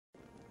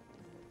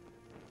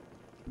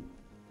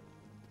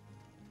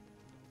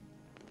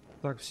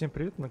Так, всем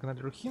привет, на канале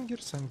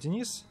Рухингер, с вами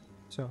Денис.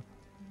 Все,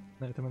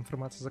 на этом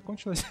информация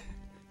закончилась.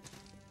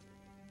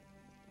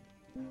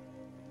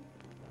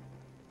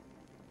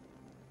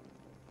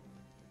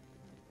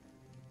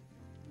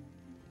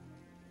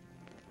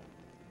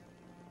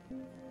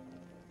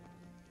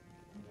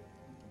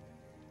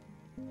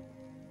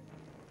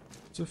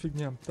 Все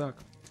фигня.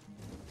 Так.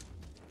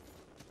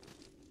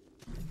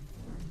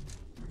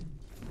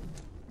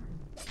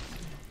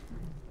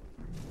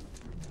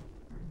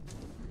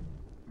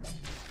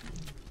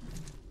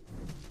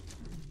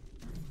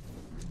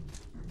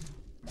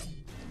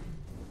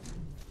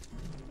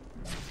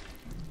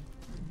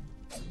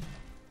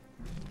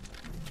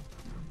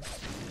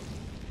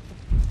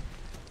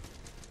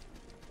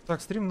 Так,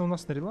 стрим у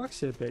нас на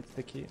релаксе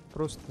опять-таки.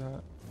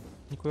 Просто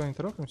никуда не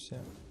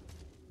торопимся.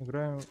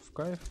 Играем в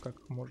кайф,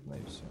 как можно,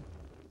 и все.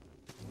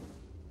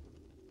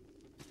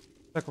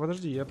 Так,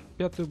 подожди, я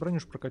 5-ю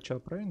бронюш прокачал,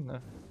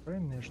 правильно?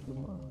 Правильно я же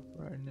думаю?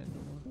 Правильно я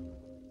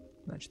думаю.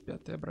 Значит,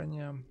 5-я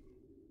броня.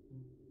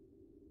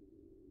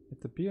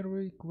 Это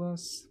 1-й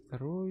класс,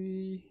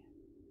 2-й,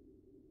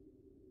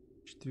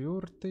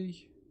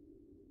 4-й.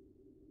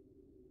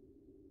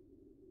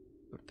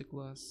 4-й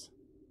класс.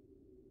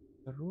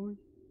 2-й.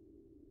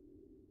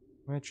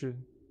 У меня что,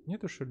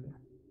 нету что ли?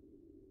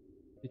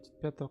 Ведь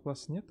 5-го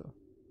класса нету?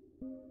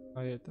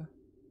 А это?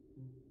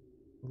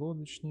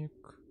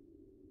 Лодочник.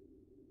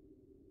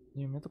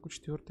 Не, у меня только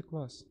 4-й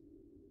класс.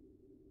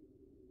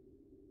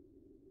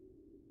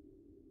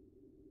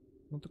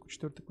 Ну только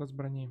 4-й класс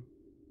брони.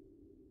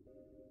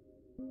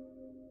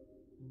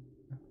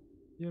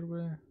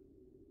 1-я.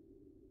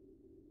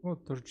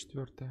 Вот тоже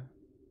 4-я.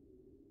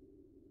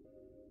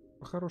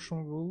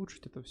 По-хорошему бы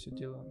улучшить это все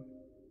дело.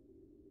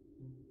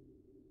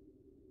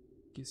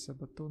 Такие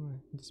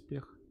сабатоны,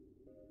 доспех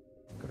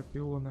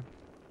Скорпиона.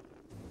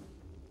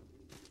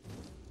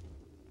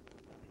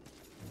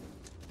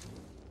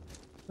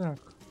 Так,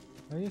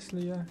 а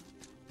если я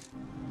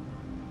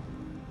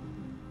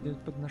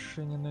делать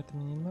подношение, на это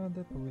мне не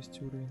надо,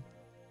 повысить уровень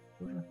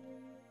тоже.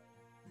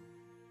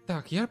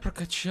 Так, я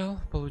прокачал,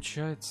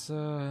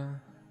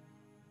 получается,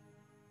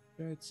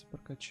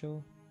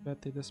 прокачал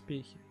 5-й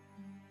доспехи.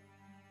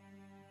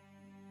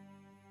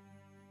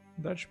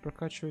 Дальше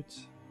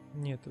прокачивать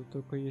нету,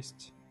 только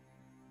есть.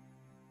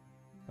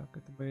 Так,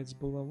 это боец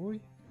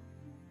булавой,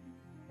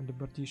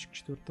 алибардийщик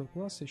 4-го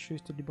класса, еще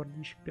есть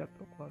алибардийщик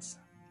 5-го класса.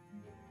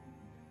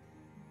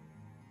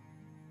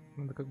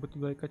 Надо как бы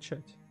туда и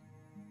качать,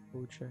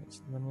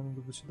 получается. Мне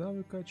надо вот сюда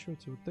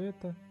выкачивать, и вот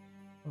это.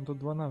 Вон тут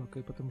 2 навыка,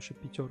 и потом еще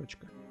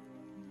 5-очка.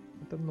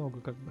 Это много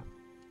как бы.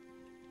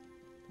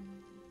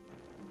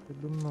 Как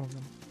бы много.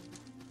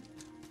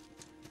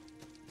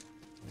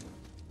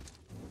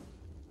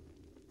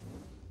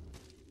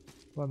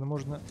 Ладно,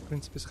 можно, в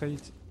принципе,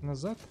 сходить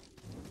назад.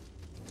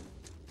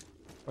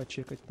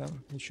 Почекать там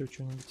еще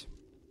что-нибудь.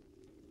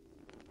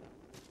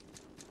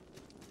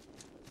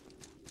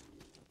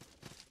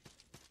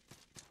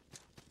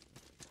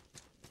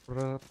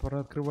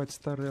 Пора открывать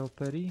старые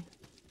алтари.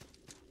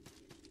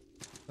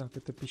 Так,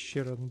 эта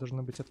пещера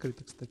должна быть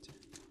открыта, кстати.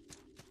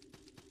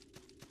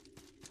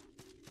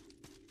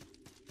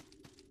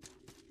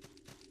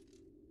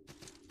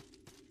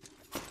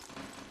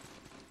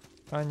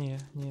 А, не,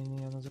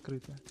 она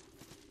закрыта.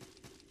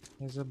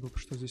 Я забыл,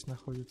 что здесь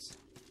находится.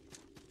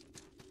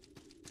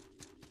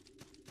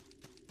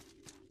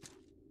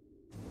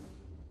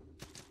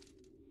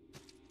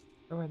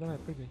 Давай, давай,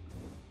 прыгай.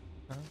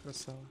 А,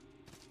 красава.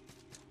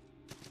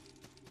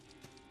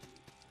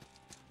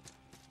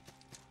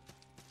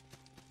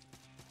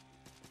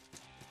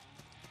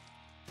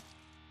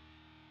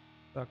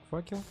 Так,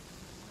 факел.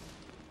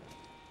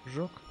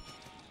 Жёг.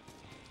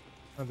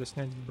 Надо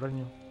снять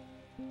броню.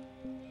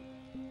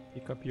 И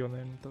копье,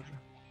 наверное, тоже.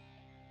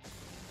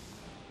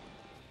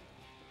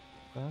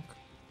 Так.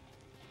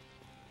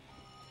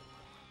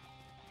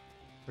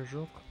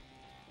 Прыжок.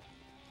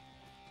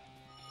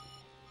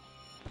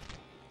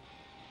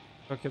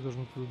 Как я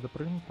должен туда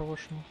допрыгнуть,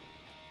 по-вашему?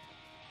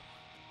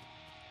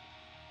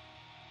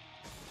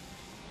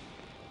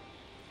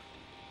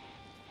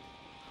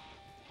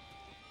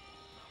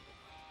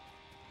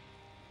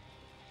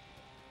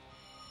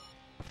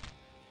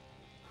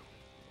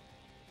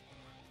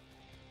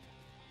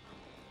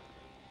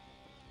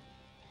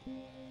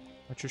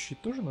 А что,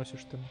 щит тоже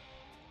носишь ты?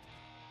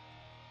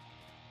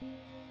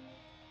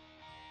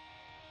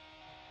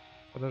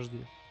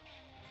 Подожди.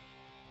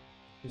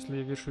 Если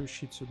я вешаю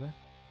щит сюда.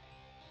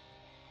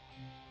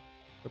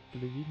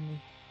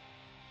 Каплевидный.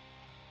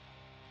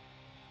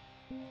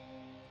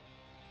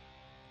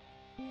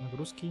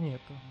 Нагрузки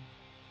нету.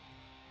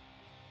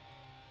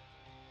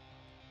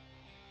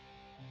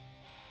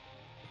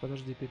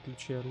 Подожди,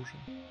 переключи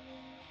оружие.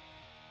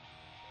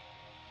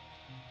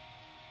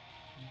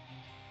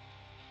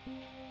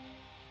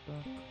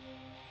 Так.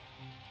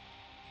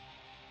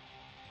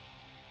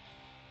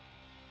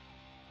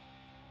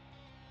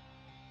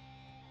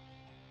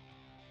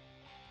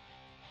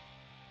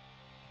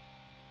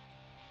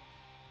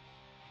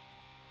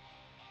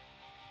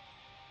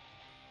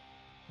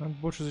 Он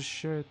больше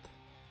защищает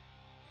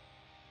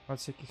От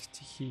всяких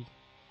стихий.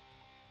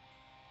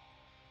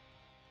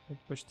 Это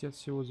почти от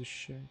всего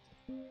защищает.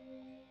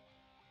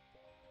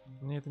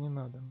 Мне это не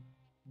надо.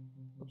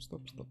 Стоп,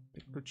 стоп, стоп.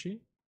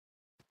 Переключи.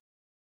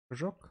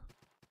 Прыжок.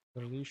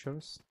 Подожди еще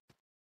раз.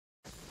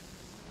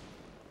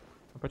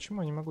 А почему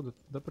я не могу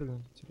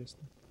допрыгнуть,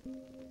 интересно?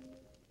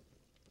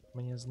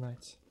 Мне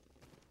знать.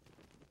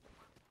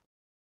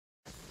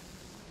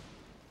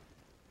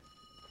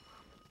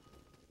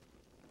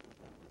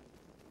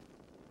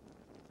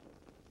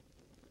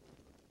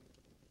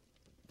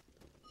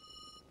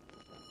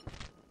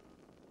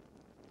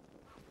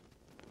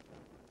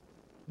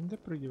 Не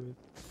допрыгивает.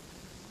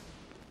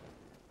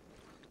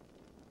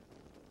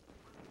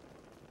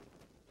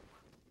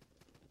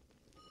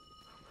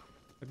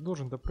 Так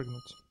должен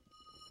допрыгнуть.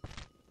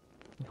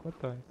 Не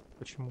хватает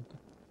почему-то.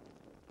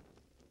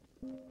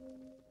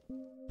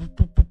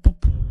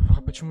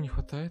 А почему не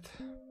хватает?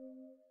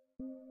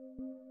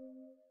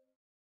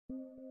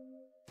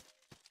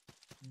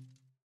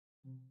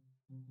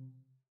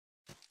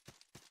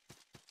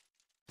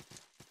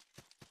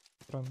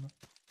 Странно.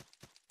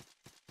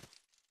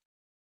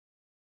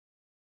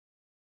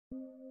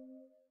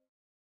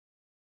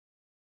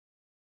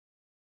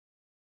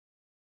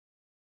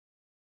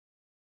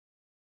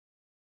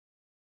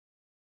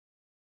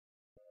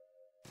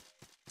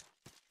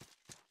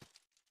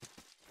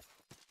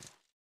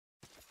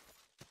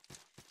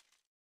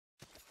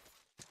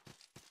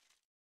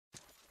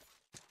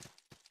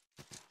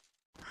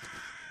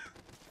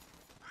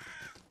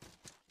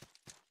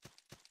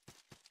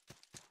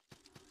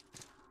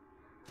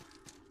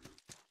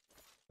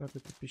 Так,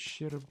 это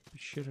пещера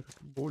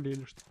как боли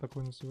или что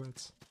такое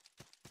называется.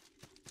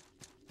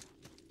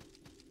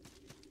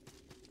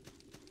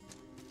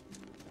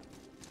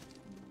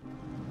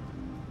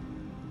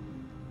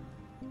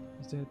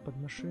 Сделать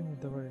подношение,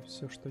 давай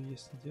все, что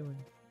есть,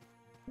 делаем.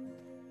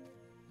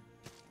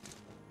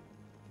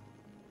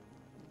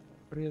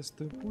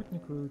 Приветствую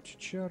путник, выучи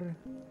чары.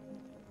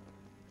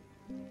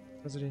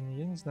 Прозрение,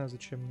 я не знаю,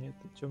 зачем мне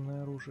это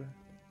темное оружие.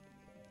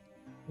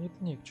 Мне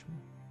это не к чему.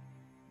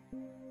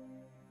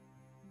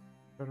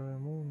 Вторая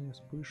молния,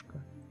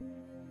 вспышка,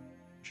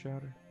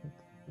 чары,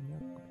 это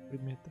понятно,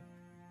 предметы.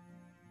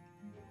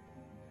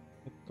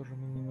 Это тоже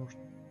мне не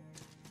нужно.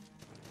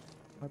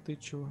 А ты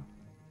чего?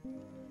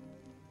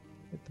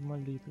 Это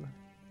молитва.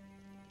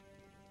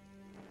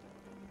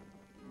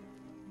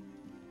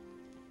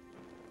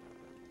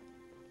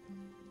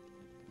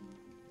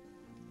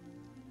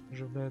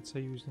 Ожидает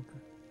союзника.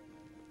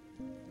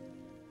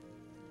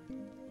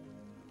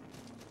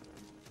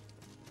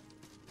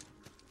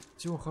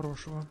 Всего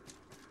хорошего.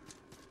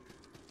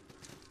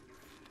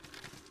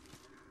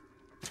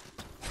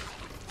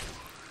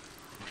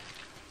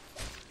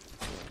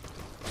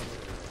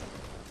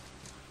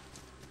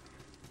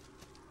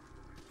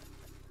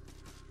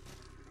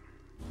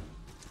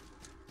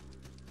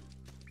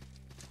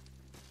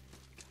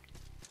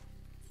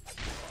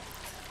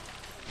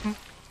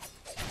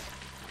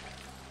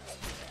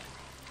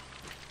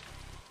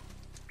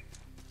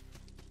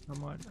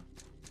 Нормально.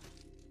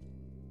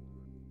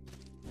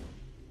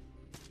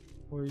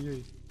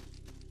 Ой-ой.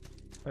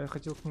 А я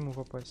хотел к нему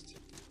попасть.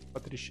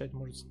 Потрещать,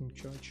 может, с ним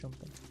что, о чем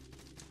там.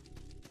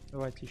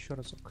 Давайте еще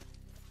разок.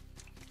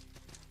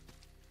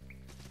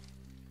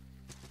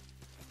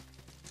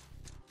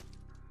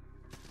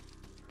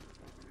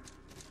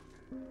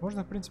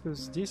 Можно, в принципе,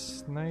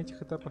 здесь, на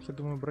этих этапах, я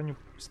думаю, броню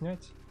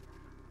снять.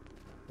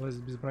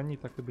 Лазить без брони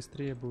так-то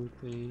быстрее будет.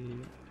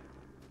 И...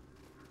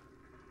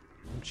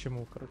 К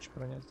чему, короче,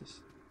 броня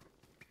здесь?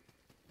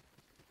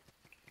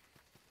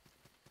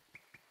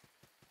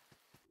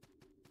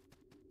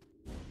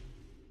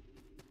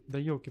 Да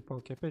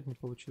елки-палки, опять не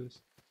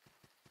получилось.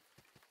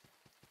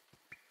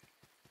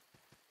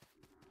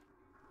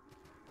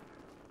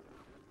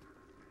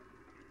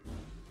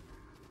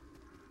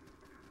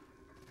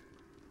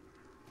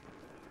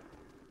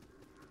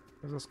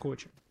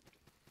 Заскочим.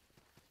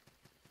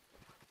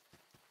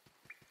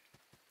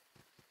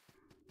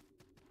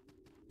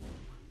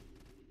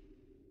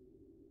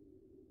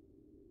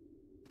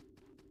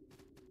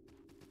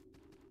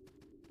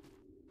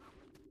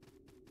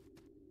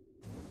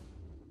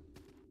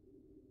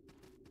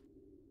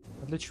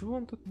 Для чего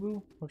он тут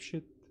был? Вообще,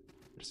 этот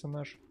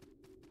персонаж.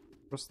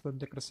 Просто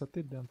для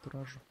красоты, для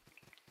антуража.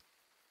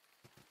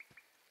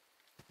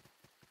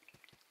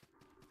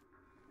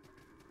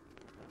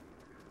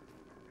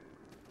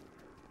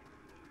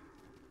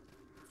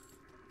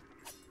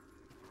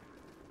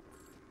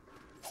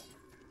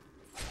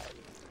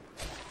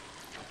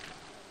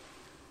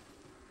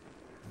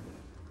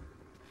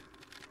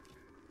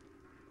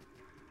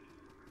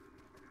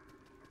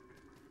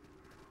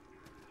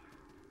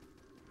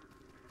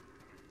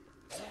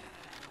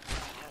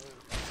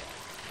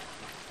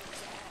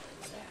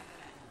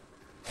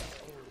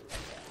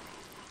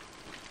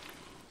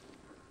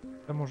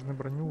 Да можно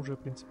броню уже, в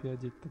принципе,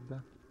 одеть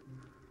тогда.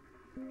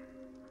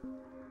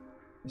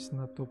 Если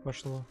на то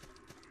пошло.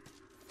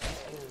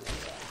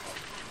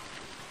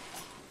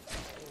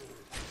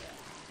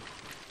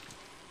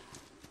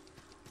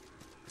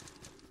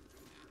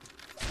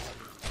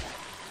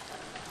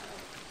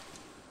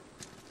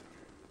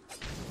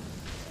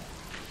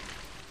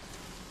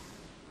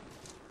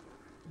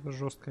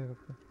 жестко я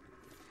как-то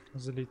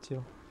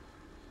залетел.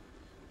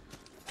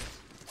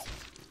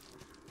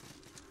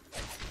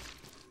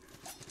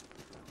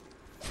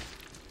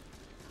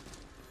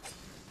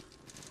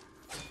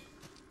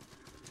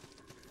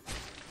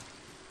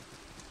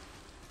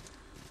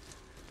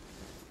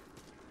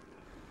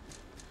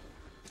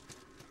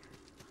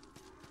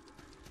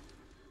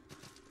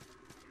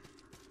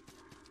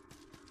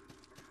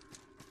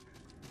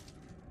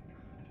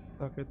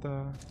 Так,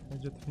 это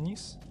идет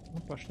вниз.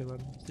 Ну, пошли,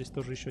 ладно. Здесь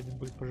тоже еще один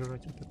будет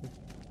пожиратель такой.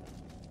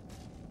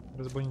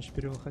 Разбойничий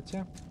перевал,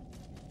 хотя.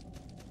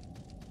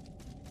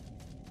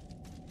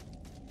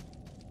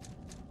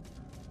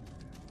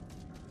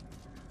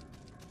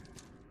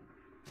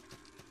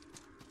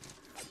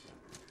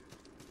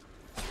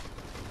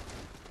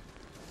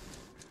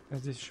 А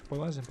здесь еще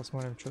полазим,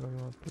 посмотрим, что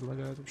нам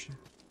предлагают вообще.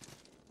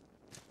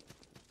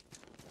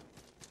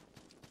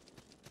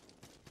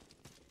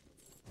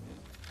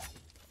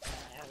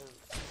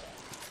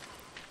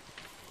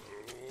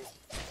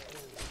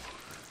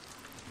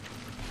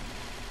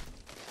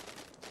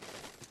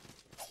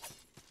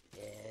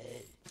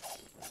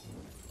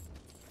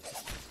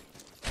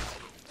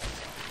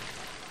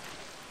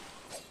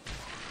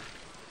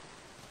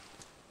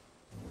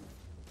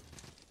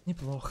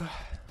 Неплохо.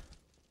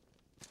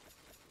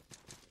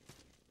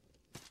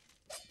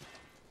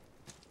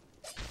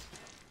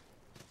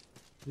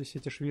 Здесь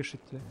эти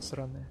вешатели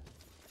сраные.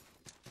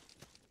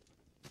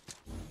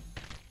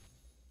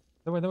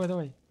 Давай, давай,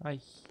 давай.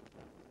 Ай.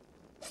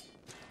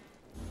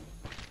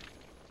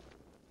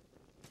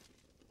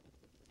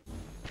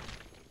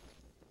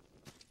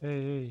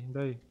 Эй,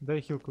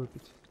 дай хилку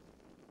выпить.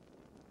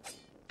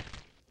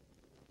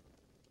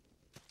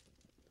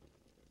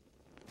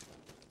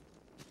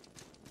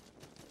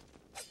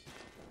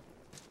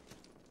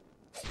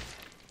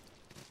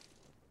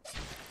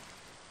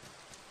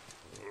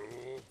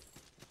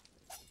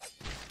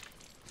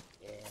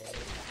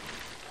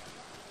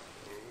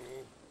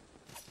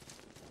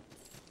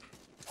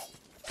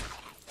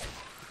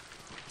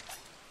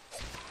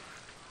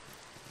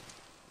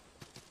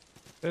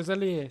 Дай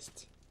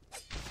залезть.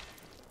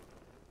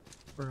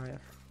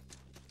 Брайер.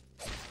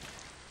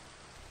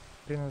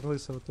 Хрен от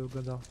лысого ты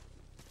угадал.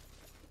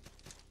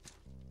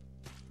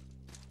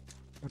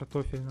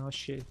 Картофельный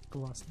вообще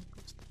классный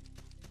просто.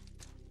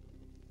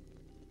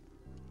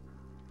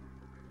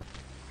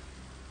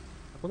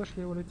 А куда ж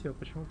я улетел?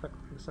 Почему так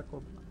высоко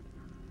было?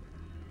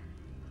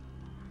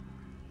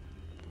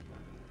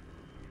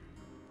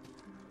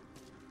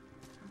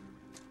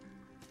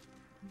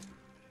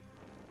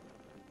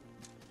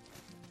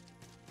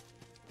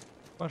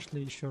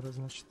 Пошли еще раз,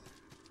 значит.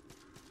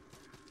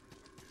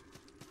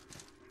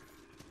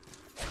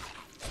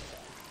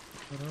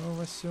 Здорово,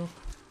 Васек.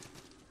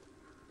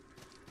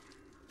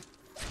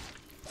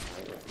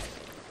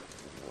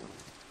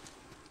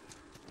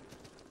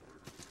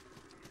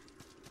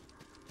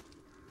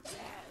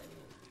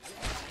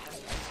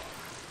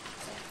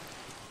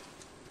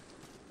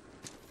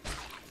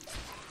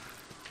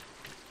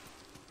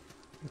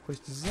 Ухо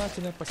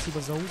истязателя, спасибо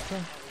за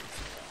ухо.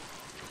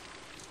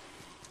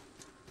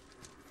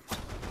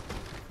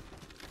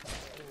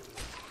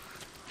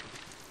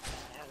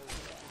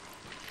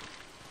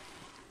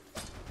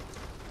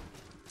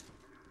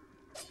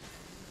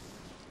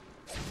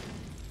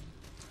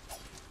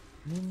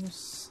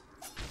 Минус.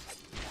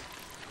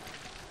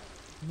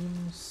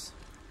 Минус.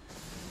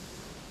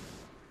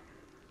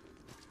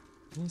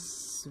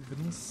 Вниз,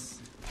 вниз.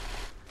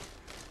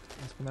 В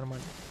принципе,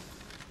 нормально.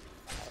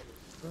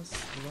 Раз,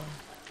 два.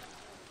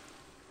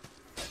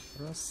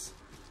 Раз.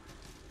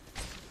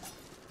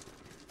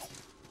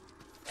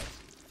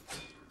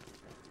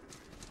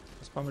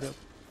 Сейчас помрет.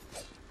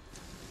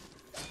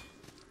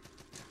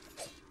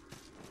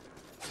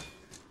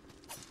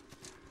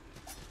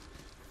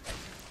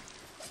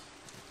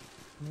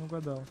 Не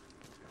угадал.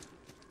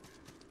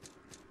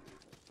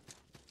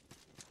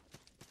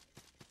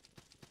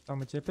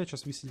 Там эти опять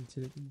сейчас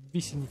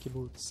висельники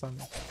будут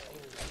сами.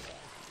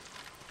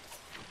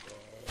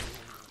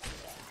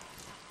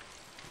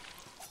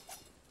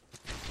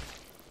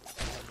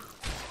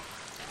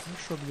 Ну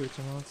что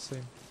бьете,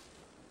 молодцы.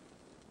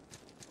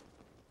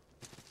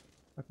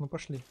 Так, ну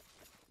пошли.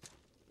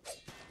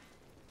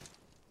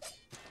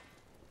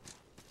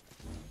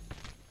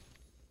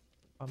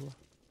 Падла.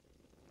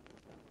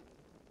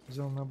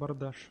 Взял на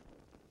абордаж.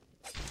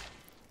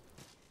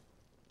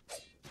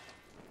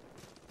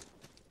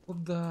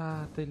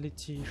 Куда ты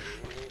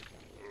летишь?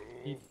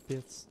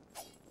 Пипец.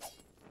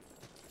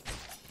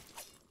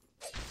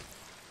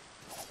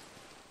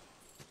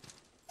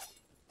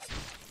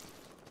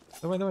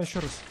 Давай, давай, еще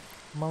раз.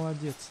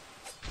 Молодец.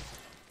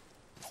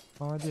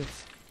 Молодец.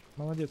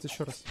 Молодец,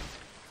 еще раз.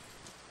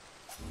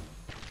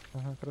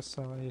 Ага,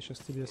 красава. Я сейчас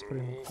тебе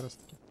спрыгну как раз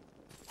таки.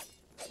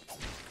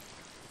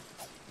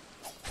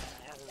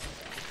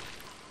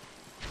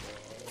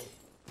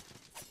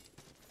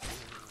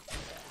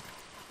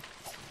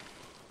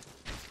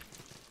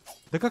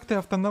 Да как ты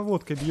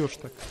автонаводкой бьешь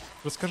так?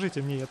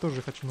 Расскажите мне, я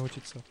тоже хочу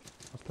научиться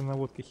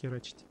автонаводкой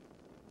херачить.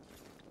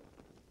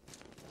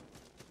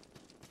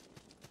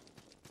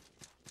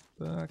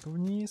 Так,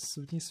 вниз,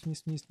 вниз,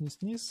 вниз, вниз, вниз,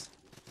 вниз.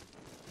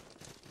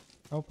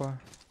 Опа.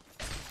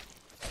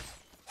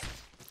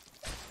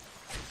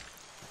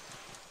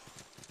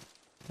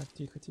 Так,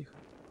 тихо, тихо.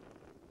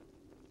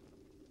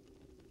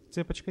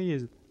 Цепочка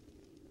ездит.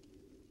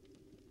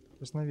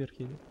 Сейчас наверх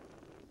едет.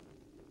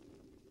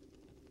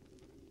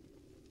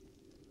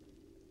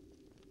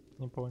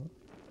 Не понял.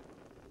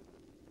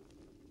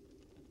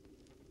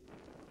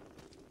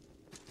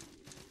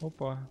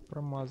 Опа,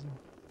 промазал.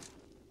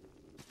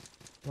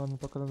 Ладно,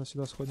 пока надо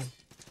сюда сходим.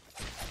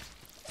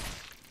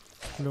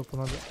 Лёпу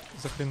надо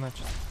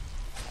захреначить.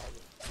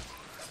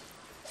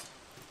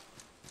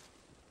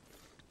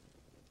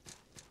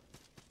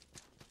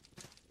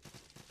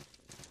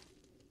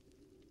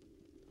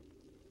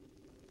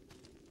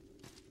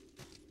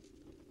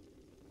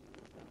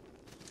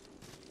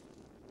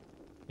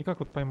 И как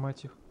вот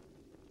поймать их?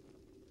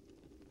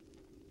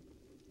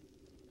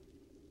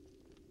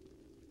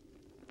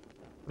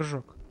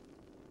 Прыжок.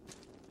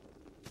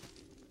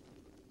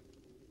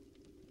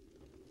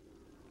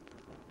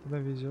 Куда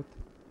везет?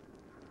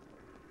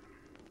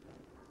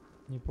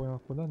 Не понял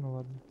куда, ну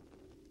ладно.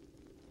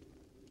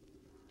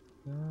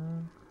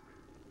 Так.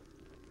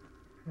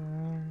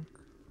 Так.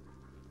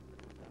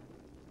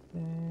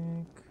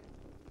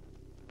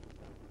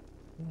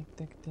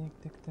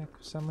 Так.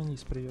 В самый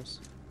низ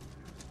привез.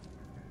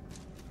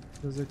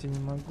 Сюда зайти не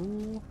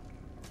могу.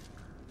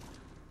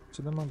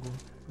 Сюда могу.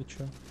 И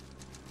чё?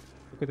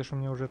 Так это ж у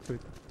меня уже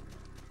открыто.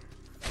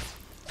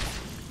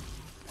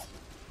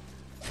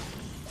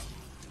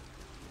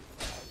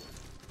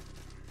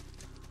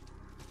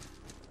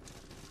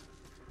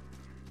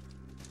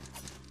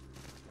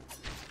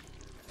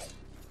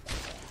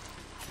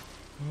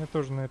 У меня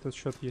тоже на этот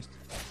счет есть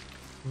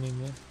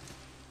мнение.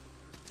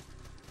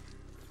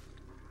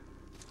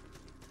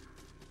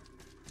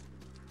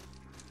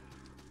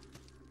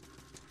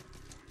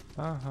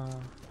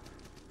 Ага.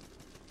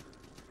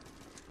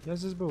 Я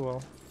здесь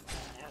бывал.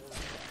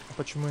 А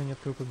почему я не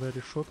открыл туда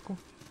решетку?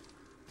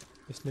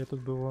 Если я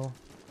тут бывал.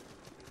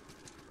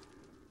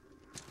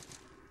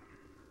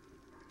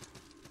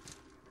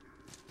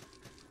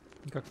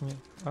 Как мне...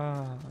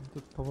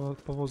 тут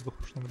по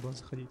воздуху уж надо было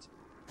заходить.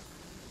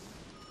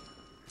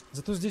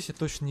 Зато здесь я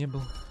точно не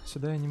был.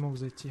 Сюда я не мог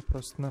зайти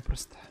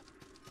просто-напросто.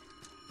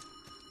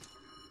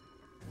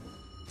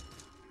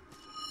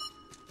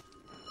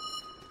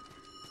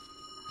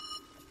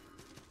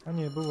 А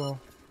не, бывал.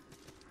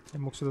 Я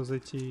мог сюда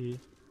зайти и...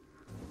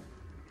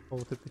 по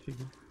вот этой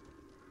фигне.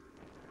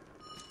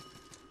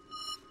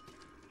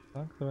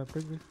 Так, давай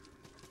прыгай.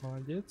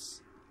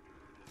 Молодец.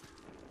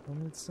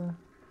 Умница.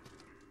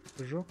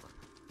 Прыжок.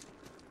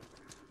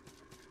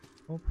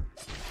 Оп.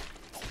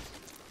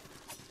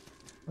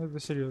 Это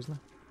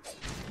серьезно.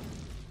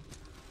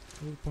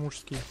 Это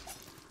по-мужски.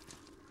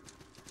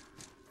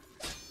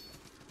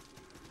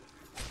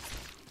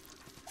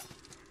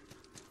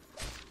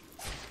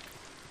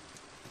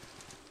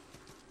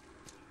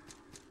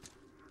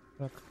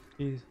 Так,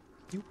 и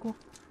скидку.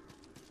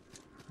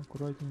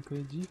 Аккуратненько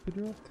иди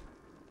вперед.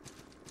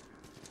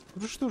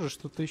 Тут же что же,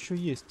 что-то еще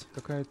есть.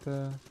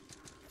 Какая-то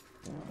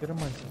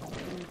романтика.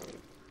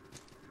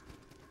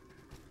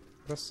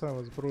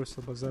 Красава,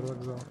 сбросил базар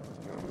вокзал.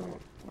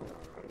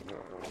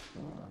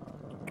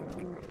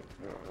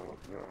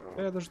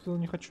 Я даже туда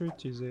не хочу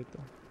идти из-за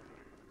этого.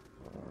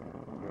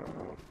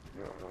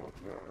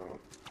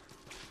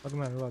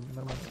 Погнали, ладно,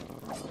 нормально.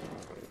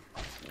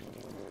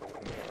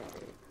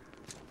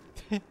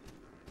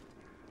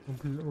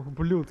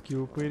 Ублюдки,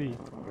 упыри.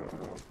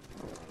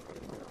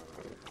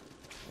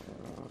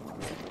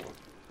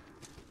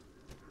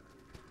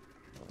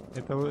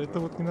 Это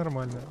вот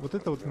ненормально. Вот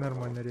это вот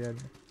ненормально,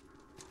 реально.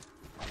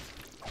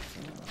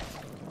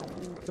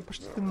 Да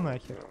пошли ты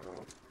нахер.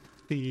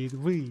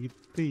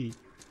 Ты.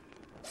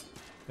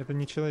 Это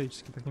не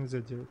человечески, так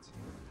нельзя делать.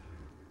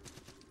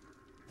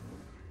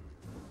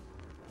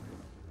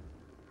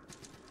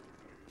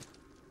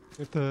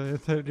 Это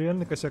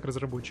реально косяк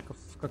разработчиков.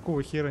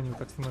 Какого хера они вот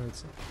так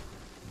становятся?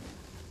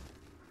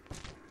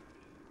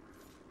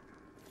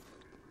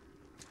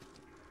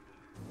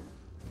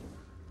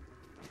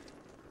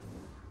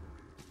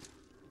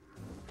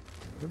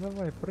 Да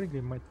давай,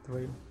 прыгай, мать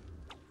твою.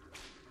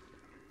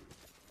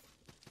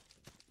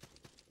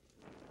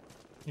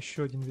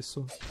 Еще один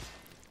весун.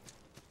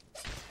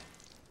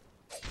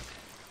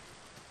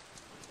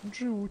 Он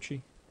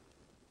живучий.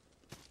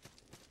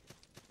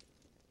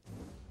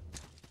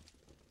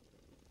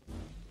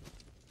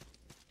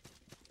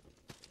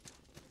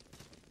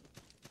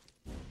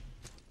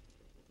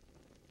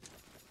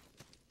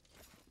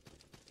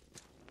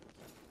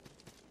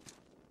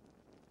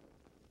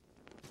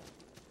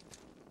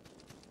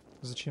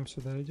 Зачем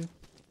сюда идет?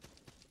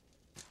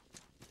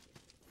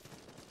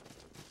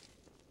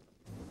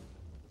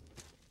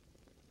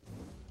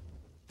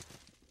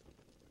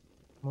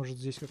 Может,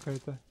 здесь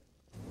какая-то...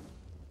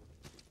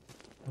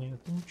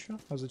 Нет, ничего.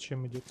 А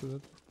зачем идет туда?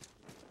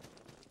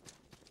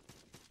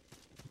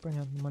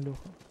 Понятно,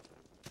 малюха.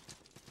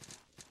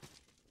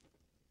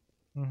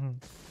 Угу.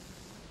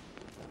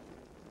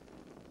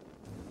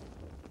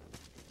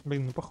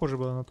 Блин, ну похоже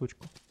было на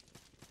точку.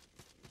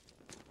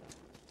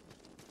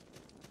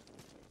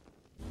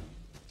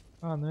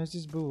 А, ну я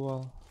здесь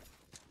бывал.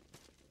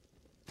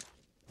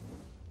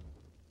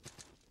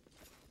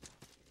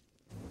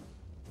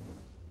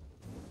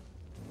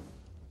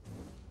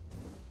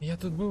 Я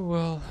тут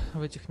бывал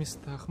в этих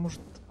местах.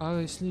 Может,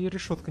 а если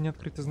решетка не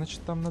открыта,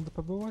 значит там надо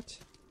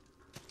побывать?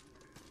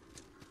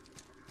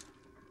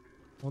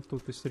 Вот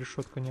тут, если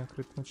решетка не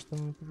открыта, значит там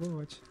надо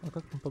побывать. А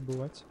как там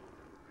побывать?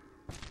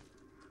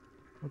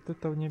 Вот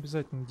этого не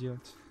обязательно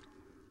делать.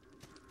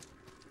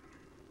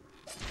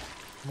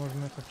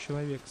 Можно как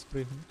человек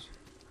спрыгнуть.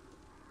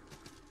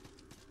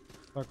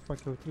 Так,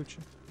 факел выключи.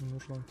 Не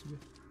нужен он тебе.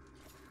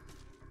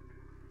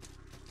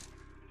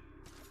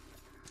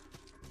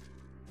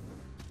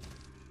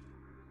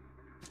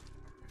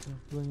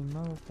 Туда не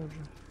надо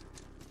тоже.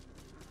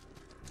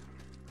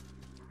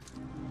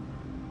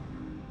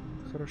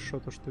 Хорошо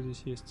то, что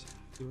здесь есть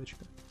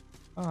пилочка.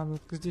 А, ну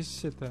так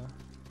здесь это...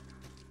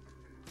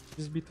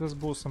 Здесь битва с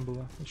боссом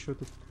была. Еще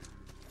тут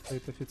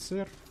стоит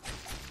офицер.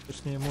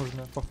 Точнее,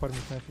 можно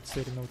пофармить на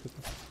офицере, на вот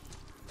это.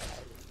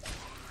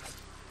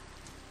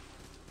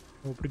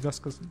 О,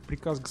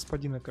 приказ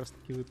господина как раз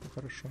таки выпал,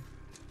 хорошо.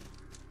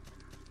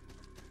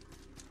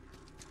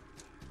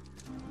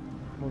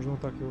 Можно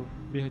вот так его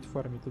бегать,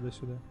 фармить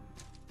туда-сюда.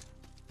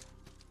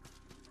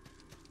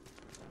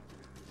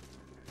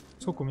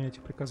 Сколько у меня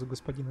этих приказов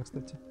господина,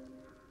 кстати?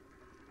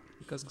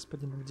 Приказ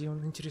господина, где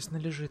он, интересно,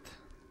 лежит?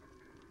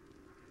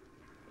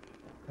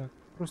 Так,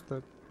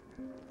 просто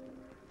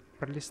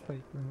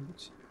пролистай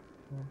куда-нибудь.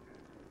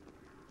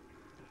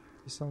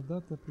 И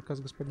солдата,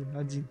 приказ господина,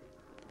 один.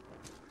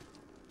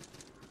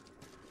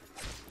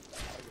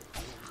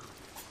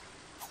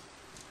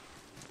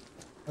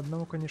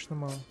 Одного, конечно,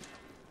 мало.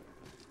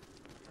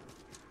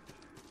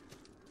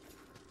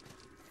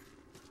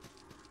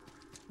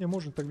 Не,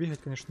 можно так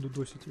бегать, конечно,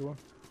 дудосить его.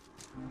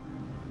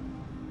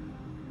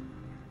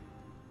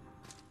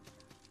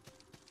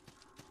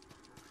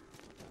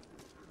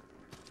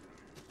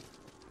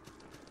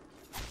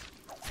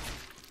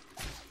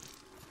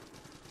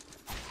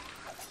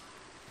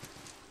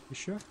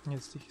 Еще?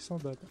 Нет, стихи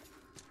солдата.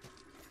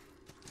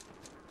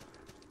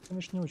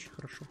 Конечно, не очень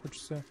хорошо.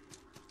 Хочется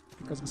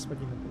приказ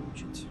господина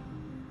получить.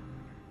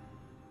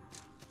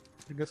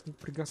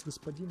 Приказ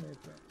господина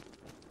это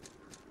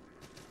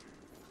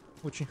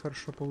очень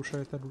хорошо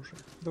повышает оружие.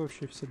 Да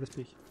вообще все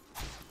доспехи.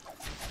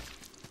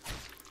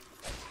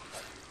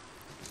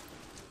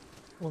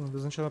 О, надо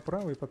сначала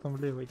правый, потом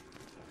левый.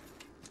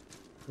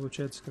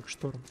 Получается как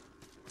шторм.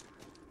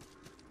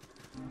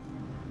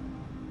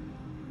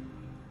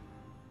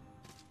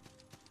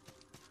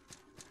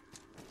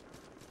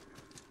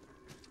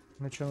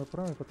 Сначала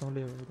правый, потом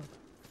левый. Вот так.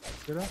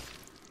 Вчера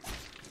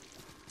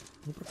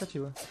не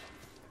прокатило.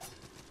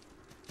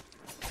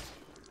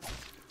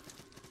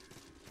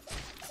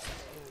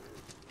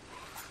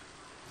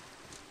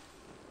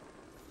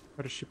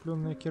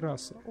 Расщепленная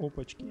кираса.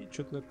 Опачки.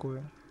 Что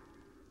такое?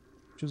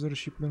 Что за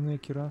расщепленная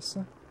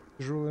кираса?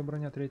 Тяжелая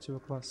броня 3-го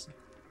класса.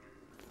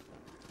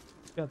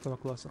 5-го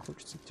класса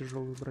хочется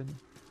тяжелую броню.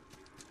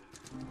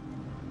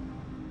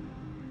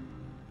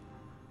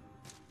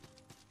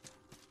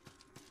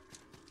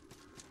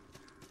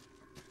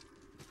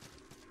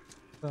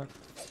 Так.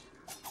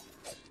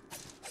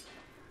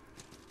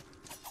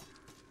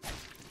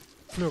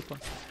 Клёпа.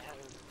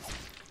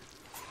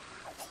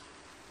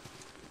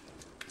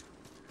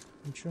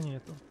 Ничего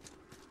нету.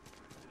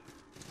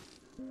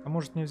 А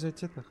может мне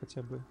взять это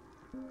хотя бы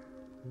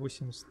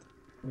 80,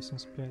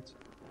 85.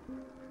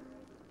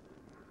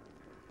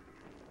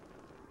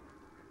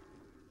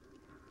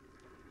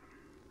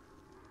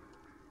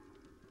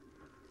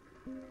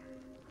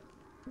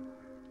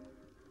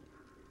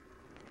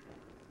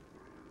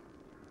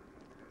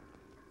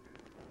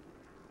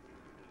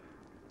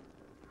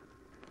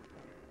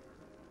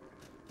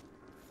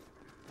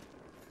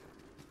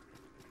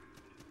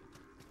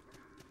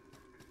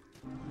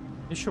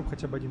 Еще бы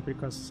хотя бы один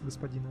приказ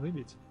господина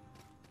выбить.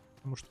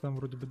 Потому что там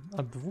вроде бы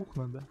от 2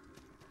 надо.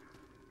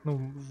 Ну,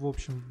 в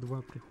общем,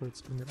 2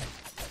 приходится примерно.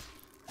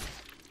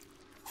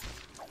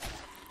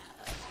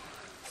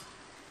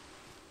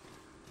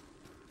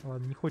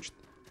 Ладно, не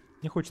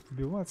хочет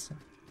убиваться.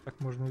 Так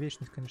можно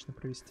вечность, конечно,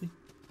 провести.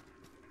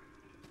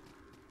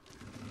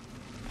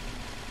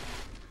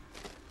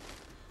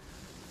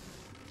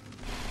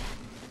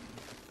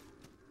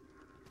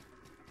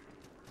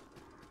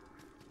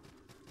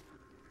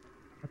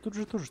 А тут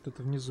же тоже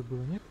что-то внизу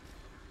было, нет?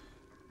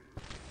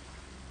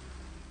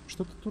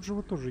 Что-то тут же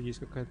вот тоже есть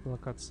какая-то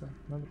локация.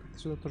 Надо как-то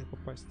сюда тоже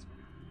попасть.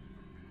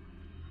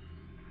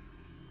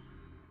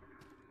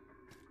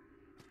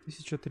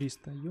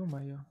 1300,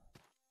 ё-моё.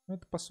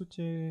 Это по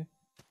сути...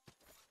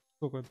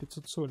 Сколько?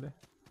 500 соли.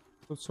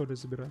 500 соли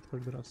забирает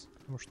каждый раз.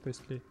 Потому что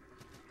если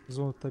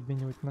золото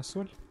обменивать на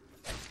соль...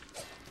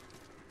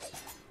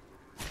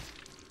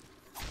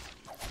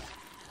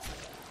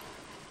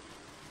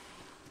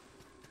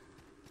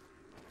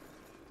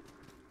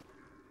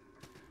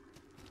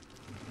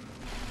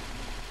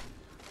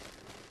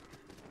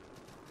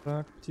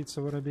 Так,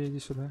 птица-воробей, иди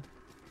сюда.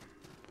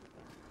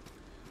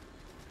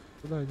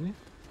 сюда иди.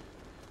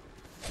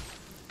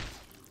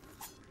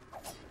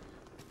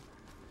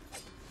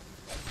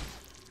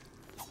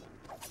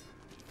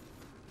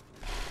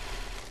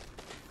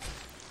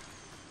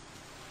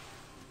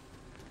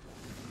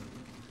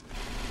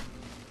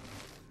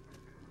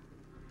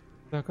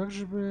 Да, как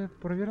же бы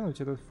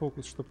провернуть этот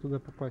фокус, чтобы туда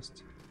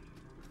попасть?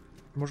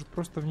 Может,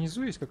 просто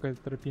внизу есть какая-то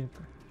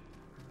тропинка?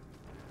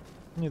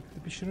 Нет,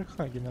 это пещера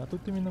Хагена, а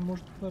тут именно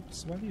может туда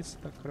свалиться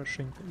так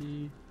хорошенько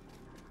и...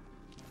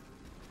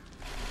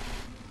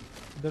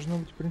 Должно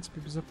быть, в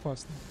принципе,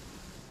 безопасно.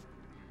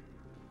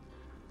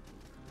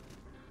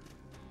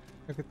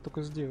 Как это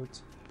только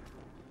сделать?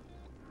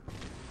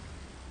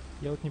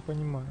 Я вот не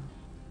понимаю.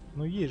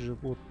 Ну есть же,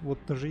 вот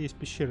даже есть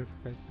пещера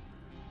какая-то.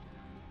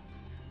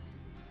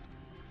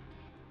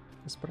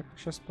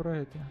 Сейчас про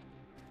это.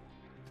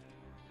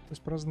 Сейчас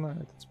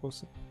прознаю этот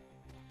способ.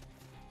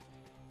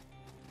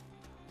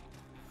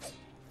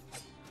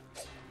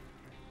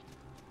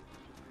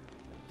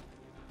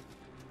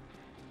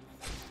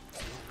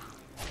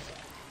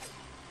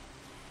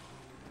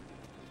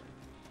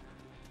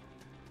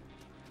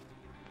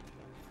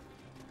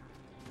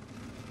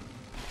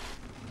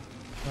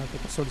 Надо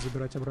только соль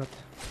забирать обратно.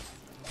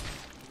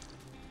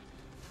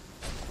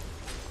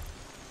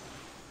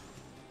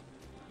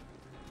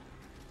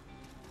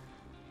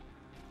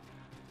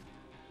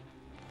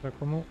 Так,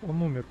 он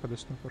умер, когда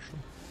сюда пошел.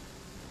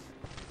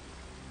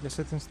 Я,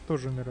 соответственно,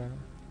 тоже умираю.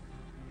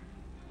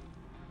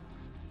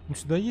 Ну,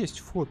 сюда есть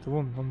вход,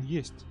 вон, он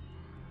есть.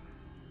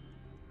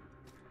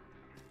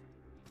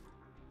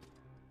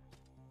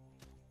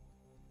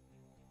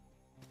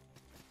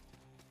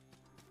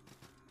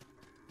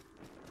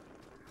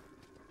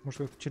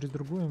 Может, как через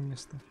другое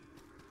место?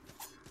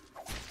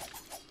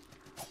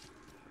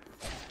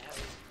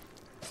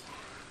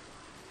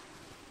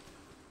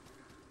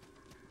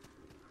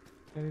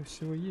 Скорее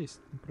всего, есть.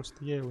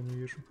 Просто я его не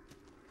вижу.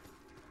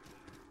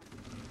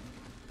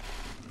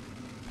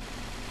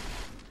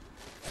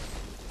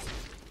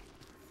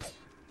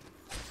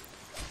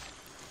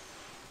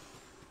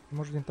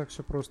 Может, не так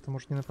все просто,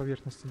 может, не на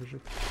поверхности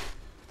лежит.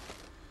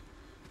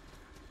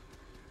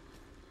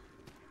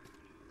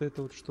 Вот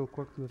это вот что,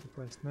 как туда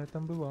попасть? Но я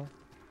там была.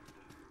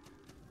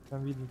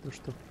 Там видно то,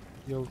 что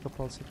я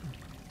укопался там.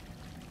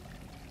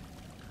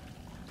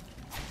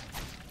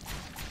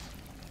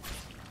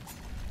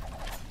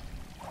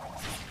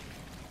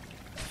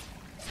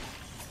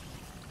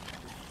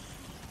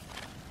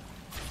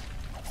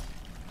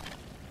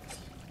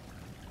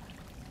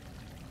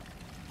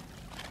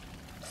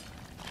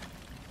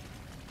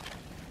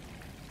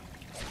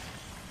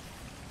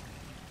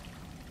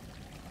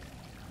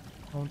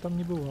 А он там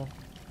не бывал.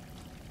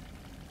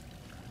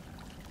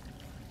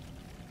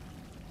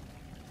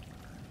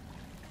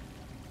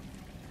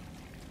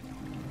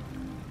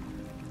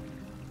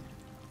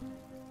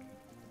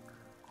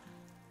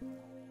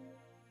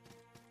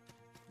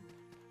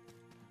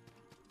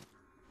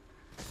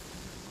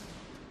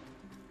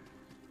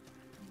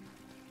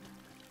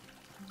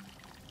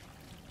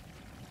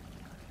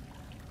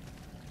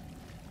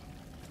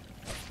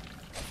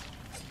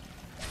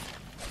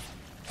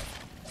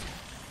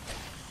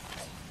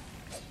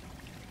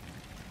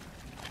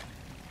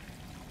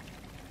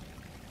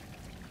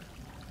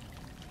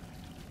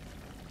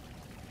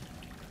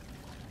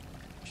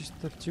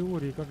 Чисто в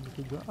теории, как бы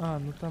туда... А,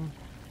 ну там...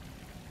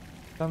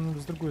 Там надо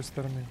с другой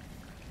стороны.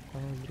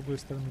 Там надо с другой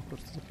стороны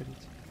просто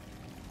заходить.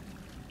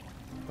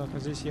 Так, а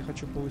здесь я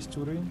хочу повысить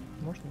уровень.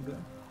 Можно, да?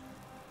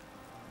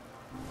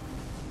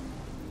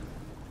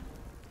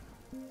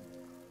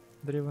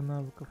 Древо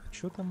навыков.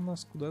 Что там у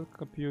нас? Куда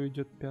копье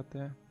идет?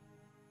 5-е.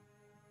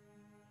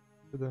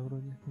 Сюда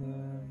вроде.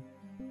 Да.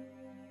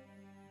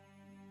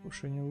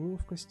 Повышение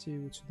ловкости. И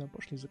вот сюда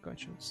пошли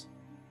закачиваться.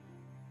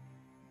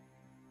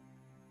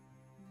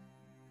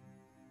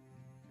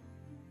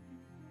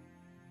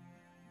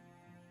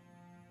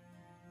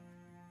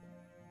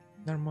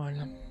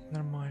 Нормально,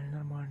 нормально,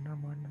 нормально,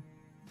 нормально.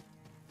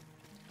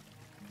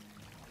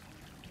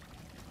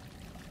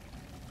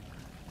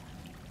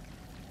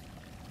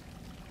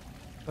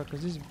 Так, а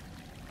здесь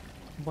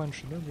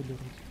банши, да, были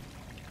вроде?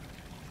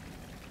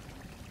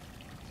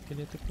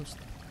 Или это просто...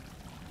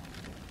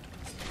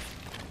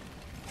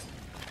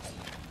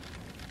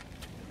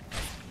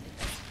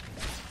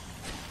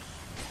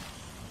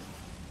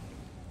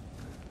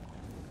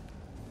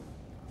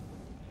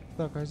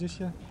 Так, а здесь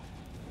я...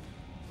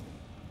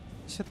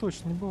 Здесь я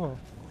точно не бывал.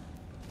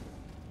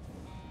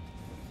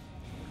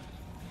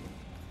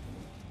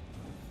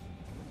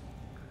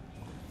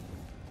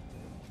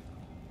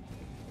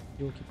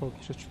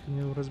 Елки-палки, сейчас чуть ли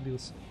не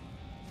разбился.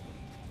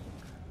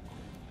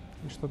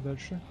 И что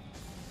дальше?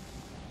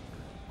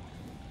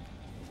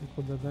 И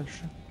куда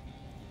дальше?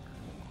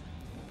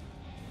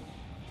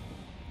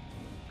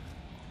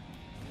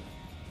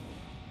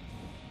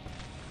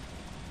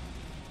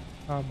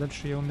 А,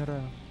 дальше я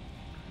умираю.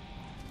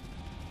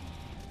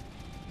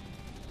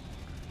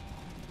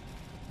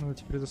 Надо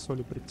теперь за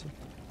солью прийти.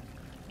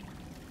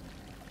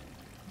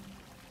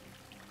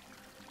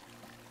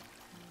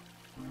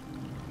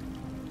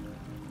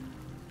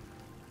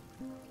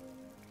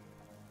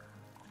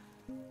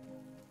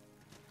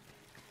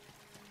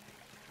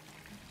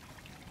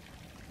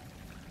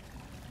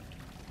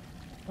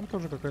 Там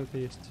тоже какая-то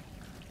есть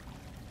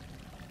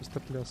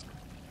пустопляска.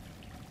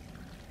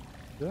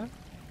 Да?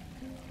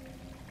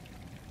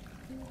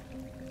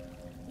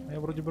 Я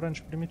вроде бы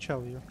раньше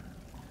примечал ее.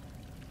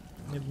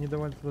 Мне бы не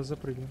давали туда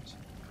запрыгнуть.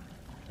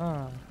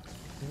 А,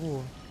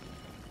 вот.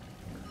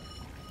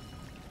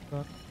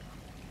 Так.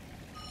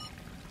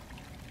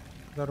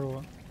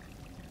 Здорово.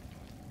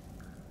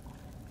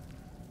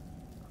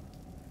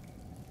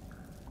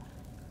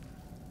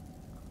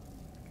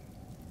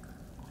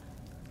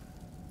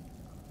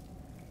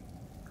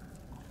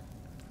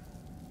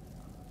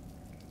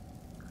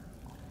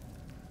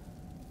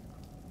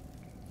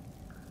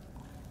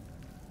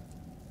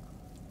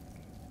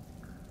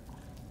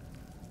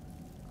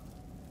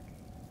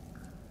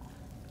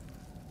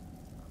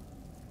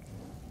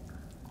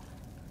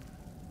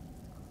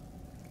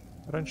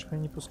 Раньше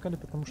меня не пускали,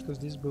 потому что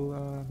здесь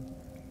была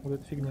вот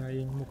эта фигня, а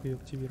я не мог ее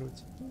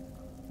активировать.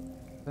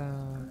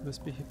 Так,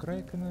 доспехи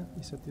Крайкена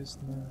и,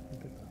 соответственно,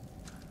 вот это.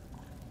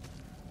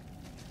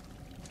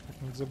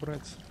 Так, надо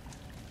забрать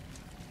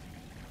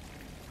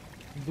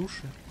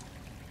души.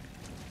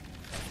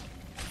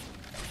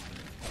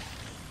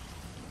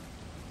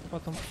 А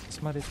потом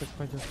смотреть, как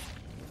пойдет.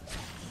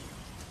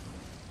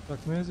 Так,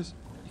 ну я здесь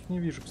их не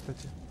вижу,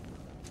 кстати.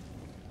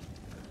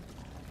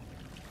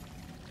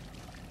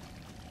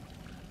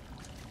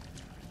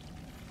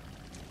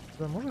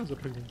 Да, можно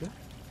запрыгнуть, да?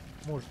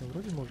 Можно,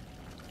 вроде можно.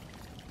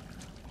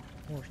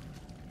 Можно.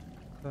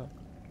 Так.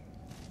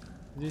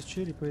 Здесь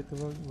череп, и это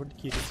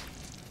валькирия.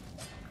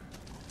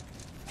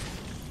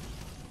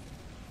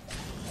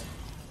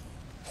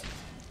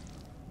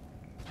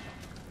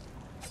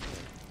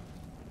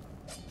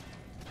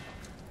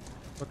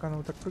 Пока она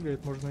вот так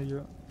прыгает, можно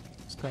ее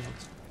сканить.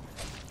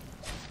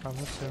 А,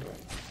 ну все.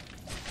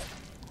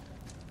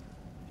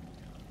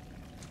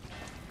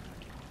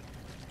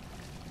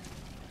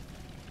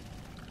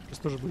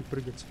 Тоже будет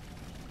прыгать.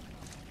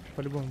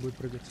 По-любому будет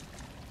прыгать.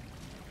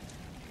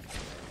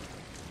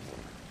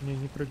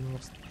 Не прыгнула,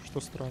 что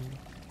странно.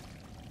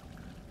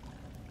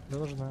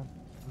 Должна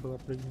была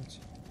прыгнуть.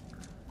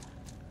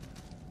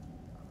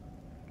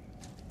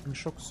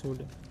 Мешок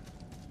соли.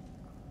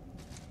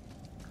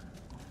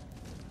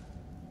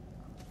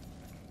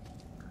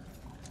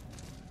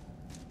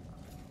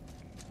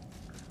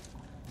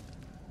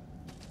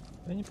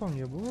 Я не помню,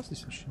 я была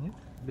здесь вообще, нет?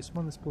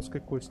 Талисман из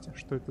плоской кости.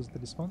 Что это за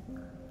талисман?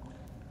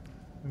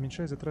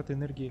 Уменьшай затраты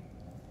энергии.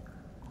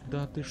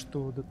 Да ты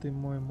что? Да ты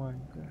мой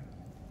маленькая.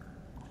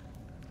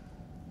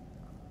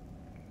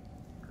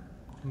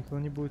 Ну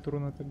тогда не будет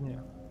урона от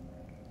огня.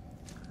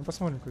 Ну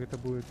посмотрим, как это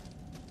будет.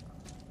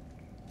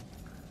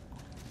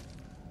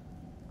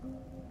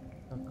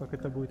 Так, как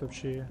это будет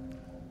вообще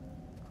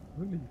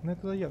выглядеть. Но я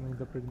туда явно не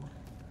допрыгну.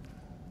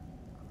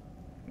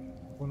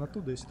 Вон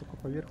оттуда, если только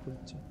поверху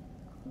идти.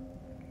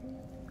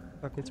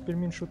 Так, я теперь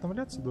меньше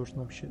утомляться должен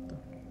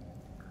вообще-то.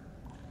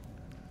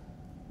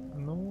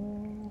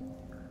 Ну,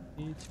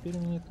 и теперь у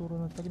меня нет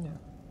урона от огня.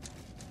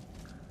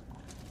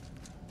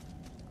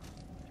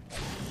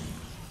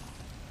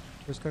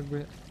 То есть как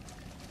бы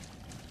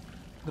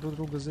друг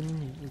друга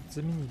заменили.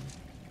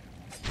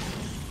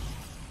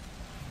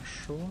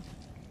 Хорошо.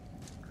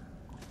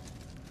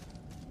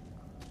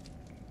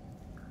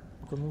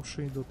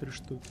 Утонувшие до 3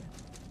 штуки.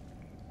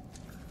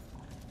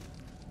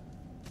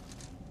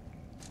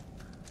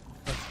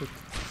 Так, тут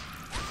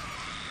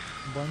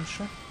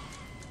банша.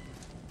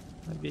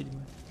 А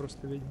ведьмы,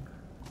 просто ведьмы.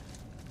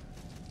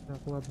 Так,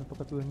 ладно,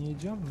 пока туда не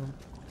идем, но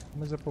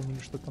мы запомнили,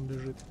 что там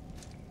лежит.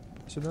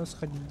 Сюда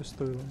сходить бы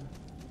стоило бы.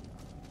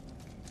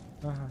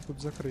 Ага,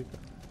 тут закрыто.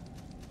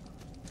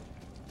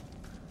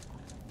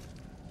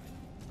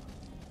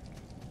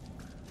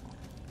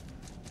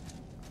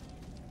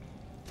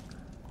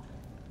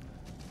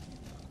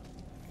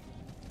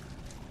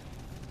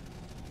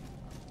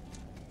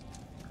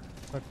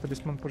 Так,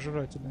 талисман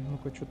пожирателя.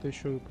 Ну-ка, что-то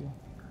еще выпало.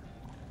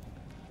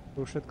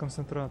 Повышает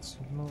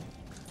концентрацию. Но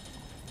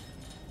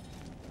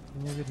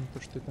не уверен,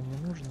 что это мне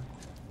нужно.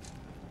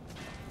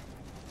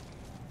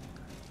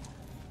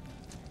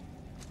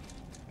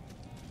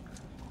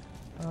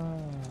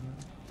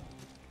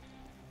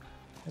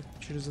 Это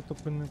через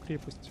затопленную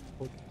крепость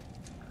вход.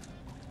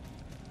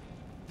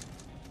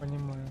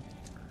 Понимаю.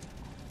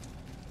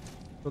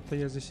 Кто-то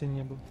я здесь и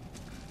не был.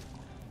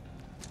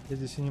 Я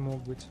здесь и не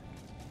мог быть.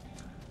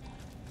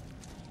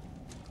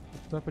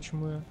 Да,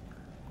 почему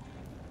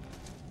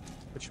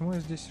я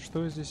здесь...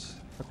 Что я здесь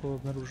такого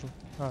обнаружил?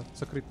 А,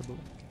 закрыто было.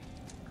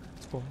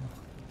 Вспомнил.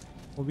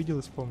 Увидел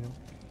и вспомнил.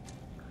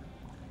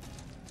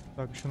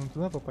 Так, еще надо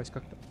туда попасть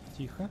как-то.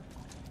 Тихо.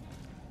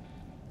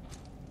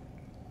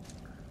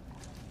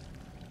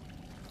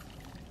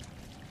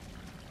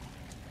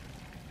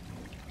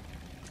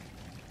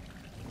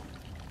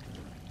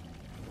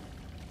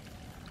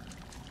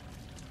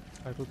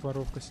 А тут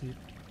воровка сидит.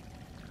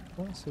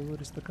 О, своего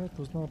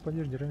аристократа узнала по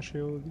одежде. Раньше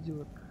я его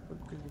видела,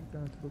 только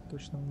издалека это был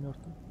точно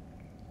мертвый.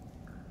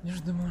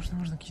 Между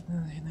можно какие-то...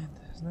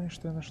 Знаешь,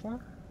 что я нашла?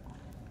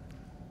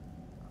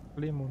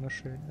 Клейму на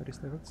шее.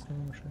 Аристократия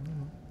на шее.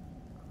 Ну.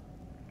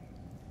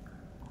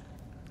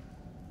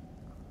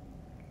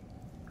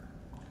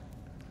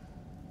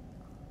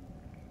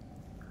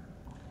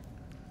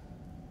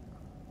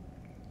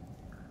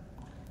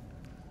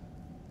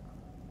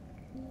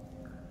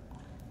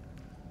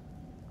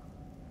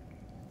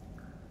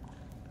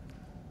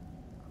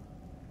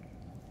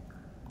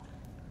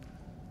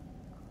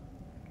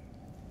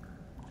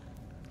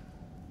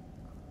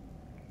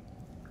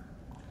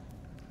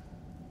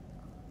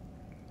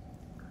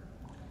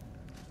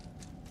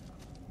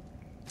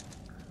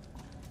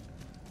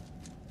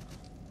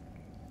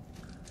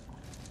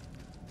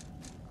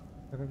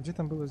 Так, а где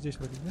там было? Здесь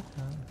вроде, да?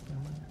 А,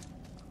 нормально.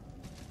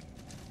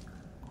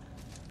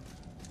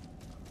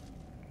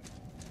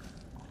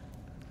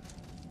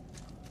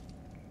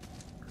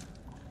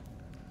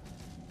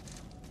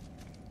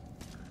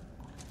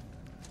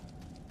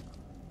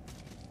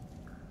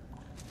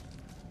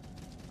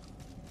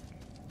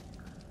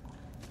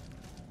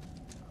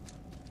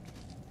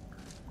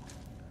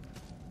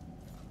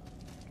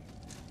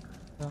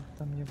 Так,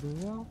 там я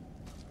бывал.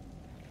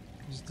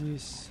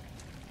 Здесь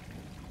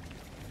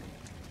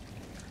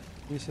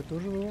я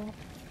тоже бывал.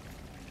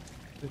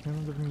 Так, мне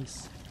надо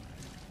вниз.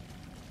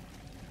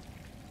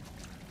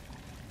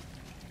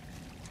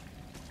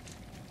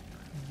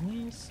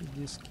 Вниз,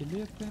 здесь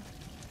скелеты.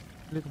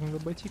 Скелетов надо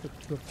обойти, как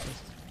туда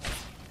попасть.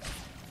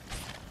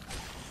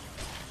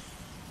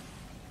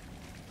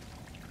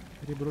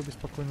 Ребро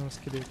беспокойного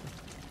скелета.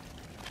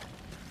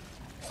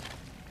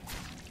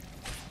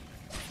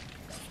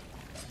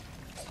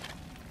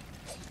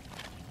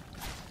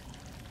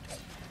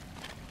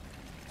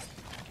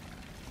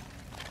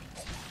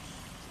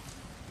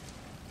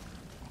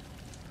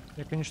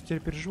 Я, конечно, теперь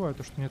переживаю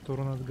то, что нет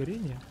урона от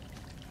горения.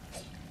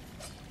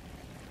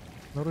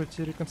 Но вроде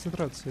теперь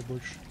концентрации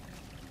больше.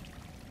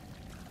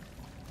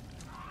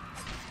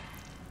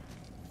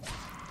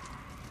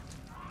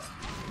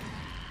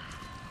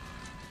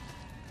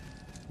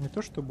 Не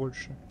то, что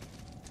больше.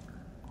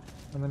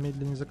 Она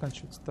медленнее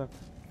заканчивается. Так.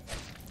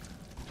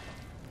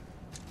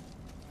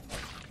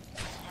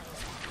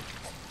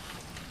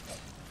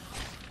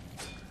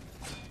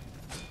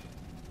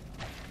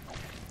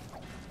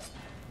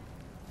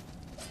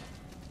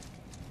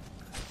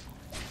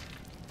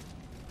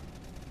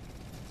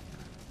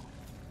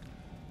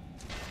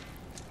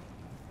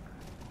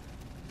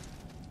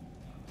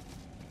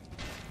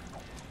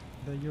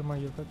 Да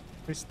ё-моё, как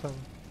пристало.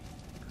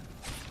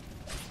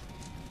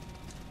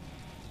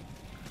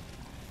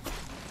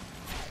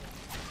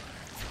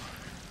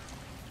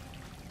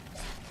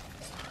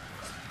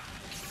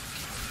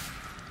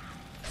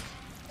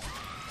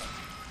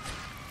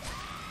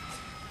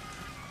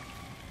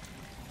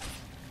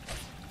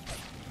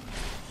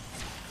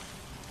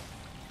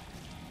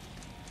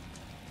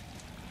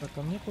 Так,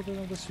 а мне куда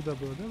надо? Сюда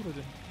было, да,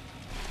 вроде?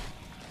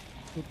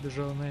 Тут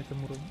лежало на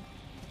этом уровне.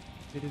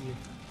 Впереди.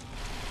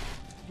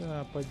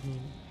 Да, под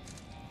ним.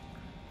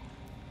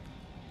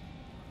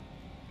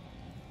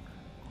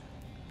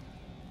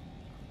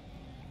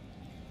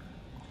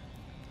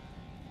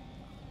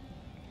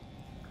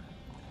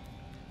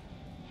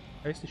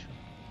 А есть еще?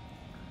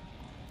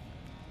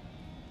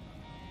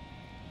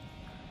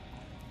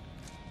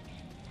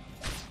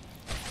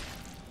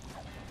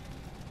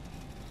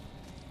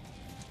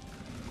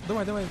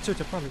 Давай, давай,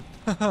 тетя, падай.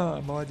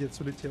 Ха-ха, молодец,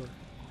 улетела.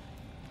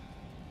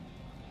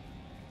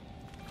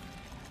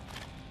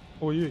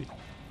 Ой-ой.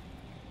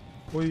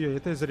 Ой-ой,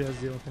 это я зря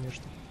сделал,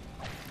 конечно.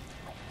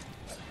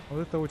 Вот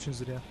это очень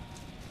зря.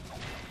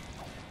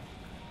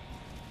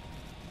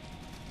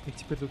 И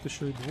теперь тут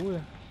еще и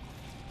двое.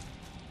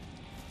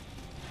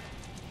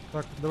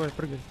 Так, давай,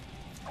 прыгай.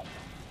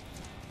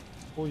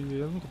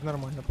 Ой-ой, ну тут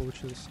нормально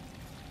получилось.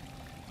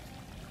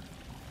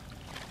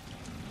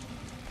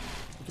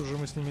 Тут уже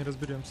мы с ними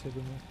разберемся, я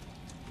думаю.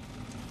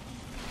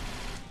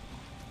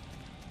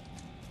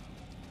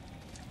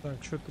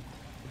 Так, что тут?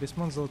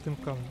 Талисман с золотым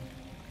камнем.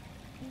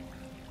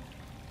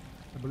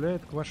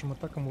 Добавляет к вашим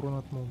атакам урон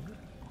от моба.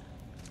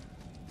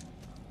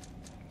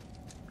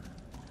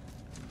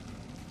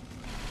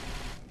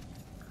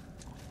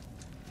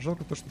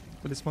 Жалко то, что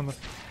талисманов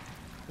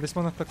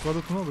так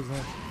кладут много,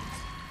 знаешь.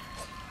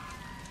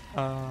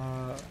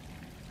 А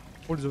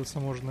пользоваться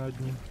можно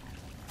одним.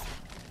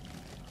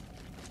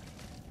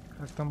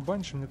 Так, там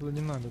банши, мне туда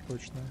не надо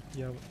точно.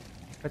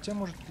 Хотя,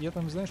 может, я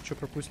там, знаешь, что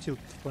пропустил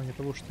в плане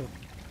того, что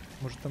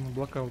может там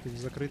облака вот эти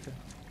закрыты.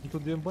 И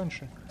тут две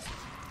банши.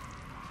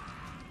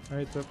 А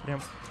это прям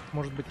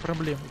может быть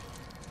проблемой.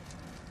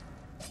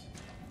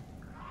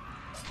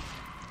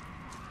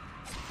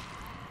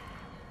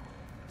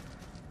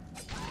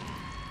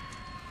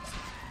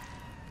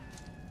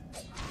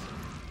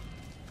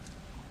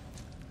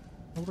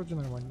 Ну, вроде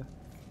нормально.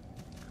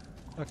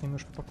 Так,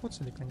 немножко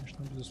покоцали,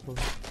 конечно,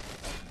 безусловно.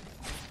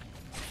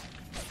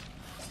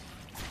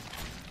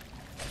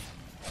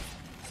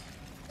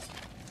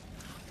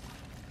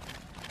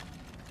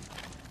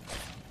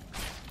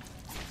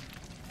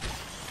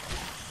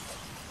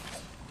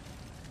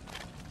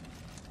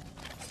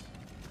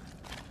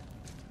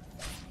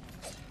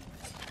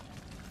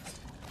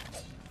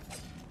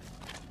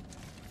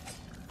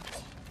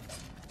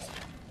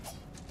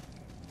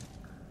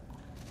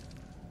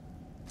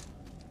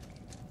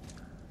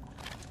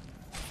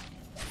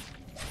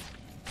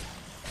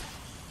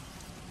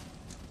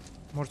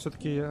 Может,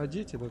 все-таки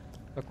одеть этот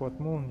такой от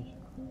молний?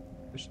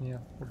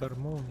 Точнее, удар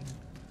молнии.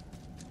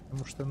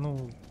 Потому что,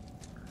 ну...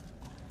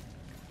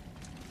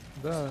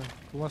 Да,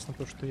 классно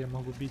то, что я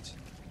могу бить.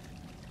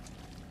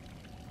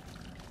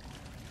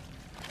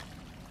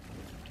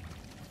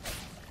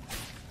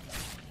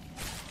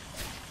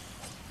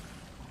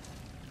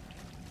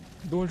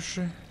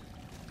 Дольше.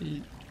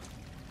 И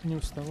не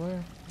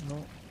уставая, но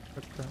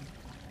как-то...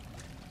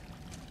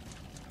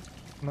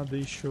 Надо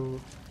еще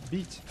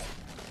бить.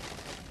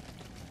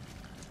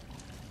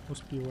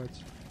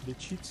 Успевать.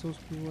 Лечиться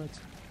успевать.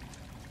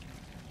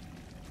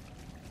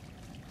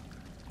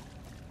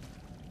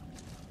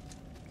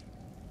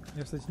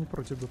 Я, кстати, не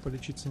против бы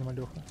полечиться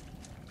немалёха.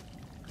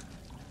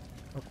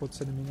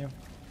 Покоцали меня.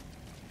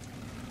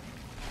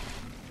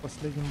 В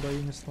последнем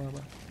бою не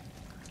слабо.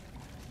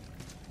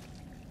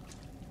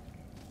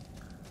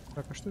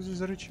 Так, а что здесь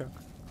за рычаг?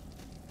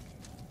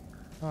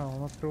 А,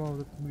 он открывал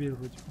вот эту дверь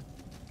вроде бы.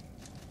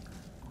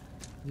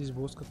 Здесь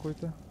босс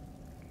какой-то.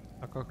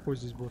 А какой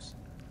здесь босс?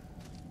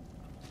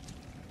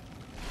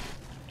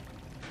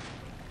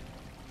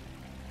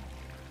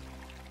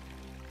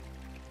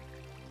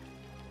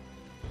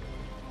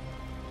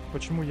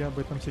 Почему я об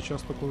этом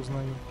сейчас только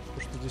узнаю?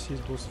 То, что здесь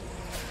есть босс.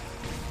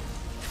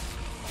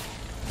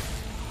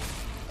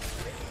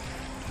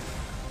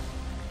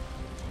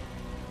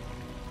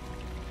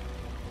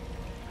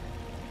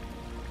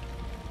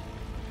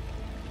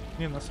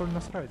 Не, на соль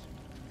насрать.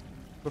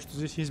 То, что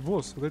здесь есть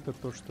босс, вот это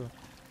то, что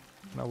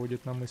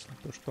наводит на мысль.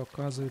 То, что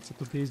оказывается,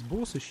 тут есть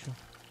босс еще.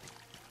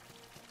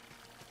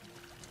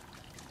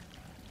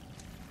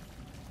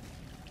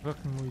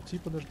 Как к нему идти?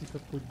 Подожди,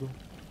 как путь был?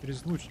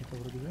 Через лучника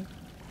вроде, да?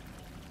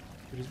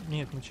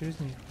 Нет, не через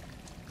них.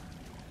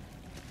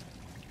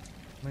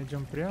 Мы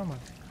идем прямо.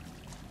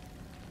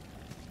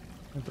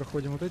 Мы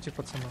проходим вот этих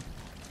пацанов.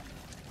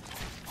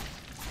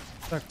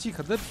 Так,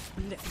 тихо, да,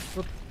 бля,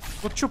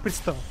 вот что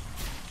пристал?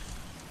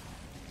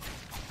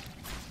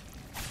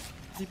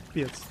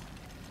 Пипец.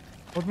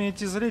 Вот мне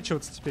идти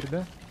залечиваться теперь,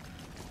 да?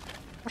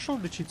 Пошел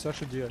лечиться, а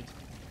что делать?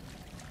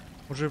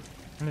 Уже,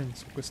 блин,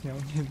 сколько снял.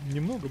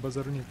 Немного,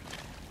 базару нет.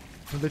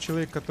 Но для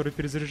человека, который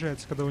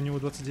перезаряжается, когда у него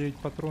 29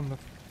 патронов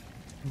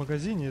в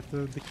магазине,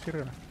 это до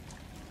хера.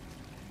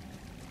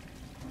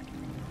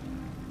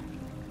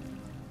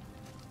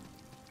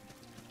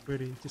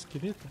 Эти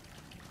скелеты.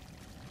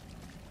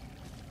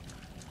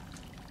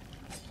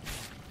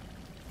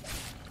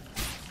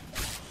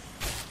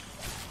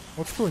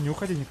 Вот что, не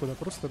уходи никуда,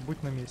 просто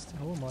будь на месте.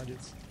 О,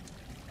 молодец.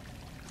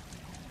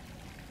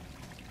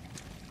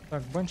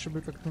 Так, банши бы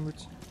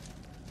как-нибудь...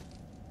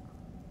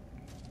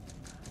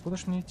 Куда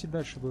ж мне идти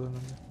дальше было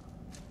надо?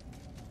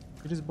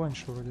 Через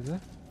банши вроде,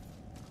 да?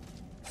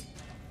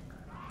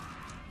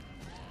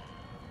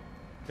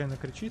 Какая она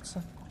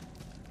кричится.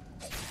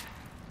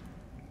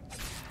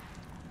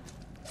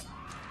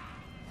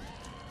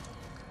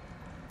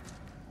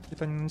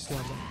 Это не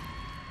слабо.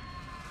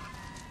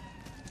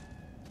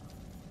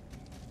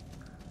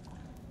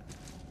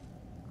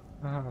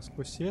 Ага,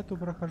 сквозь эту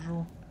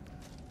прохожу.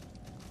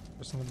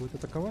 Сейчас она будет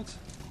атаковать.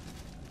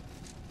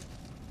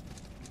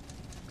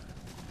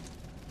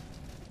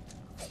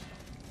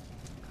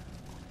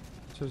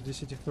 Все,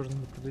 здесь этих тоже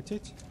надо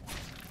пролететь.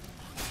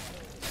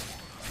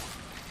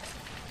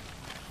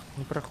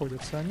 Не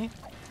проходятся они.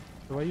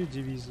 Твою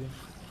дивизию.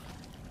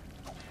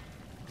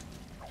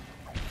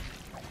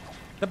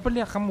 Да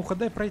бляха-муха,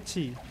 дай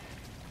пройти.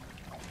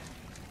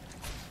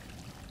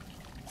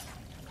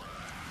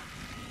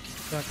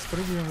 Так,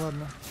 спрыгиваем,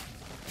 ладно.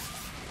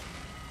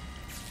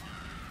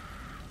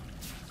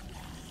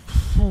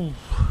 Фу.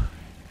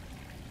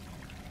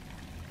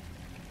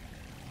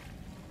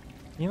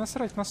 Не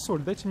насрать на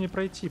соль, дайте мне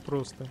пройти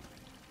просто.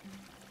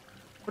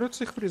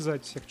 Придется их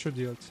врезать всех, что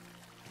делать?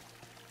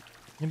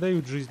 Не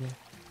дают жизни.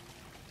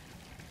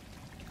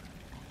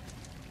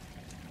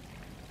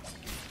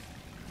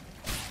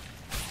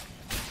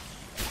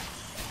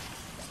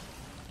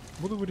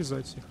 Буду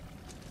вырезать их.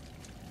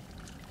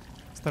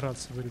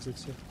 Стараться вырезать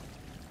всех.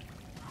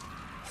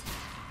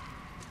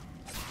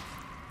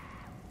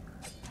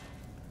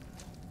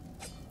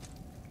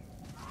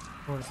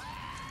 Ой.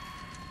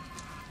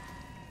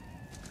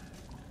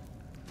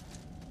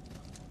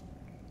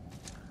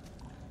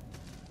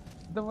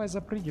 Давай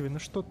запрыгивай, ну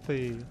что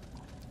ты,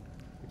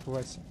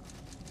 Вася?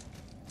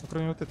 Ну,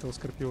 кроме вот этого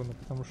скорпиона,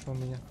 потому что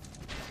он меня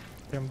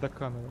прям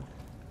доканывает.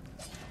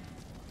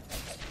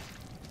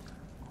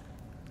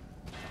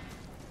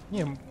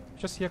 Не,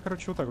 сейчас я,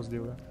 короче, вот так вот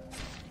сделаю.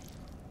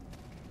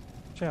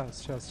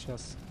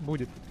 Сейчас.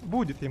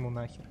 Будет ему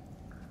нахер.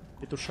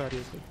 Петушари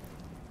этой.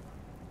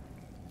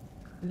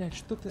 Блядь,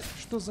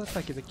 что за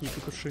атаки такие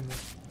петушиные?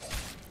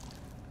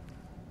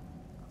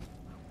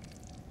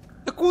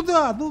 Да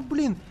куда? Ну,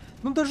 блин.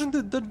 Ну, даже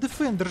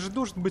дефендер же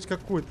должен быть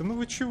какой-то. Ну,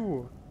 вы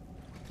чего?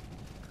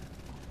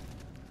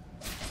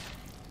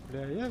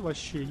 Бля, я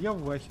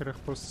в вахерах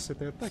просто с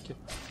этой атаки.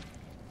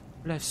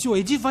 Бля, все,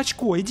 иди в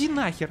очко, иди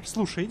нахер.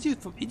 Слушай,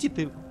 иди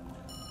ты.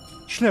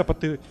 Шляпа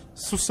ты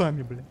с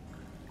усами, бля.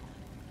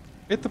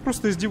 Это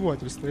просто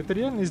издевательство. Это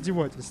реально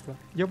издевательство.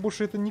 Я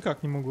больше это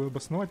никак не могу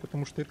обосновать,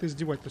 потому что это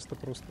издевательство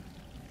просто.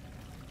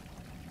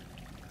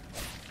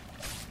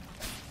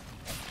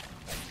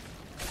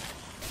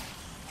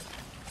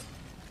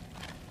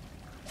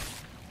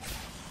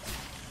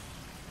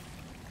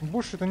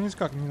 Больше это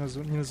никак не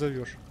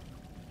назовешь.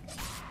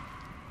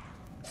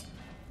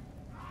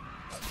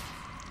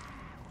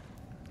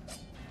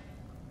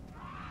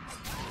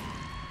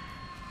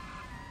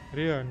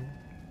 Реально.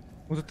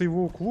 Вот это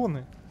его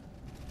уклоны.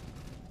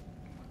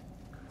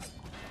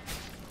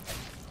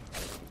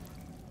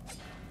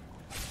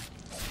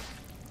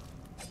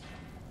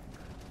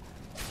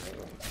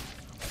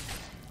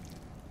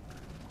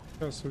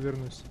 Сейчас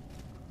увернусь.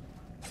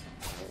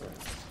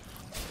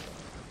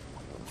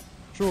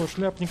 Что,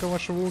 шляпника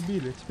вашего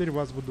убили? Теперь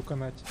вас буду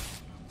канать.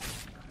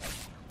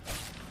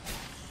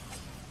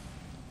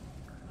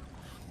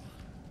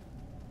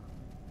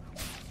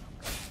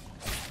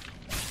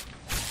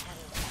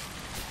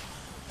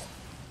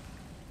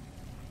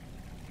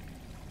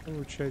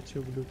 Получайте,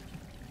 ублюдки.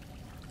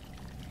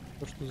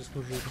 То, что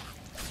заслужили.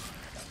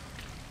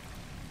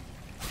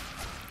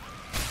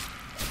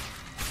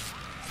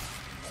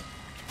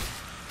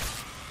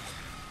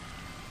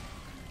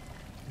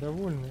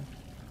 Довольны?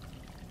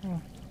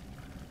 Ну,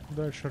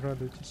 дальше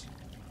радуйтесь.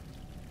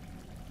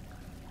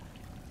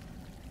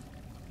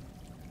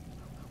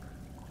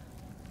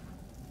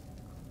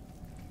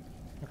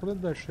 А куда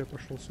дальше я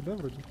пошел? Сюда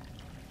вроде?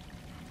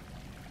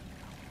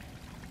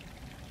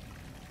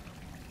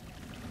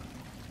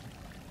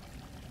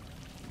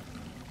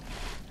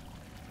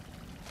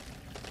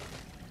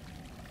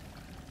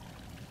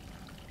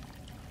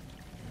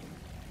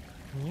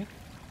 Нет?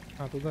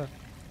 А, туда.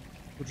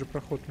 Тут же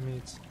проход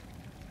имеется.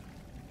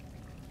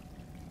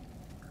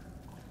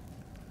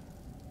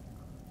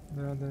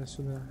 Да, да,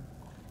 сюда.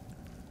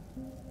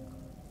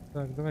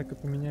 Так, давай-ка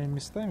поменяем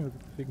местами вот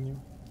эту фигню.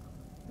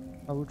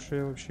 А лучше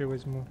я вообще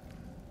возьму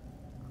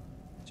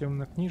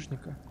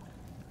темнокнижника.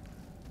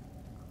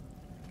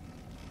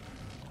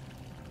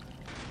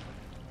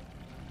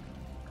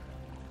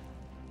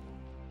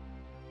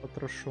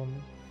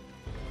 Потрошенный.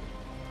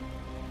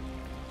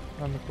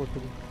 А, ну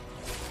пофигу.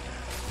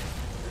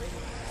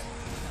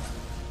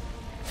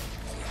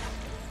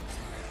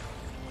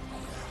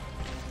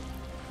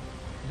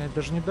 Блядь,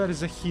 даже не дали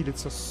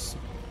захилиться, сука.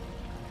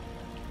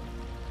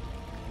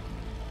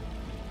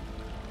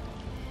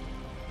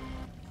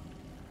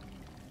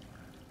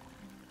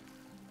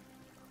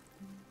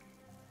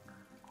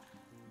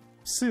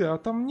 Псы, а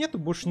там нету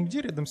больше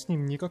нигде рядом с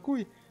ним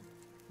никакой,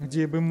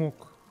 где я бы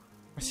мог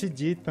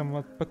посидеть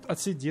там,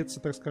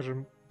 отсидеться, так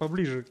скажем,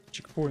 поближе к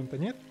чекпоинту,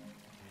 нет?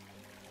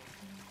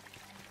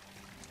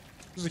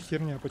 Что за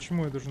херня?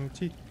 Почему я должен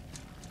идти?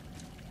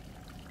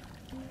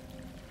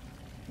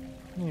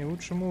 Не,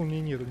 лучше молнии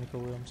нету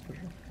никого, я вам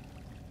скажу.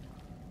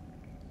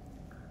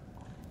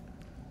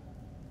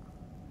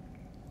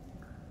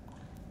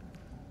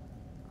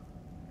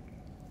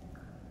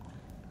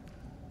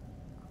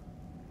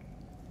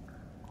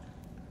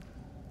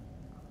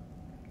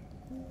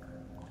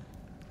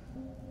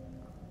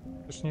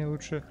 Точнее,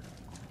 лучше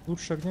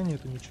огня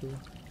нету ничего.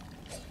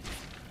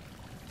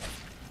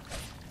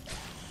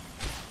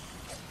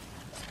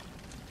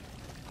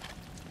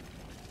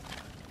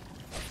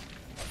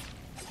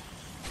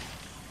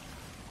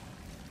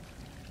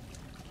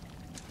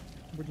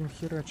 Будем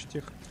херачить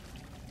их.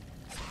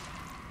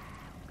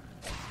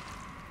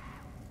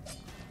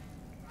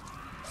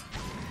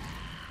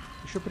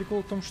 Еще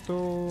прикол в том,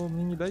 что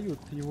мне не дают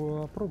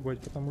его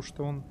опробовать, потому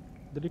что он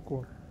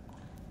далеко.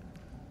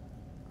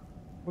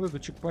 Вот эту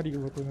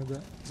чекпарилу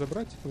надо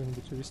забрать,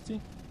 куда-нибудь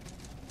увезти.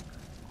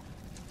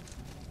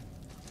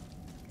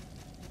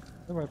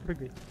 Давай,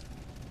 прыгай.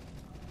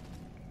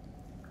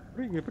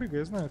 Прыгай, прыгай,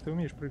 я знаю, ты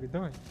умеешь прыгать,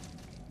 давай.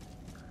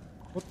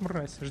 Вот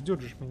мразь,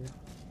 ждет же меня.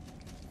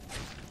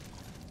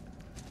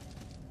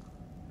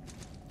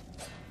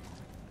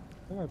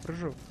 Давай,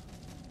 прыжок.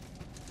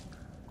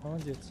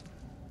 Молодец.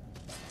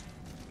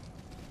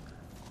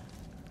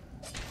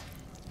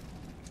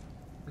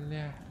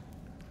 Бля.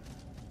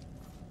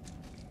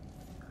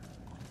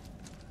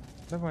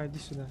 Давай, иди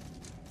сюда.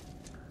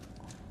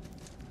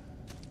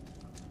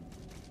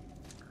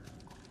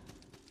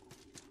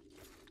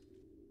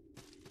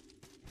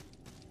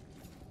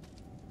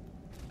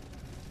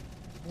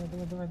 Давай,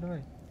 давай, давай,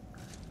 давай.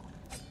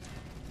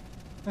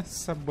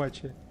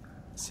 Собачье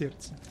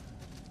сердце.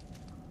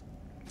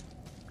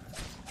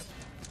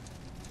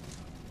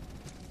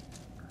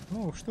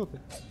 Ну, что ты?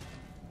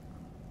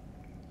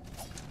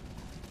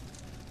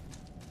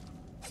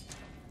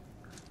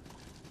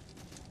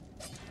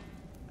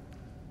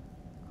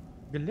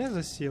 Бля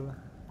засела.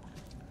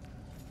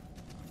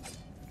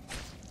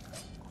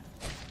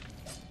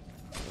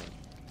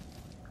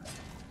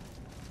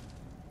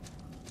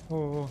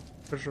 О,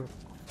 прыжок.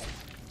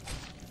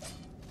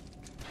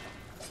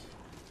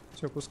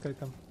 Все, пускай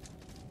там.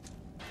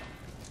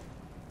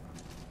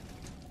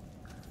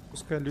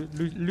 Пускай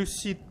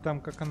люсит там,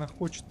 как она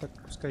хочет, так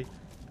пускай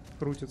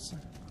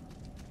крутится.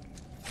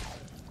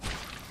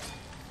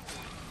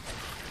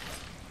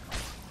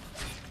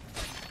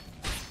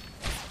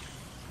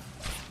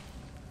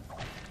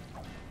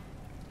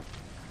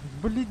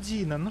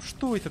 Блядина, ну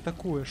что это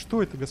такое?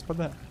 Что это,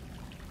 господа?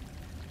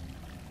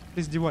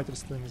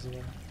 Издевательство я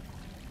называю.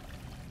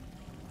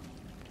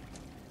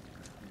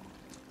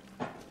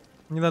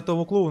 Не до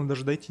того клоуна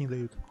даже дойти не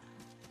дают.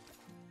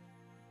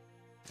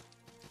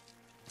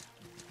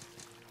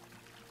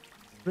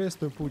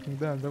 Приветствую, путник,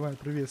 да, давай,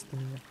 приветствуй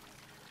меня.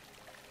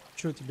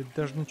 Чё тебе,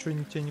 даже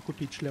ничего тебе не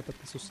купить, шляпа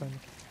ты с усами.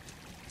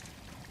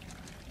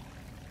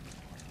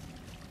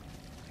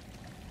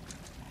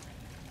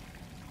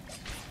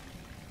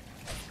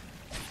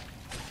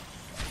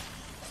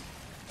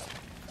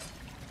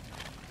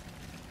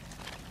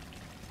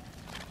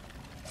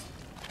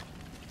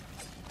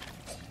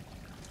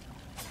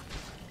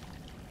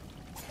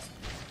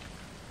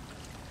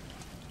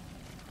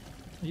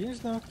 Я не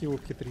знаю, как его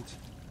обхитрить.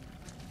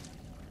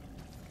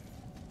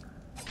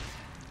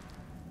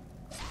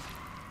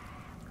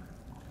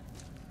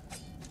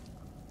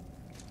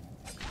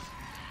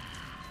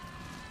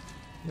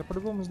 Я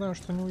по-любому знаю,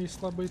 что у него есть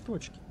слабые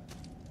точки.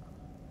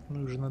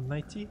 Ну, их же надо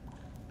найти.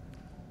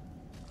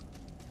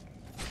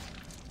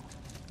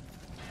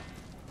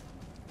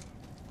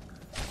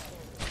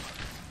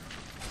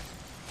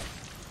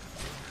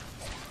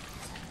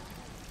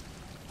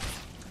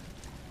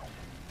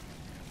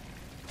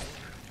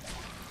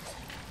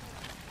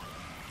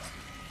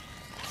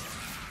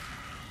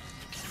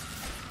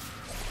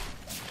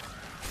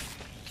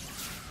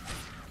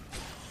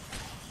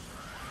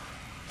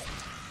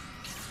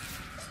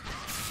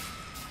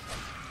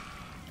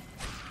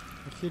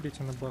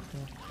 Хилить она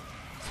бахнула.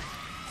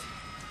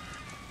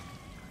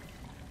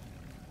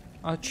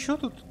 А чё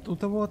тут у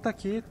того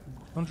атаки?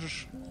 Он же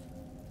ж...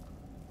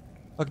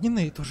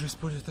 Огненные тоже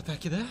используют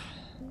атаки, да?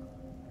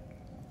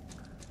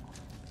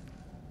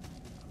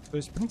 То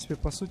есть, в принципе,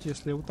 по сути,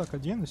 если я вот так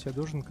оденусь, я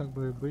должен как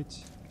бы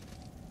быть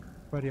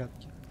в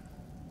порядке.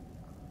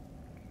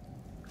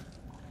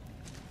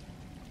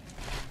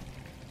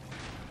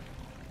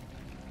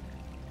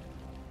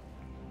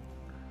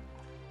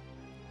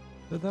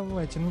 Да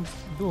давайте, ну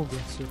долго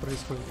все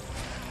происходит.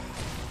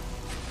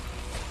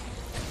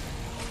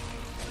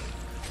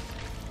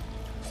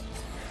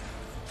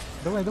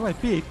 Давай, давай,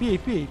 пей, пей,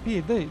 пей,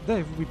 пей,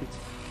 дай выпить.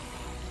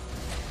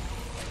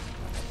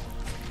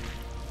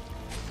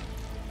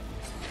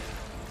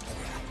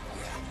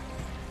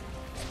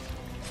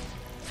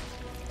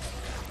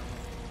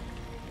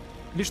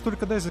 Лишь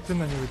только дай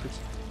заклинание выпить.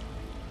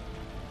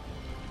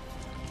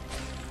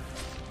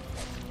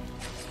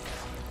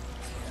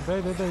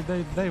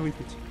 Дай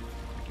выпить.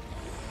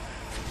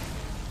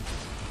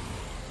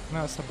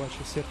 На,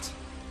 собачье сердце.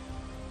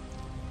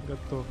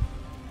 Готов.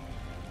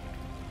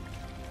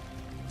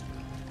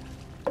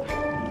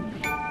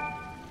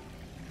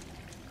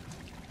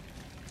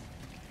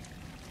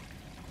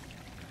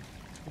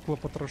 Кукла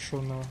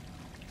потрошенного.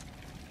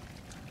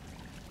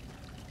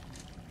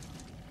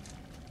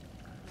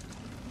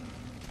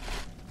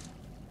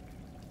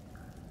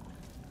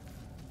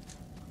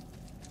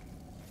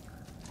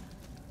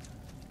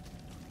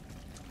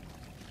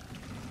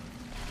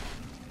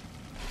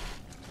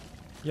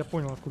 Я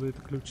понял, откуда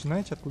это ключ.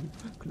 Знаете, откуда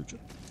ключ?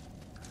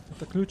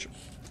 Это ключ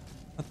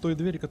от той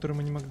двери, которую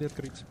мы не могли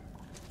открыть.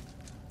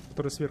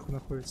 Которая сверху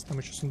находится. Там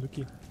еще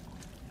сундуки.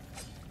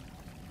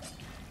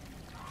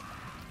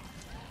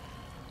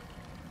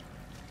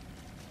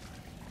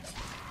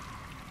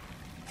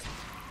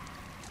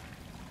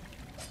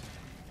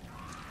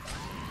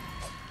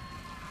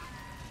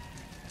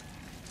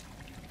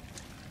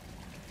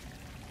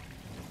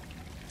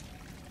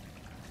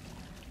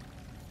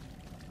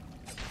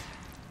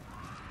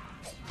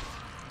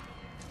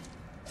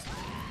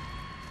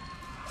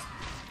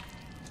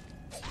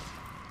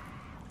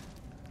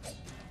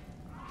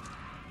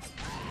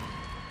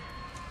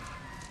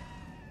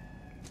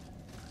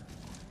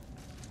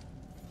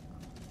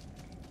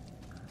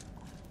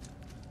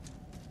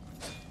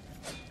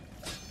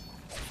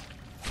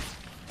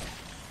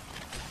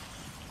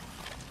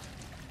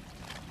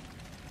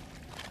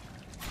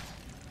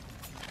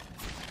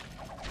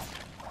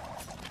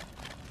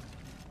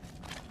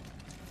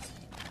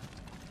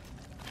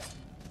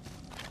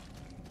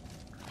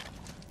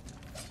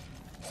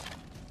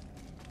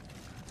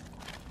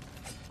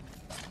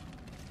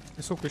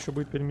 И сколько еще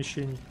будет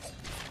перемещений?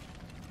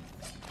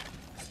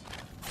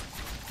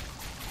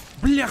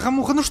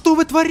 Бляха-муха, ну что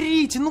вы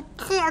творите? Ну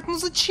как? Ну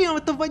зачем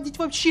это вводить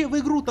вообще в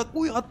игру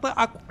такую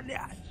атаку,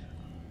 блядь?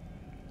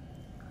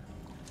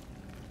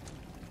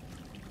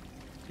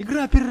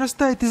 Игра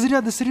перерастает из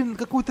ряда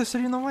какой-то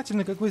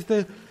соревновательный,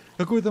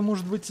 какой-то,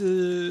 может быть,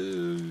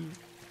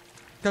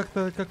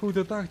 как-то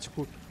какую-то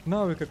тактику,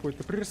 навык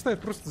какой-то.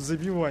 Перерастает просто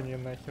забивание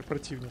нахер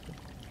противника.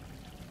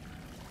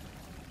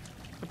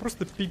 Это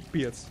просто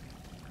пипец.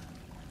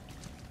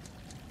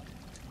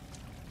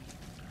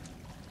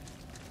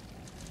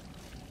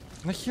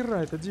 Нахера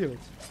это делать?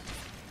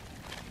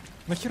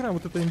 Нахера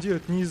вот это им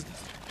делать не из...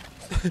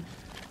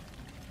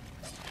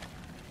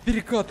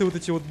 Перекаты вот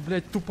эти вот,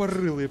 блядь,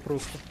 тупорылые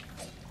просто.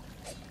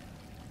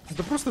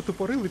 Это просто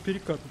тупорылый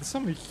перекат. Это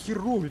самый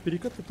херовый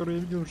перекат, который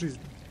я видел в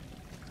жизни.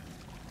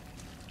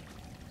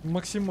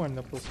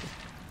 Максимально просто.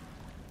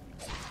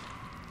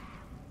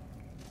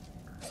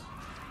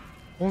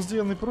 Он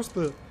сделанный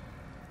просто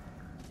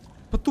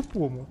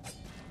по-тупому.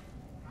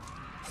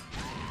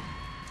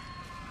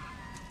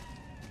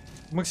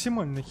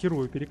 Максимально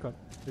херовый перекат.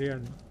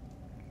 Реально.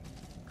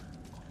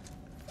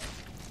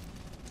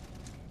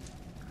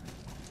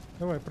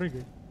 Давай,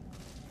 прыгай.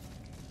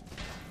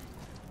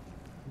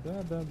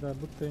 Да,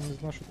 будто я не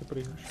знал, что ты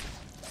прыгнешь.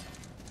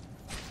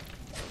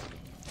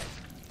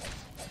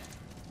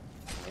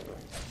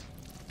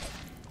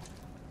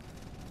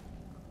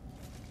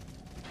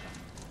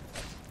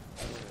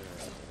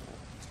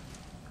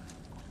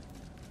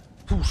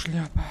 Фу,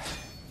 шляпа.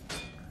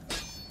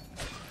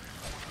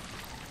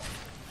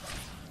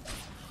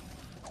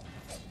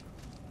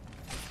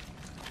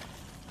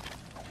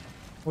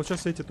 Вот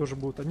сейчас эти тоже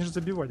будут. Они же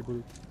забивать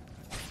будут.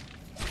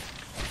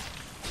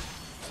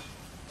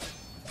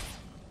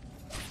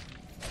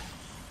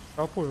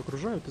 Толпой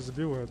окружают и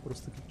забивают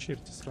просто как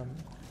черти сраные.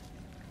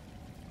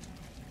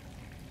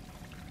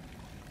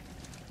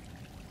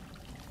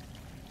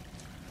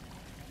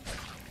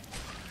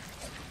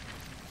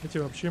 Эти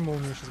вообще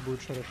молнии сейчас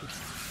будут шарашить.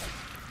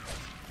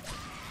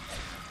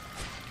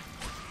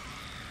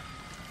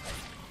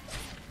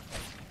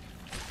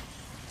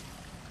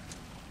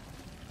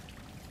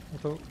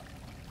 Это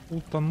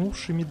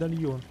утонувший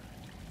медальон.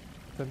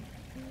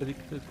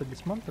 Это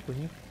талисман такой?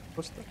 Нет,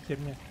 просто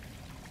херня.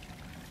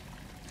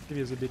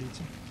 Себе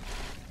заберите.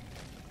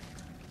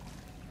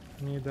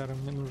 Мне и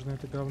даром не нужно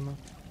это говно.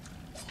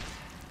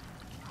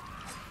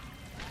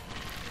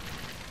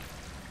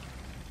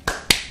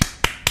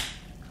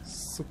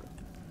 Сука.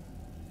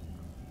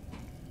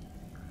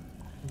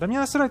 Да мне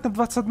насрать на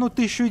 21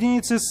 тысячу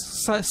единиц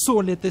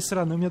соли этой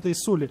сраной. У меня этой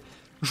соли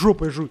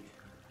жопой жуй.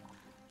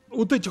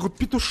 Вот этих вот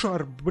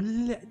петушар,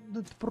 блядь,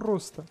 ну это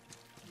просто.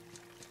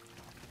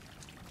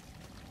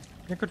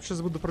 Я, короче,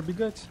 сейчас буду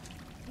пробегать.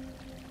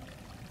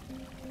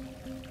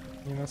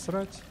 Не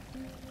насрать.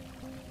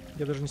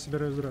 Я даже не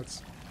собираюсь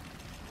драться.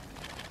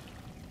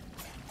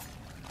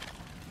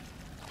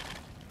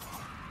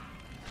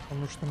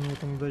 Потому что мне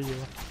это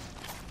надоело.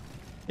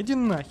 Иди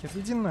нахер,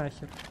 иди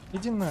нахер,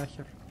 иди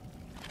нахер.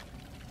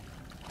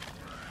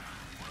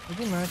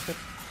 Иди нахер,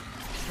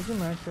 иди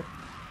нахер.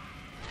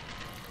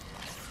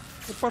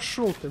 Ну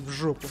пошел ты в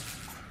жопу.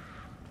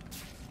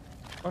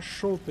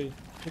 Пошел ты.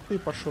 И ты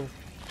пошел.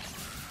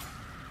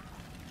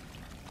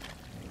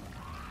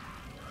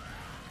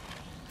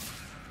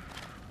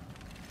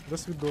 До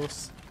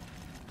свидос.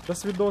 До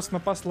свидос,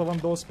 напас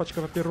лавандос,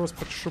 пачка папирос,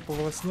 под шупу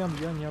волосням,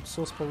 я не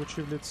обсос,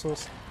 получив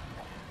лицос.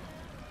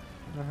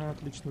 Ага,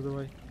 отлично,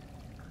 давай.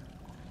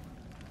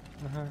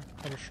 Ага,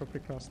 хорошо,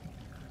 прекрасно.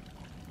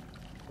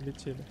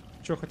 Полетели.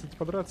 Че, хотите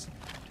подраться?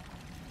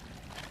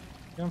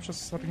 Я вам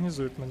сейчас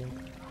организую этот момент.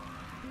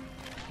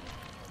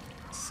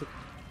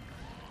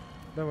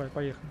 Давай,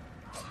 поехали.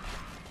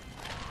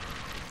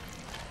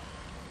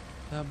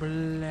 Да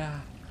бля.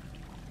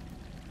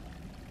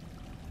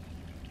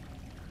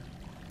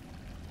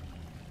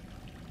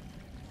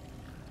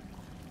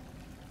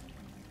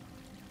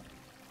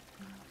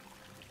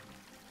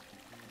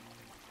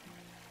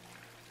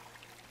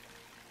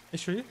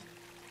 Еще есть?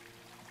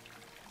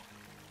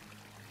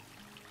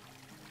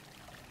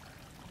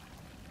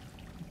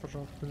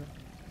 Пожалуйста, да.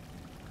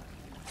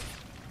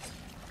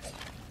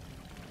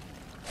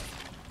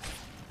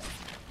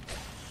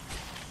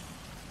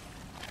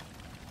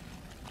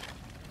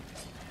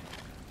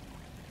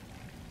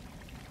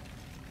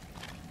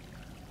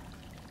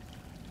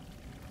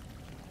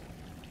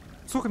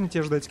 Сколько мне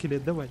тебя ждать,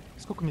 скелет? Давай.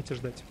 Сколько мне тебя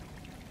ждать?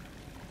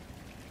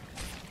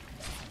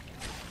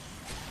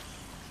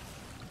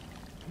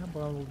 Я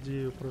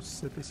балдею просто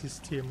с этой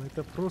системы.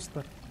 Это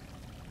просто...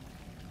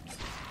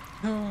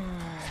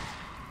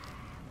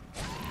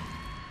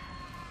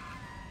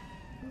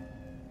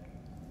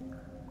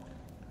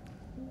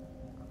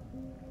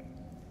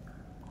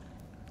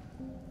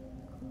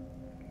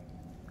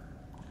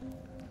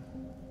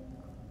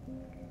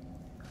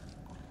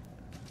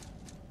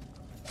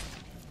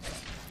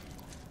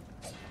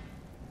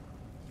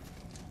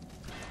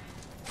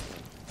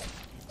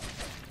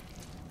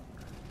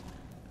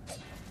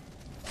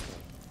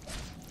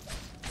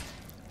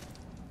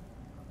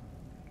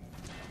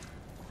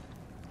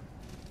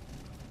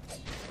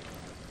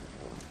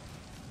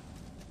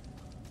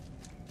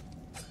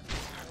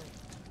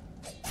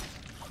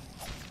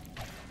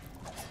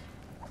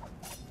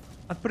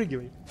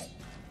 Отпрыгивай.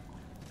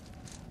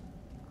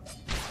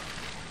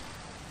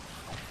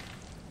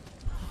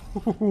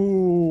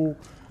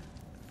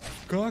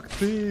 Как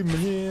ты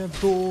мне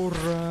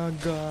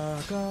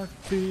дорога, как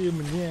ты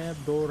мне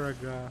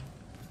дорога.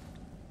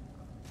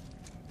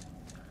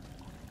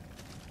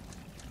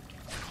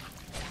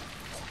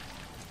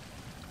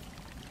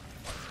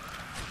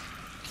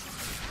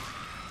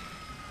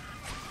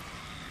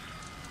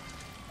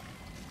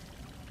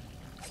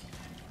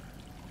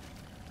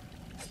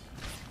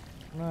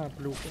 На,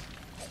 плюха.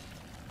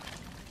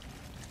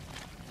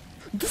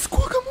 Да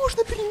сколько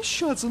можно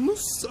перемещаться? Ну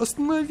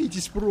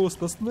остановитесь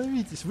просто,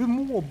 остановитесь. Вы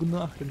моб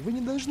нахрен, вы не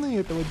должны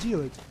этого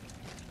делать.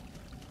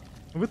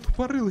 Вы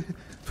тупорылые.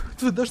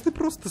 Вы должны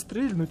просто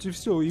стрельнуть и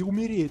все, и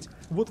умереть.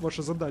 Вот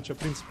ваша задача, в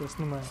принципе,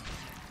 основная.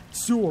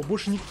 Все,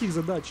 больше никаких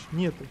задач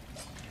нету.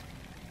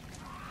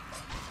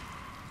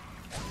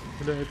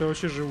 Бля, это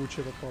вообще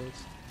живучее попалось.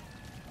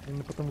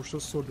 Именно потому, что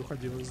соль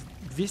уходила.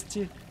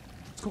 200...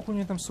 Сколько у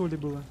нее там соли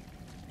было?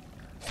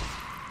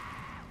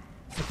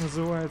 Это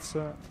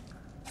называется...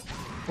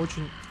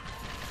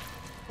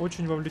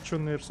 Очень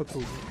вовлеченный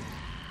сотрудник.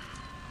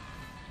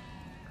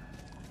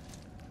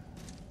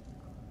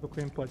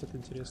 Сколько им платят,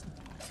 интересно.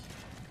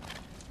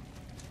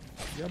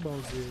 Я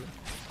балдею.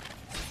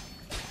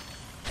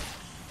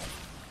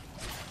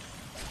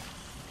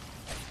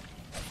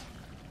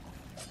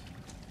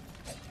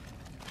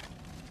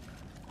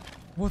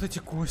 Вот эти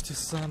кости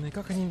ссаные,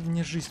 как они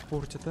мне жизнь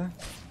портят, а?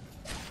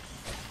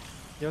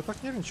 Я вот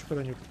так нервничаю,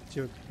 когда они вот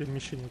эти вот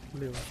перемещения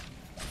влево.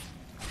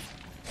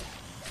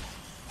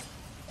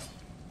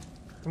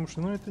 Потому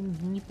что, ну, это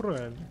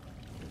неправильно.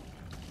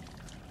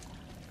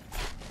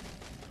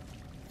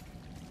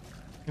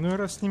 Иной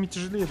раз с ними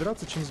тяжелее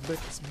драться, чем с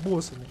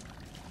боссами.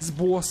 С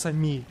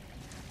боссами!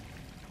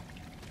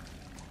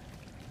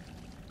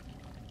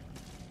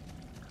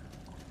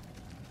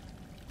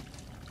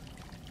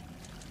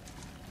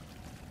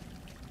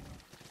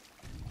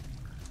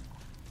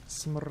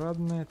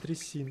 Смрадная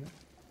трясина.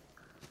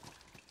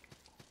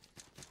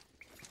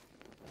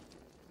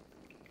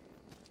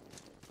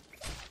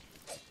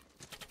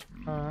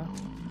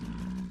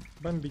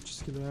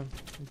 Бомбически, да.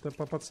 Это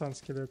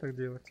по-пацански, да, так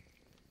делать.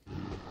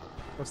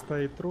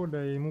 Поставить тролля,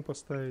 а ему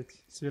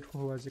поставить сверху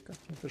глазика.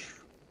 Это ж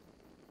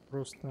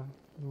просто,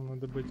 ну,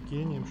 надо быть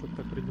гением, чтобы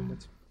так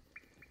придумать.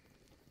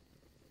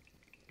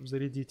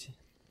 Зарядите.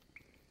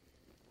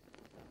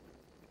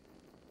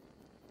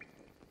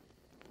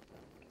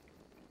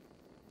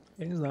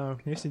 Я не знаю,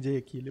 есть идеи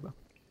какие-либо.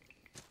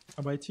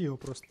 Обойти его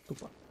просто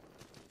тупо.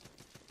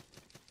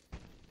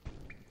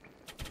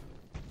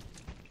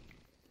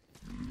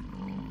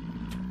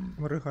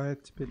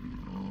 Рыгает теперь.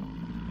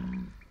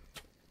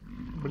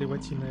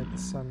 Блевотина это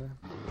самое.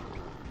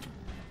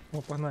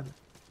 О, погнали.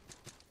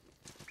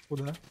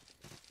 Куда?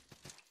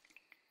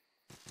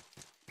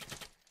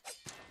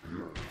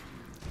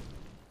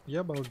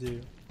 Я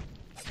балдею.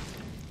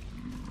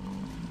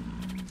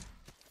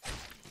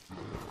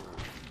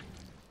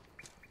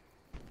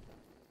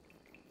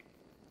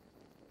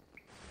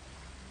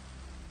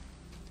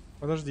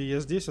 Подожди, я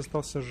здесь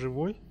остался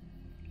живой?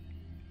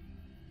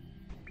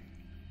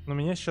 Но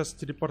меня сейчас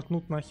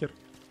телепортнут нахер.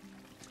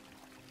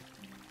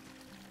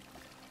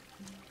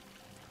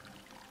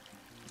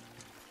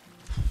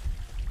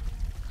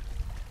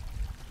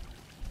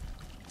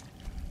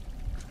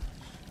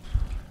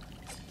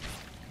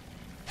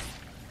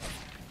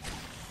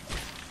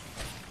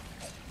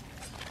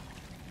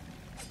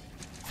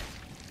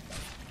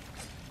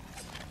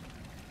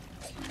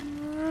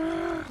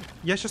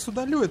 Я сейчас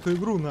удалю эту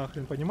игру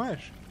нахрен,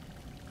 понимаешь?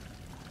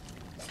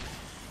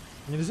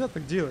 Нельзя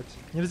так делать.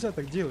 Нельзя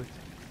так делать.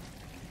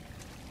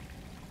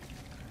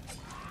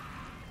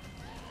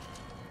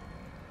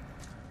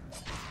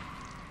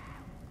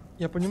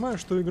 Я понимаю,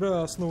 что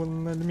игра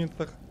основана на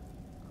элементах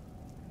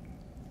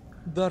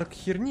Dark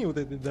херни, вот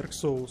этой Dark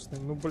Souls,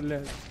 ну,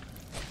 блядь.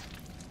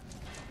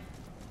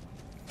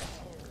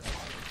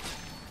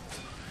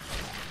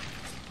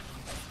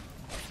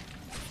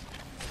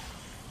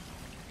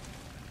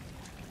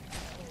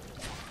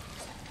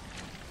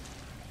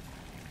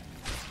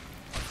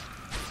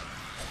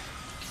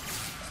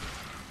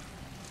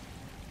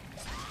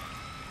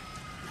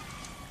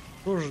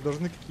 Тоже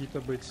должны какие-то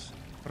быть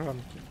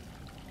рамки.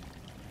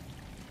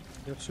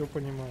 Я все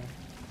понимаю.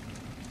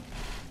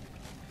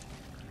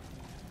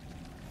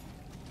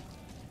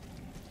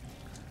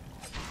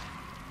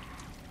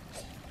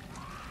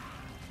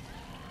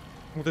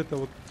 Вот это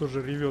вот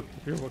тоже ревет,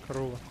 рева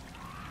корова.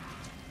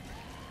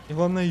 И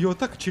главное, ее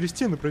атака через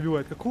стены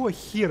пробивает. Какого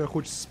хера,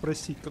 хочется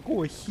спросить?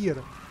 Какого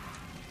хера?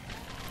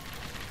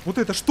 Вот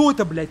это, что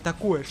это, блядь,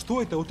 такое?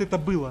 Что это? Вот это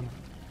было?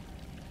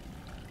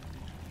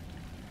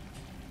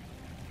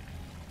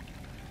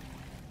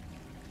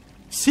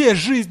 Все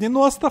жизни,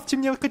 ну оставьте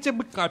мне хотя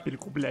бы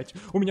капельку, блядь.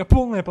 У меня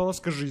полная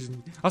полоска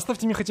жизни.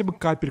 Оставьте мне хотя бы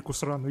капельку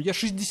сраную. Я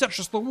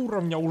 66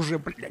 уровня уже,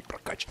 блядь,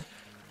 прокачан.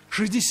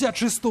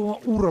 66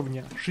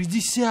 уровня.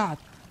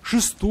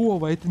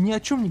 66-го. Это ни о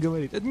чем не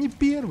говорит. Это не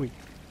первый.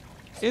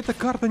 Эта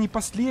карта не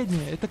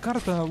последняя. Эта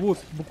карта, вот,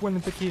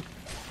 буквально таки...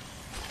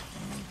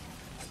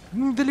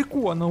 Ну,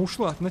 недалеко она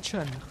ушла от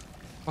начальных.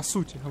 По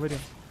сути говоря.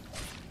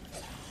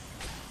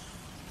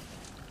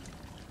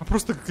 А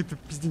просто какая-то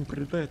пиздень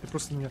прилетает и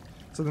просто меня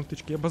с одной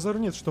тычки. Я базару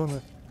нет, что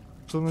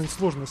она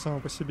сложная сама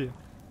по себе.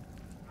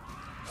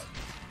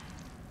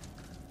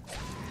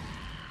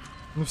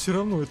 Но все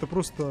равно это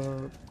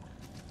просто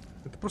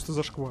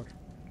зашквар.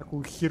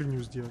 Такую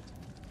херню сделать.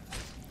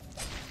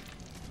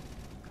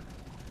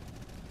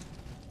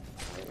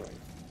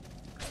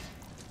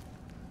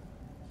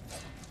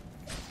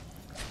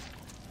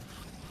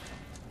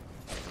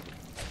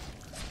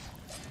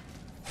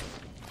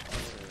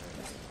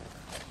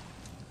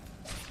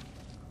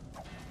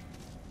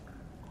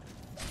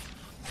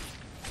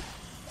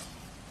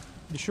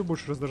 Еще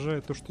больше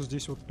раздражает то, что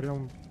здесь вот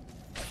прям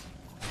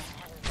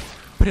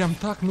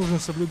так нужно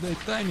соблюдать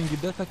тайминги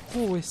до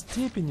такого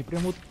степени,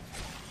 прям вот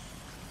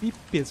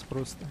пипец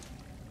просто.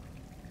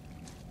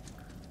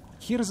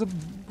 Хер за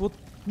вот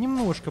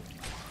немножко,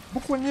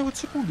 буквально вот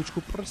секундочку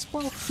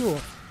проспал, все.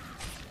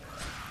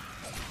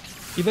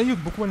 И дают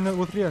буквально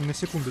вот реально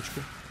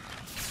секундочку.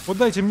 Вот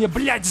дайте мне,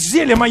 блядь,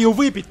 зелье мое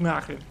выпить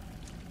нахрен.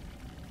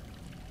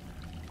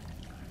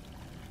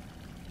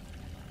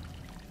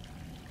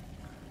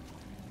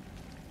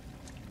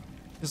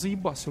 Я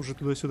заебался уже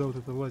туда-сюда вот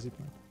это лазить.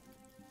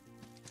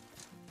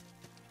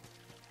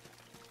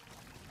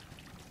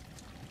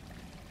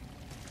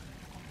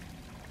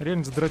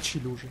 Реально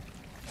задрочили уже.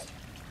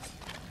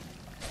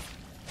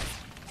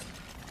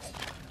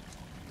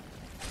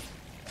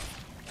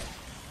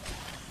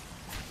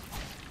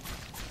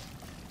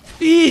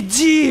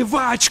 Иди в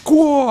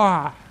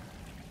очко!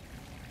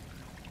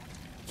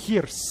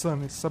 Хер,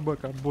 ссаный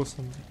собака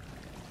обоссанный.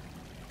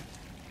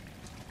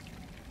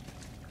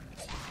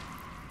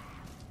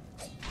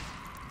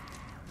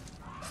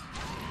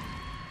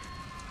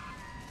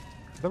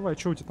 Давай,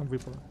 что у тебя там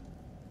выпало?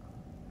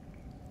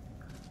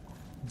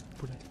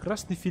 Блять,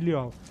 красный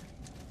филиал.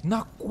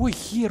 На кой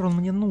хер он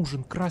мне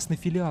нужен? Красный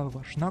филиал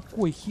ваш. На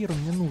кой хер он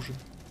мне нужен?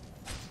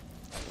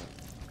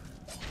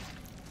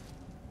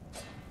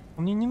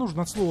 Он мне не нужен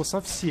от слова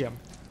совсем.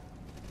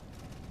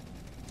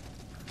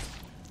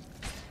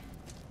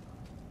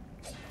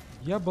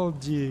 Я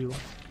балдею.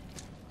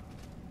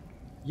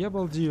 Я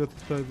балдею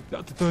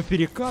от этого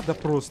переката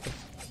просто.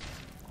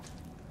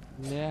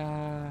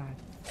 Блядь.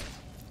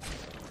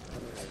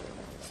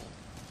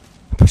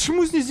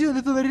 Почему здесь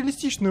сделали это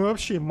реалистичную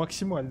вообще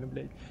максимально,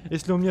 блядь?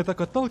 Если он меня так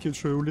отталкивает,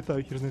 что я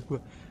улетаю хер знает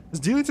куда.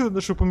 Сделайте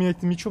это, чтобы у меня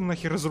этим мечом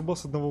нахер разрубал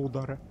с одного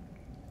удара.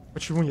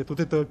 Почему нет? Вот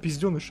этого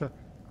пизденыша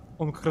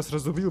он как раз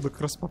разрубил бы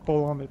как раз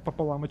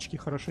пополам очки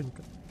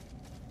хорошенько.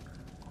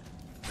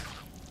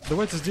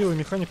 Давайте сделаем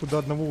механику до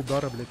одного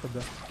удара, блядь,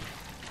 тогда.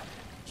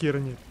 Хера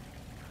нет.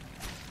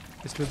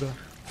 Если да.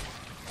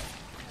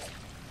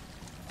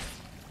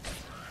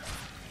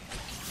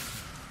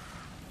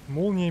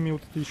 Молниями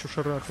вот это еще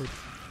шарахают.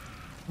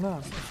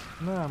 На,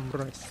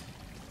 мразь.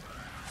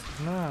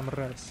 На,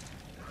 мразь.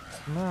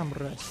 На,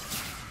 мразь.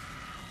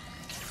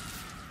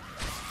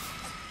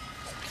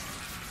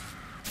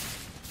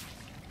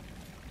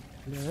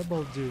 Бля, я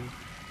балдею.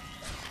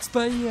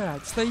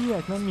 Стоять,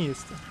 стоять на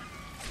месте.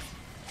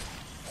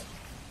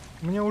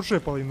 У меня уже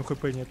половину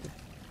хп нету.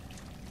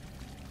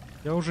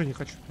 Я уже не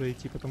хочу туда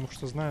идти, потому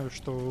что знаю,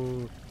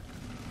 что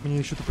мне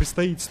еще-то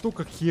предстоит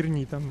столько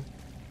херни там.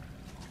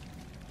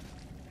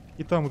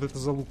 И там вот эта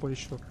залупа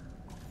еще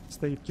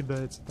стоит,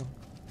 кидается там.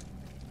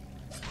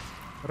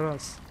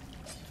 Раз.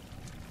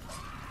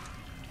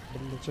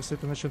 Бля, сейчас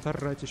это начнет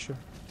орать еще.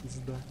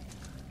 Пизда.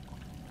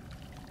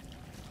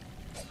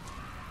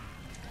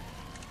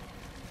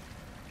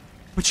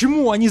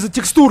 Почему они за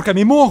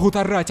текстурками могут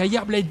орать, а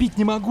я, блядь, бить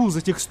не могу за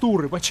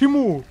текстуры?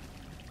 Почему?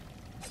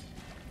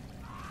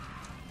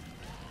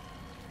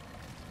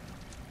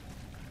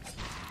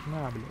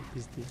 На, блядь,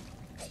 пизди.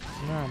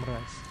 На,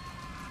 мразь.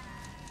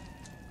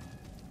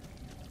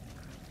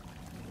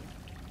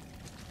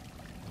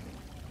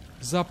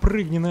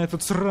 Запрыгни на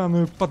этот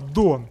сраную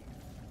поддон.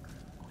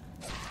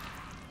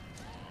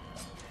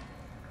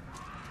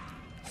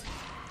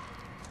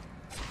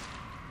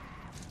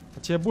 А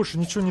тебя больше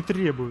ничего не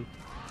требует.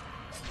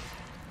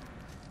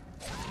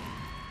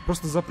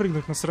 Просто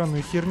запрыгнуть на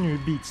сраную херню и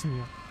бить с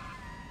нее.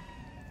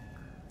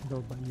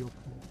 Долбоёб.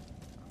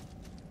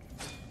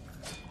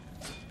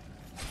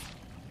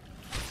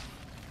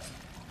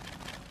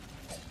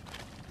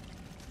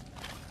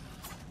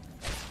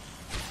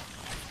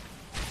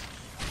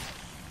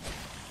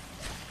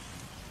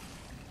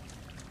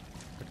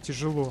 Как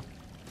тяжело.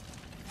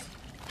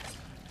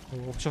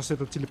 О, сейчас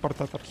этот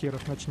телепортатор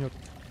херов начнет.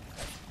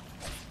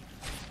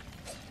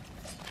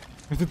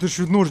 Это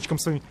еще ножичком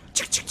своим.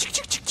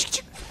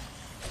 Чик-чик-чик-чик-чик-чик.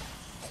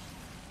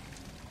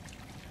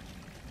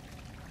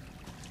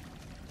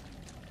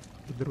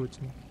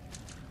 Дротина.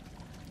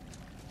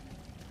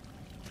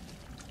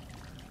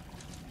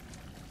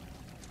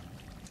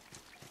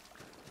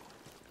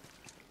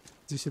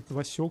 Здесь это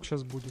Васек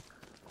сейчас будет.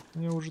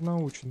 Я уже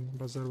научен,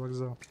 базар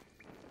вокзал.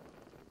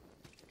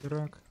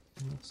 Ирак.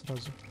 Нет,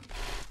 сразу.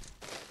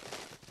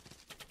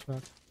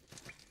 Так.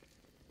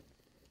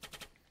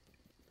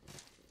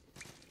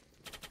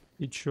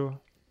 И чё?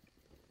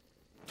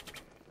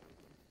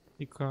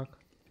 И как?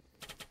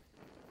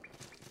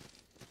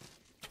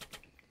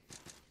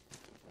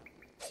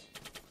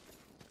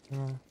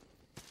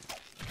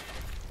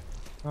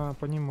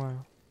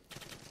 Понимаю.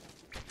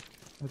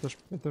 Это ж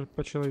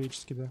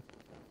по-человечески, да.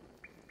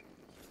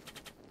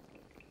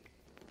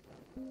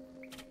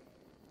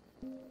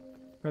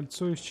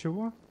 Кольцо из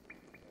чего?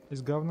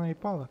 Из говна и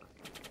палок.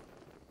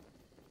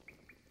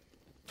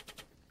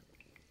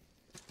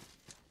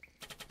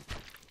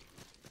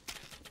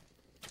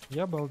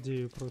 Я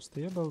балдею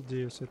просто, я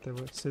балдею с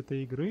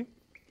этой игры.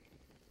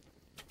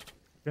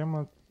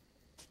 Прямо.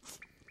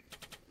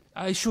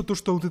 А еще то,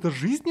 что вот это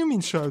жизни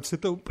уменьшаются,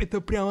 это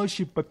прям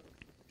вообще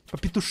По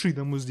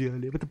петушиному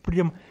сделали. Это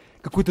прям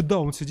какой-то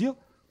даун сидел.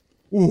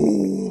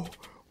 О,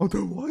 а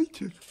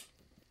давайте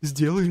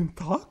сделаем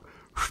так,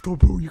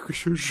 чтобы у них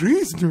еще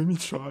жизни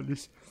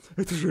уменьшались.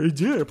 Это же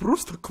идея,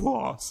 просто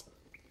класс.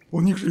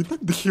 У них же и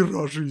так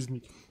дохера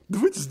жизней.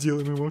 Давайте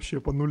сделаем им вообще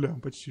по нулям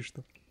почти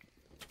что.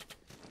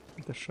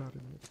 Это шары,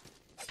 блядь.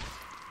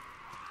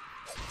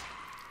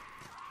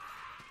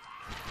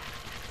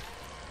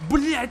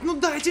 Блять, ну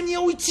дайте мне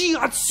уйти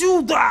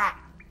отсюда!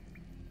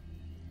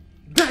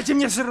 Дайте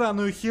мне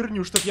сраную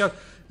херню, чтоб я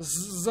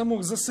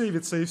замог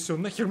засейвиться и все.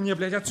 Нахер мне,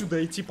 блядь,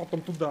 отсюда идти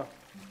потом туда.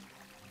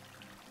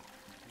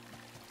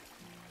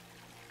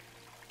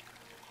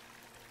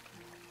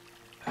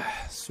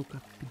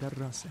 Сука,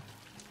 пидорасы.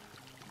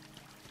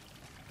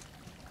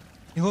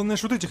 И главное,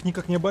 что вот этих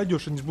никак не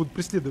обойдешь, они будут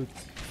преследовать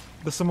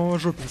до самого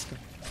Жопинска.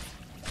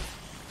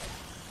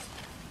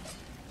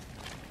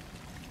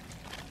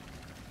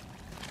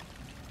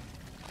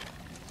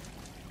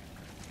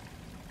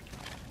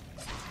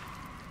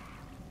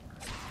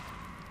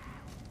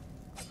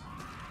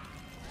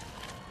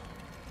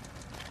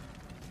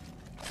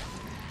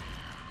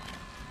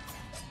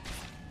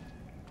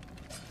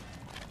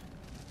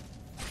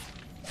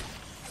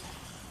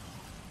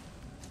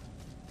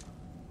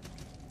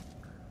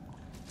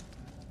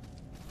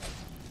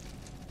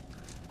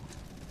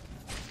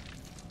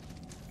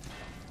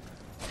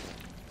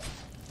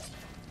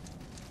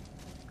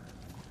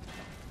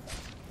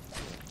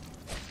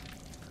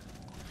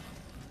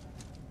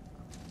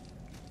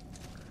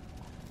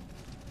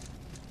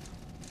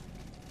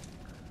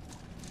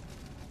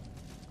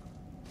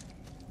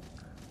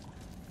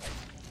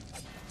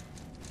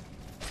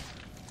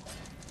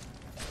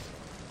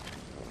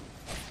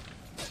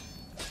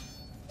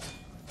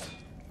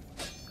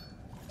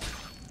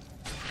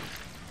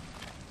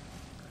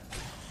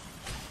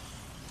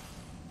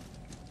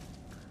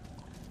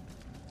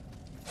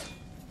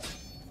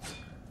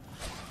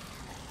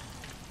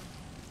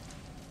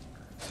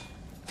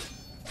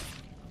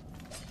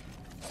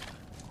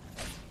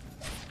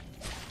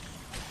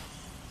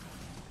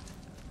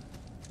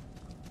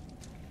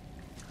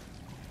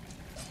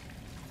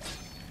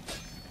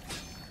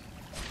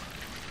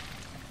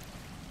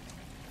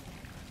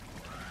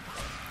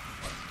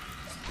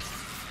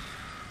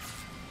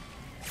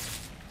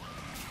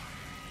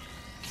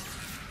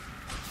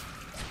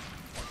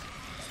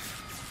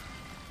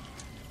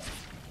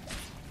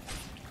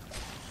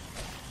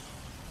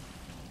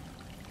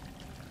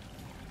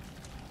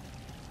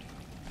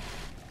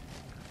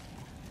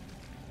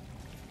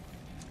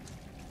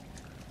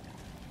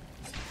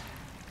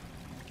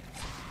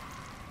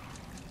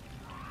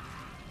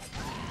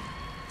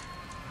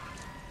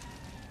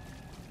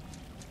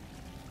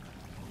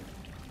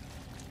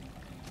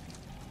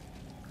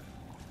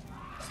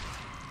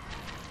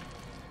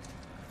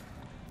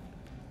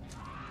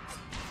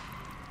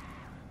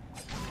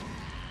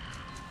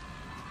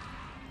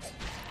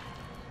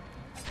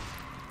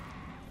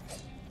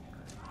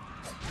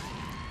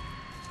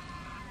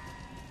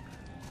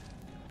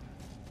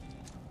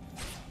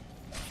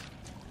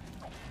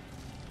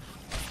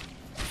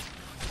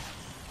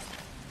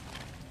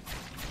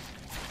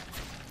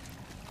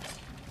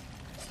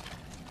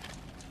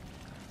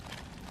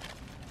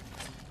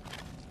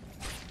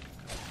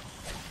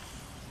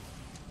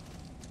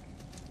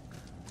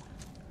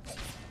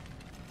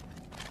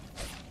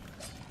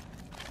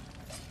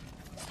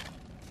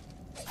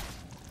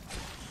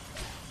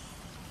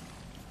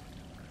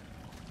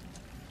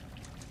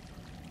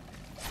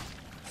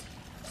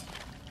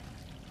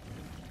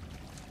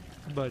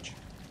 Удачи.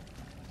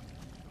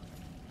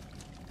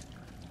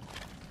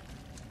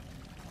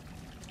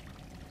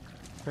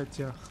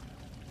 Хотя...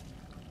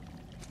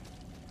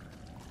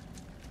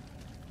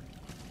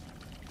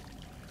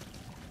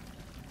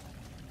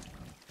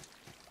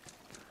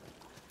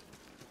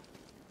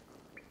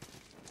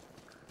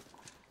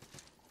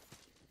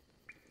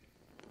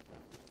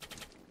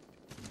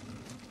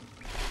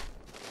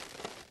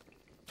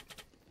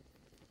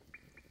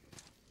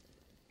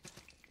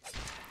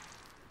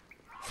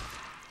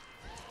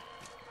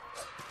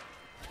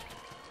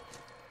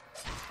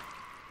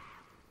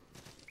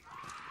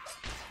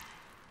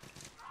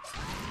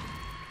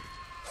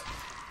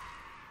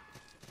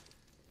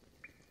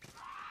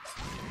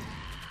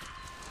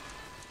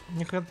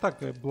 У них и так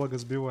благо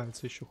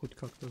сбивается еще хоть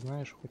как-то,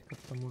 знаешь, хоть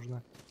как-то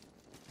можно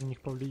на них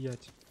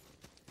повлиять.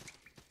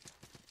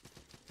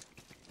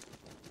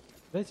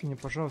 Дайте мне,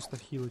 пожалуйста,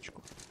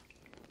 хилочку.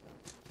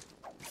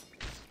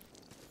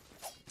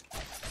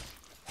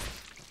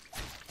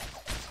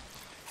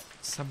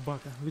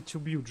 Собака, ведь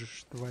убьют же,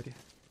 твари.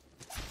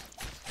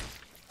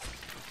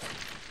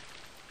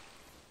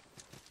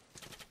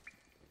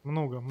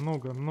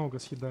 Много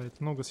съедает,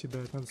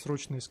 надо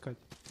срочно искать.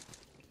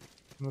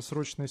 Надо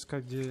срочно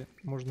искать, где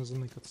можно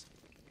заныкаться.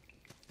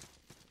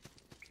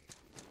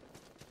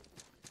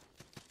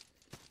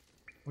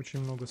 Очень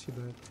много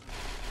съедает.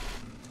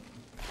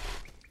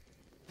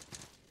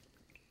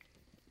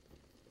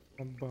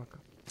 Собака.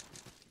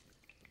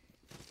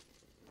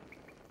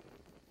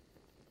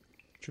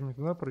 Че, мне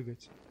туда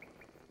прыгать?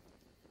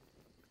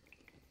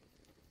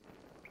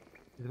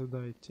 Или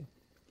туда идти?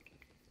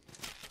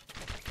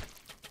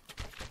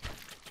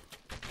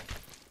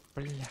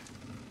 Бля.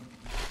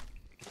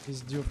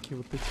 Издевки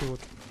вот эти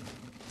вот.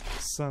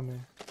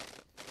 Ссаные.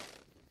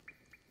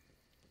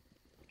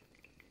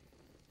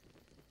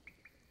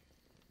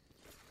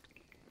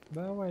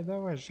 Давай,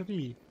 давай,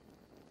 жри.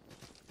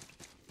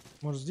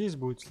 Может, здесь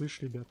будет,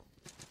 слышь, ребят?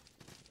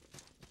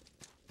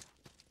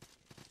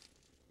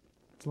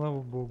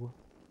 Слава богу.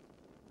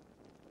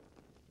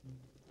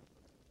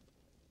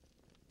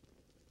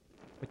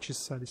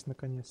 Почесались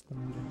наконец-то,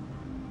 блин.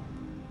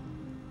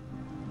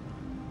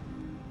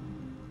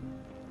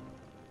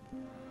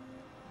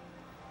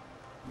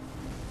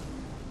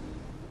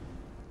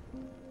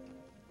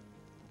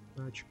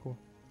 Очко.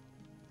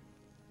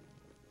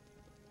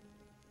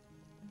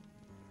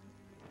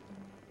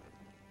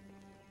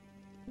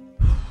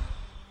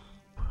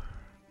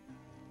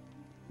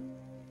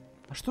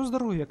 А что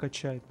здоровье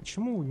качает?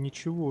 Почему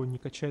ничего не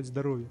качает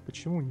здоровье?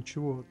 Почему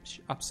ничего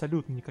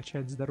абсолютно не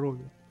качает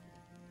здоровье?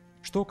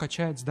 Что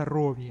качает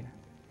здоровье?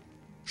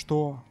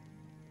 Что?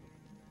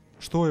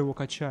 Что его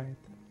качает?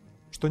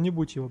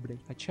 Что-нибудь его,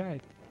 блядь,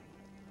 качает?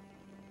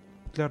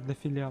 Футляр для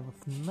филиалов.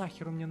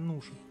 Нахер он мне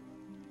нужен?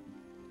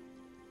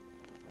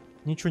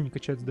 Ничего не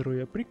качает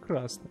здоровье.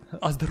 Прекрасно.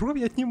 А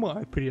здоровье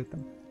отнимает при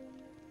этом.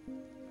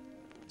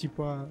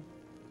 Типа,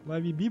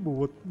 лови Бибу,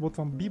 вот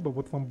вам Биба,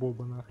 вот вам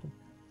Боба, нахрен.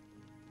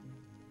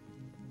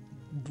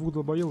 Двух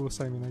долбоёбов вы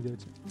сами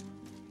найдете.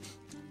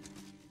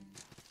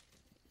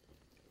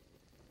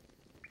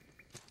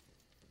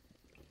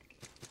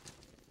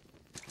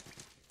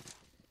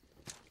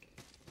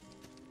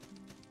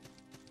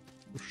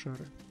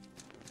 Ушары.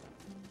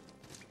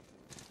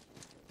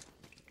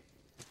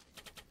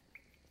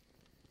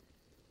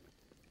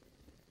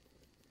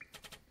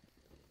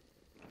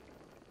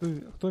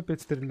 Кто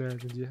опять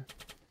стреляет? Где?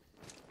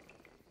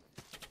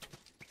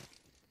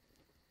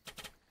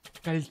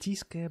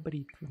 Кальтийская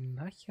бритва.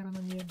 Нахер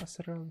она мне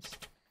обосралась?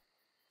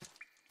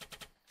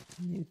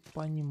 Не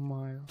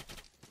понимаю.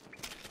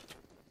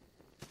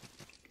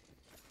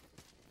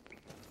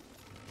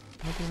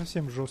 Ну это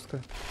совсем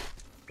жестко.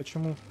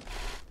 Почему?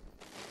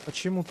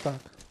 Почему так?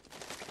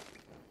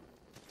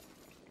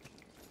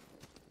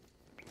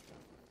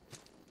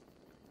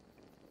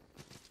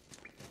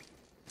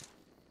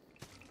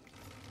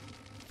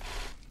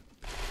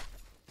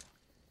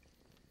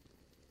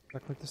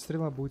 Так, эта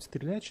стрела будет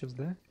стрелять сейчас,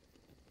 да?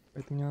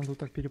 Поэтому мне надо вот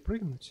так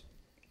перепрыгнуть.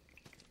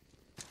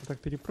 Вот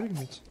так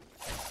перепрыгнуть.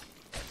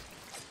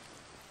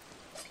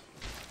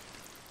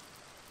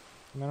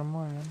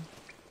 Нормально.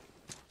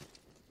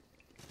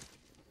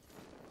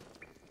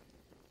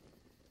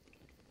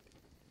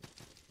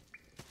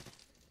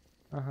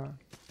 Ага.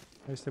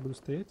 А если я буду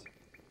стоять?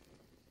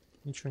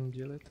 Ничего не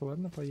делает.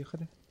 Ладно,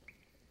 поехали.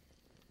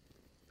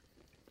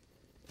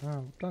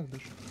 А, вот так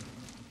даже.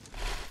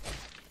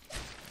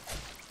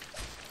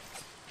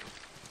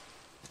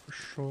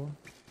 Хорошо.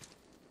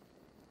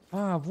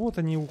 А, вот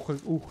они,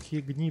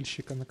 ухи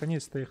гнильщика.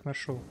 Наконец-то я их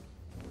нашел.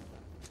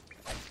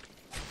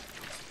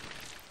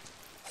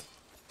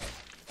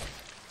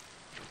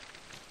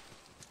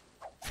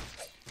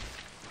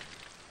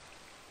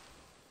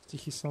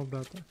 Стихи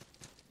солдата.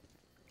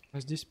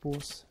 А здесь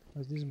босс.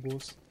 А здесь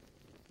босс.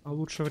 А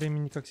лучше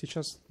времени, как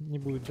сейчас, не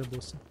будет до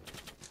босса.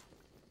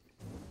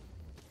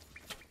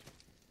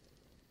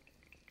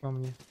 По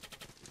мне.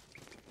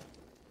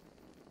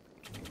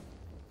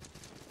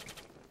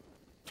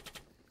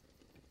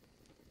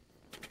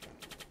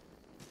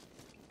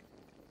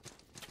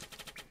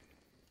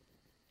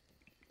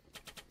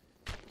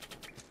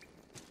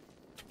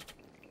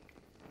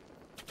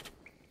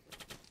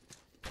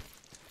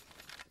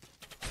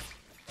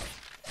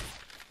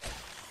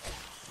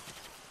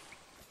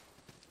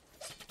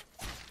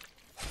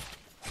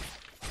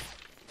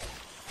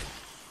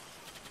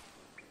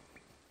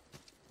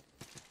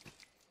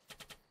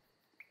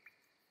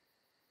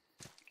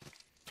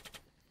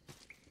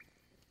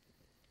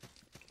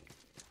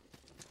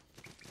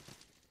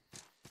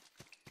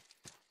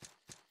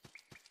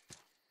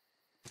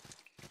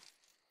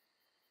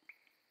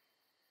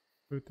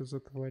 Что это за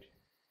тварь?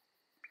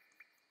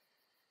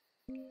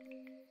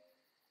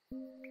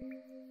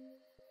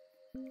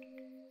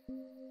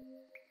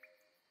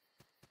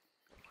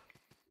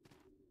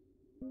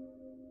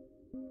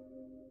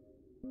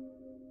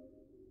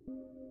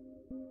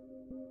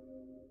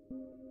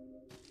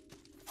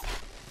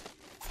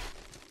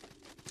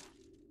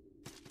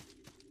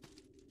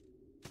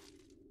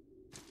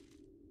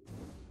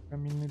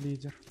 Каменный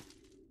лидер.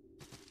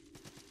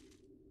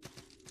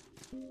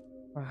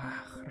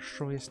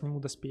 Хорошо, я сниму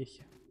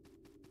доспехи.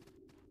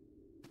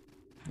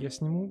 Я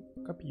сниму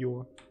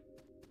копье.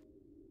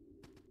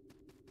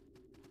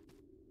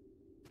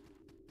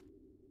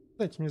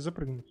 Дайте мне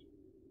запрыгнуть.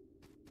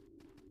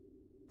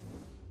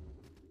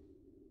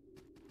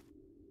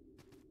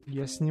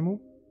 Я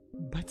сниму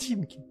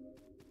ботинки.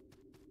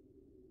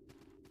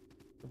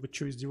 Вы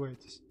что,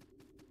 издеваетесь?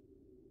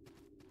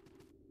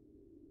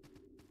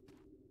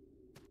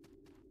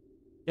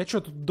 Я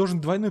что, тут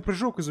должен двойной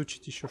прыжок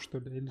изучить еще, что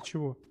ли? Или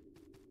чего?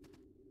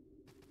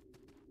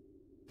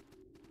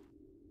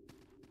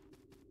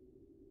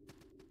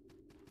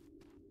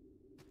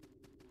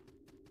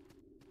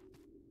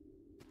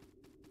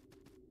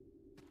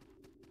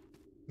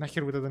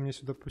 Нахер вы тогда меня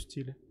сюда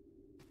пустили?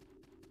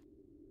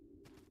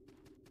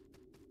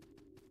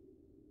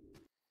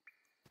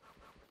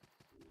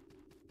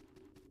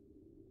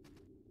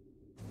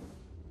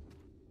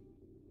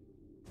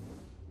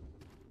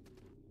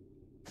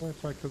 Давай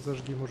факел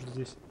зажги, может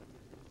здесь.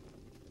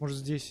 Может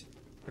здесь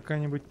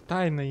какая-нибудь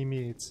тайна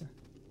имеется.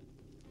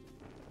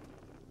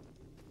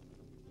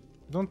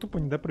 Да он тупо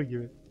не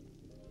допрыгивает.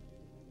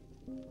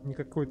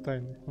 Никакой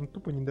тайны. Он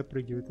тупо не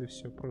допрыгивает и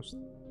все просто.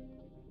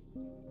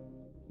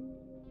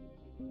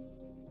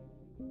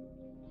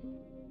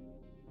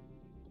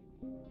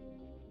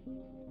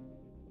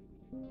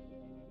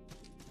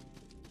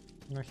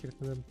 Нахер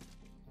тогда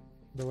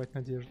давать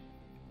надежду.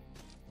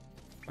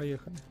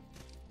 Поехали.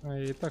 А,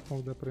 я и так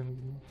мог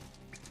допрыгнуть.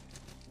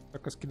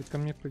 Так, а скелет ко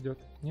мне придет?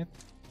 Нет?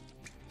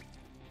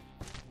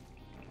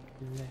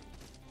 Бля.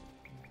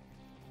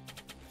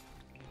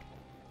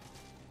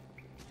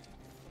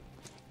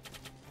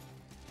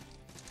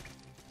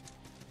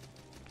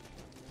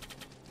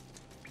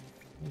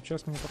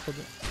 Сейчас мне, походу,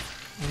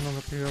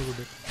 немного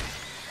природит.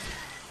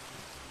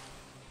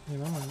 Не,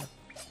 нормально.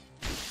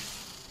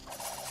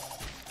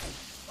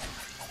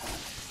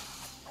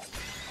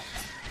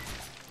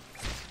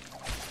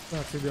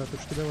 Так,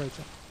 ребятушки,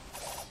 давайте.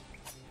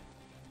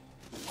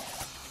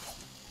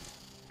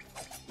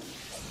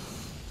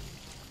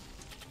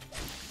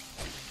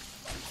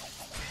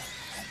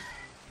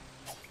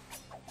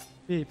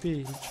 Пей,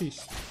 пей,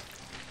 лечись.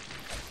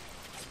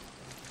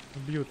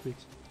 Бьют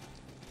ведь.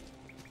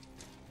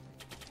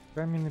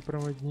 Каменный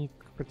проводник,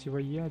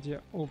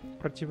 противоядие. О,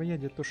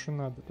 противоядие то, что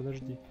надо,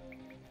 подожди.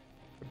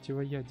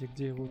 Противоядие,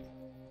 где вот?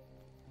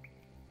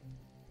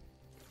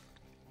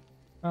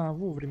 А,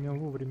 вовремя,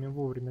 вовремя,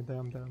 вовремя,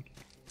 да, да.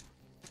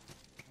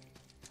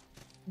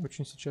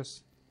 Очень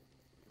сейчас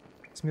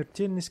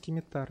смертельный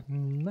скимитар.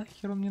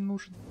 Нахер он мне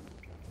нужен?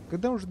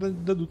 Когда уже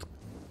дадут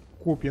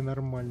копья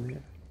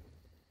нормальные?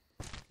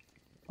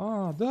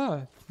 А,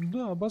 да,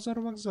 да,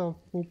 базар-вокзал.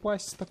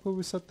 Упасть с такой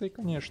высоты,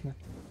 конечно.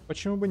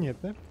 Почему бы нет,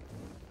 да?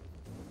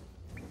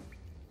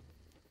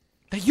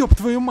 Да ёб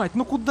твою мать,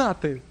 ну куда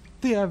ты?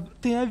 Ты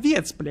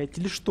овец, блядь,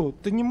 или что?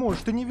 Ты не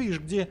можешь, ты не видишь,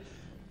 где...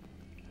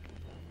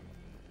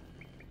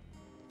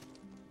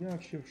 Я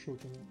вообще в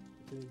шоке.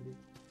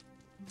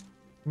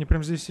 Мне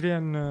прям здесь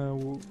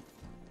реально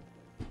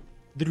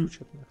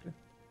дрючат нахрен.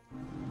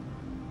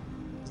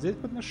 Здесь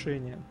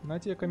подношение. На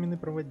тебе каменный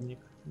проводник.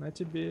 На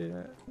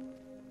тебе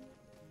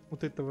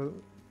вот этого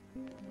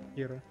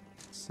хера.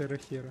 Сэра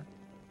хера.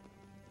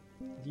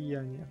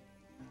 Деяние.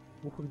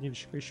 Ухо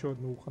гнильщика. Еще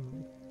одно ухо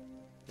надо.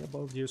 Я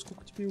обалдею.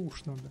 Сколько тебе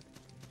уш надо?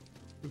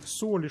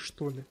 Соли,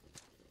 что ли?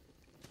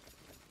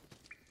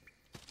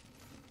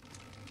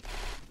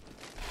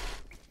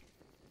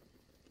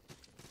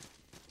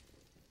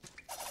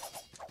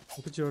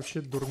 Вот эти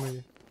вообще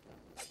дурные.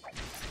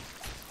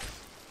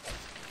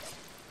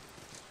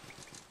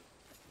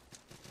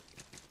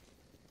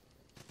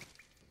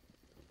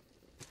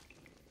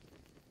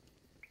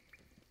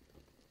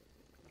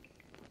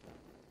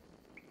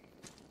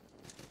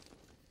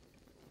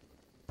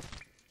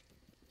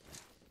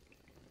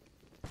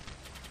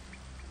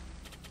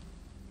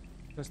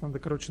 Сейчас надо,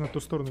 короче, на ту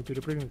сторону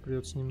перепрыгнуть.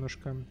 Придется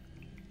немножко...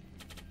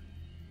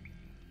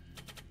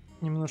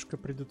 Немножко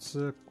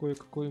придется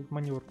кое-какой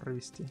маневр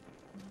провести.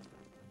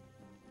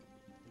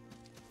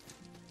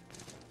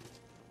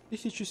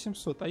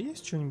 1700. А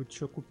есть что-нибудь,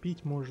 что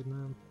купить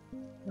можно?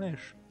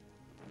 Знаешь?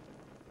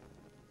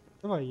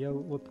 Давай, я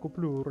вот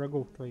куплю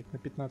врагов твоих на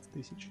 15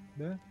 тысяч,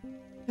 да?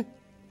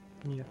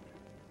 Нет.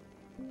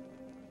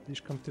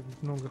 Слишком ты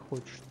много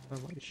хочешь,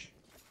 товарищ.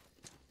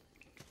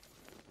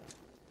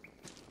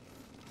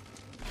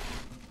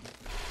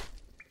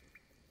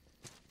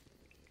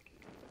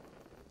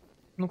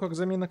 Ну, как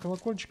замена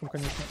колокольчиком,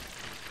 конечно.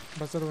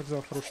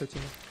 Базар-вокзал хорошая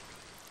тема.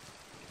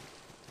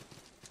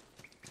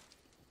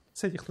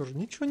 С этих тоже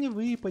ничего не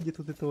выпадет,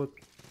 вот это вот.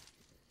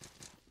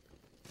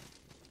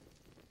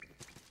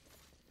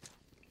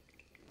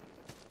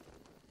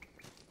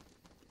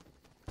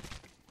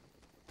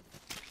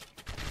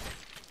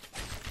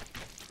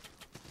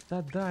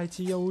 Да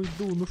дайте я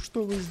уйду, ну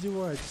что вы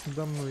издеваетесь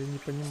надо мной, я не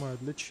понимаю,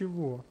 для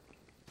чего?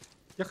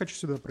 Я хочу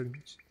сюда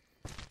прыгнуть.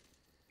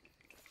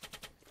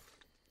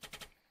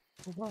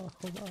 Хова,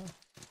 хова.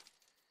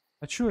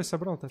 А чё я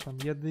собрал-то там?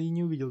 Я да и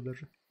не увидел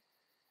даже.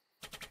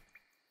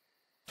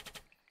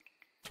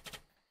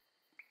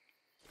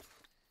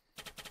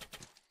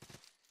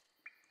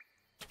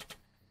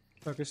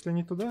 Так, если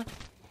не туда...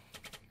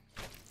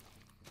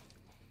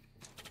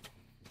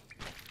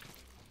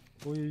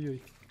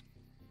 Ой-ой-ой.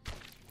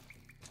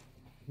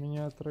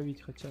 Меня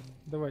отравить хотят.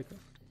 Давай-ка.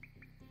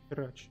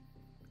 Херач.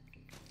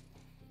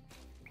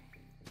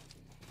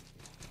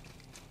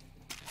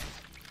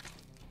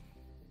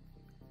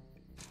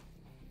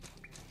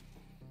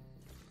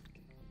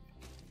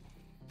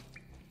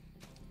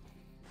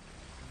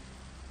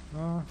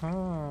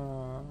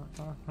 Ага,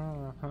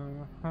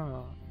 ага,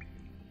 ага.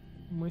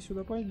 Мы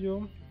сюда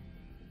пойдем.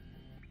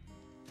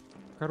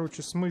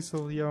 Короче,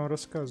 смысл я вам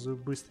рассказываю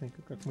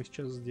быстренько, как мы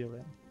сейчас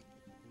сделаем.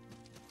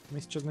 Мы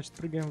сейчас, значит,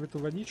 прыгаем в эту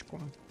водичку.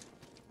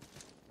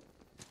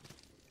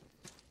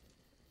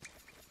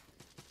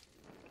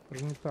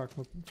 Даже не так,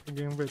 мы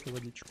прыгаем в эту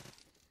водичку.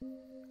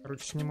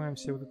 Короче, снимаем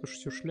себе вот эту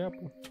всю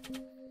шляпу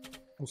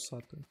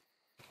усатую.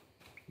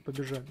 И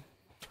побежали.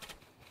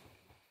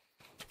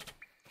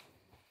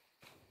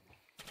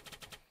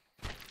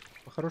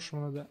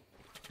 По-хорошему надо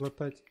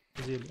глотать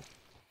зелье.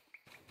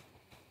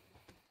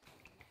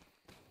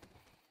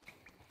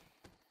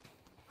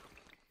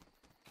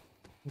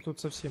 Ну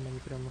тут совсем они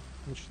прямо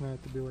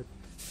начинают убивать.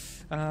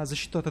 А,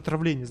 защиту от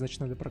отравления,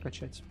 значит, надо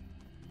прокачать.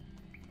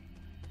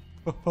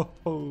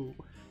 Хо-хо-хо.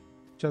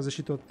 Сейчас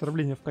защиту от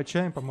отравления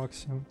вкачаем по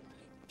максимуму.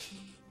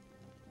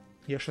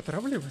 Я ж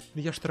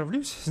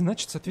отравлюсь,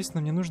 значит,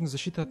 соответственно, мне нужна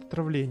защита от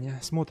отравления.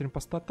 Смотрим по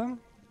статам.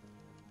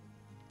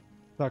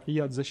 Так,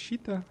 яд,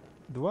 защита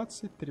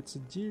 20,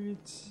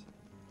 39,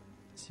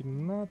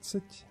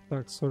 17.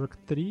 Так,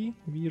 43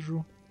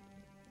 вижу.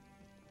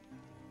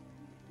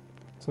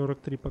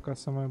 43 пока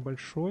самое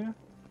большое.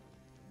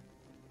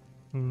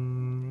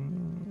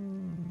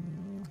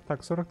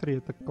 Так, 43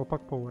 это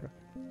колпак повара.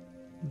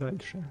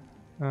 Дальше.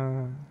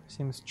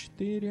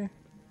 74.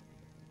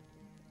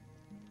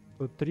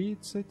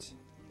 130.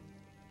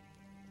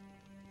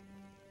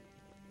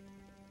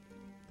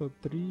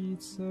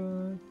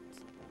 130.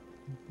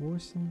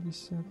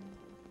 80.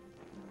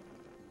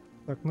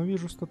 Так, ну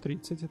вижу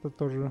 130. Это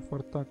тоже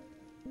фортак.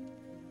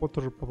 Вот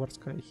тоже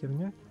поварская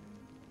херня.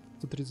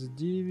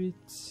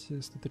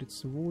 139,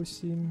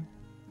 138,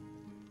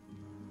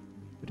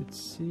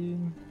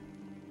 37,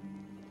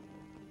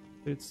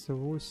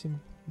 38.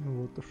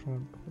 Ну вот то, что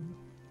надо, походу.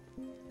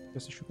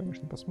 Сейчас еще,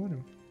 конечно,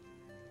 посмотрим.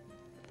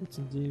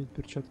 39,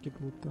 перчатки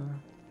плута.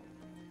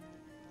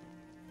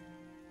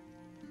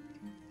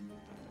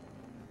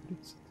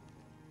 30.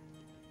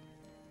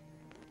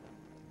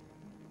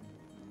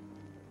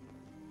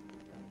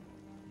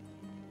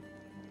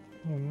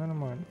 Не,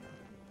 нормально.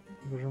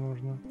 Даже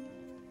можно...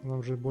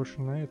 Нам же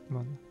больше на это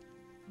надо.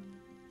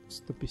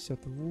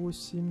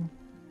 158.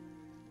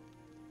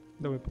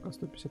 Давай пока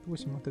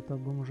 158, от этого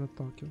будем уже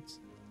отталкиваться.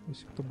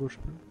 Если кто больше...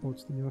 Вот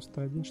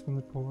 191,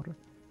 штаны повара.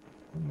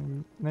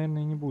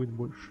 Наверное, не будет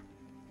больше.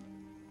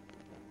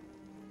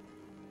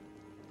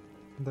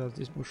 Да,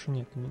 здесь больше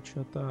нет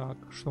ничего. Так,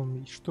 что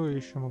я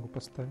еще могу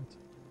поставить?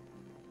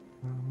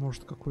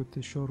 Может, какое-то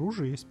еще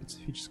оружие есть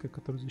специфическое,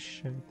 которое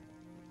защищает?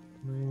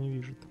 Но я не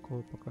вижу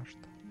такого пока что.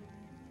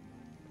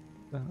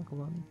 Так,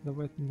 ладно,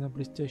 давайте на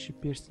блестящий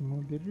перстень мы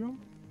уберем.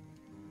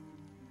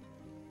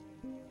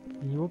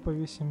 И его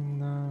повесим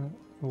на...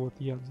 Вот,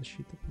 яд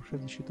защита,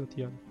 повышает защиту от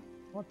яда.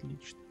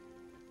 Отлично.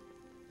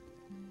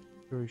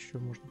 Что еще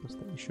можно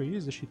поставить? Еще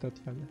есть защита от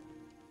яда?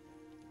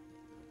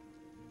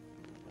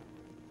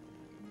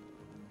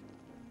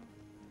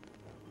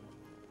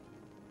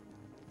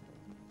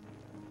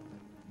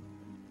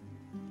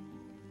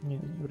 Не,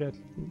 вряд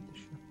ли будет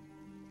еще.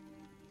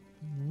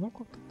 Ну,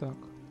 как-то так.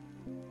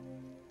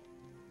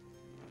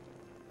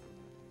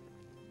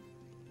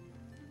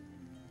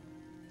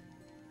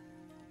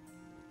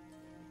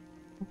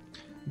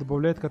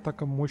 Добавляет к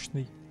атакам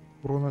мощный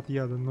урон от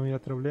яда, но и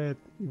отравляет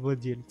и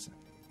владельца.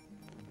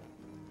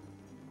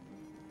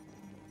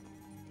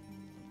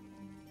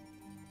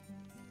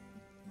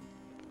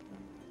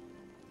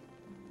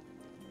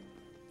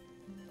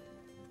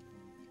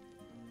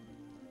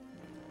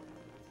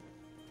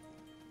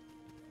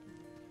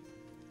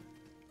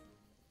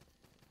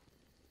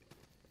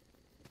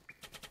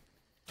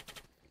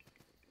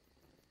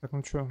 Так,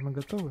 ну что, мы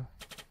готовы?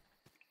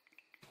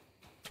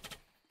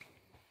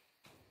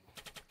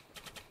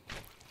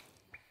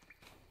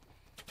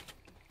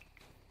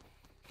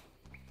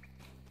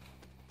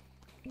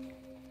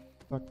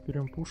 Так,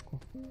 берем пушку.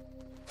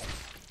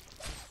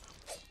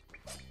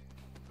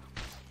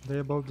 Да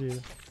я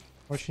балдею.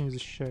 Вообще не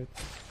защищает.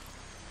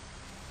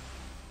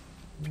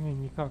 Не,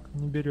 никак,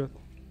 не берет.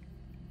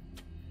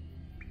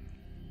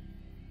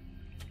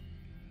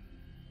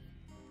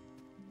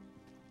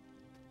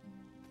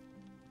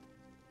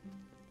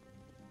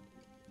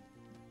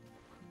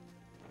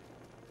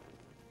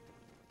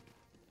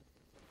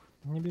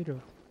 Не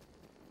берет.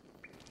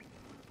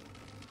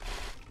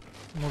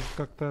 Может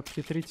как-то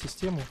обхитрить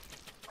систему?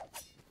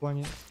 В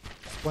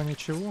плане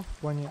чего? В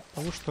плане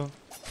того, что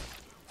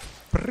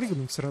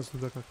прыгнуть сразу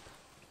туда как-то.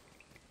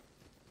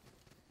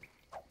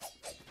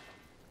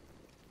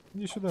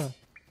 Иди сюда,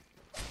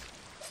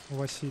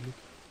 Василий.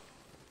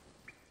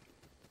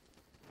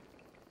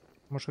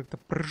 Может как-то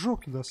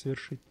прыжок туда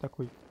совершить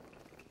такой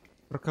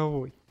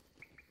роковой.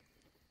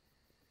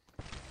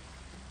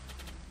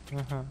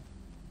 Ага.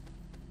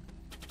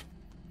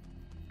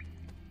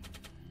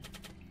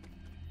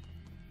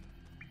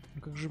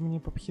 Ну как же мне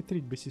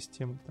обхитрить бы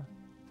систему-то?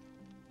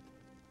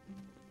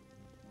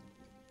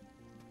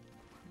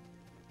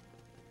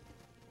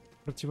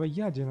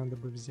 Противоядие надо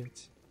бы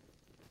взять.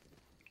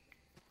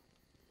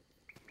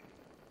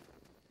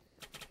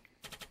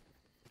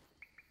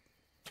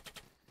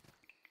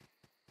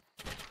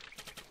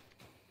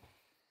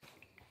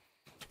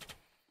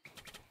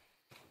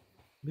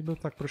 Либо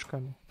так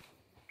прыжками.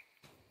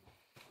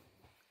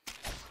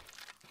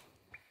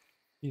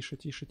 Тише,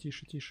 тише,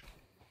 тише, тише.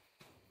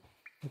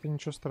 Это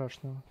ничего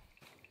страшного.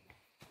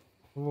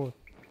 Вот.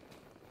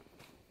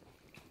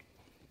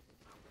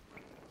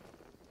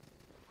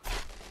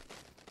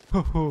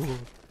 Хо-хо.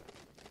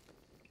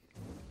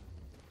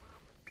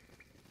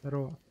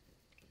 Здорово.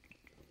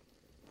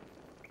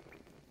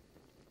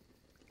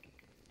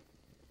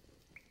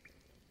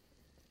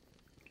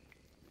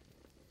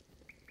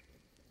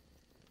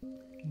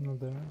 Ну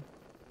да.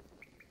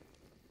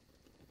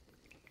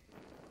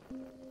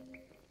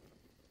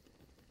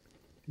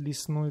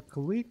 Лесной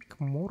клык,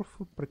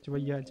 морфы,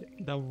 противоядие.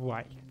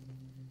 Давай.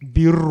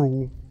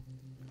 Беру.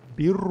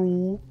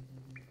 Беру.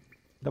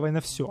 Давай на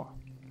все.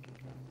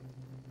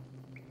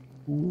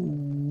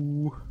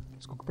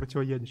 Сколько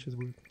противоядия сейчас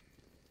будет?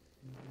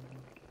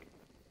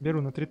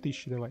 Беру на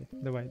 3000, давай.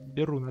 Давай,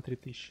 беру на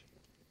 3000.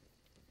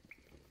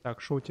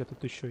 Так, что у тебя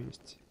тут еще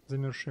есть?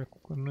 Замерзшая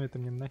кукла. Но это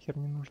мне нахер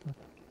не нужно.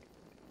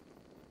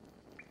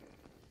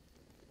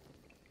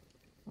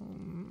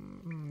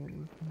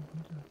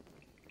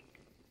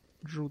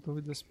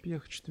 Джутовый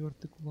доспех, 4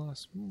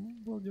 класс.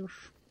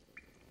 Молодежь.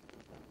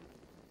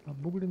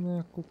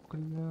 Обугленная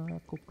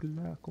кукля.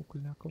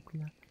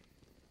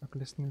 Так,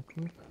 лесной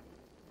клык.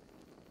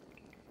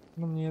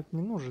 Ну, мне это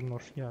не нужен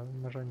нож, я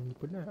ножами не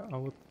пыляю, а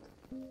вот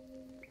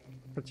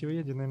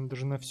противоядие, наверное,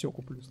 даже на все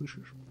куплю,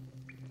 слышишь?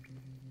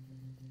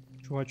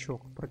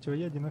 Чувачок,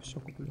 противоядие на все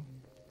куплю.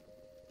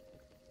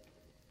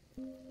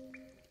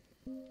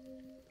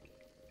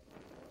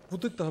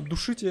 Вот это от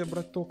души тебе,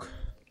 браток.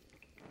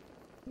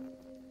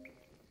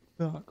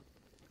 Так,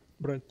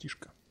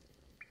 братишка.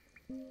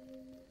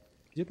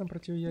 Где там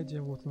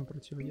противоядие? Вот оно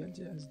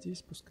противоядие. А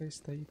здесь пускай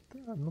стоит.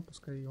 Да, ну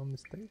пускай он и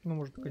стоит. Ну,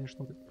 может,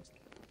 конечно, вот это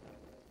поставить.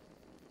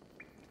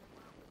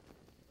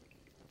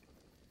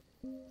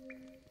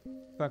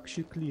 Так,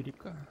 щит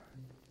клирика.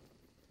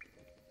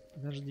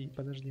 Подожди,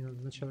 подожди, надо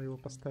сначала его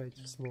поставить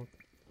в слот.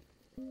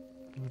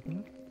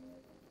 Угу.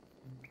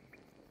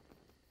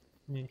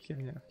 Не,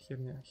 херня,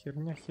 херня,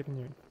 херня,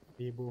 херней.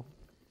 Ей-богу.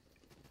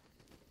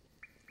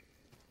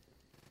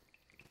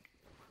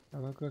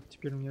 А как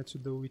теперь мне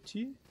отсюда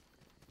уйти?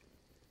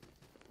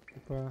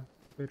 Типа,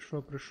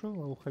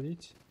 пришел, а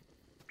уходить?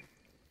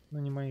 Ну,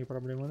 не мои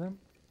проблемы, да?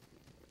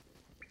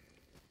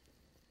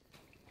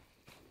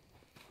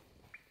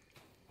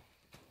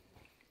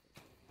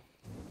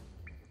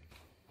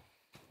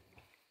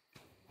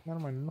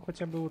 Нормально. Ну,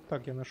 хотя бы вот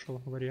так я нашел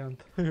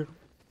вариант.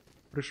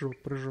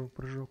 Прыжок, прыжок,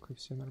 прыжок, и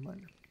все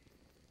нормально.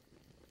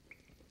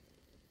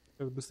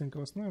 Сейчас быстренько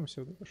восстановим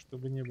все вот это,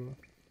 чтобы не было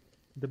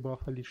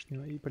дебафа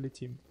лишнего, и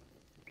полетим.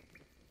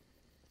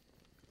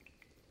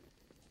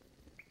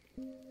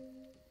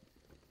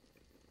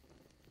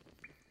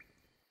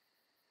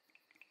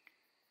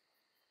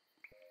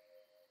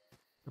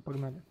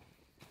 Погнали.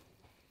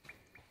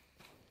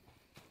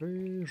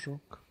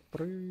 Прыжок,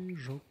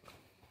 прыжок.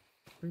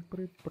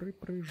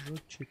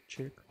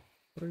 Прыжочек.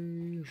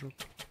 Прыжок,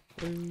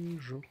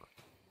 прыжок.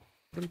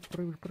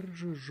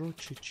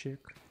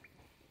 Прыжочек.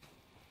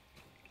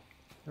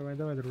 Давай,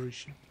 давай,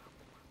 дружище.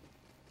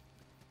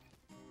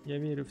 Я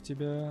верю в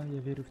тебя, я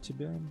верю в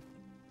тебя.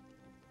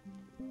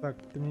 Так,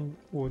 ты мне...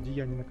 О,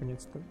 деяние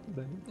наконец-то.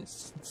 Да,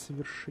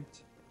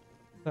 совершить.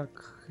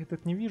 Так,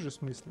 этот не вижу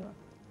смысла.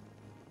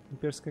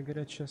 Имперская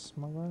горячая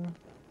смола.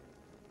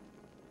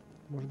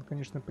 Можно,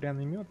 конечно,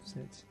 пряный мед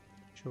взять.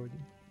 Еще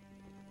один.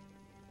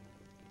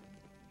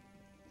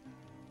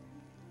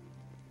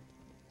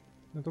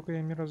 Но только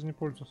я ни разу не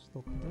пользовался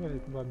только. Давай,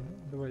 ладно,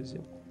 давай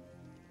сделку.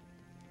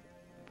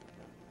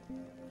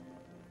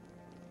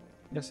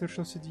 Я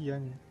совершил все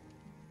деяния.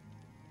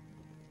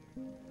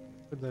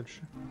 Что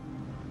дальше?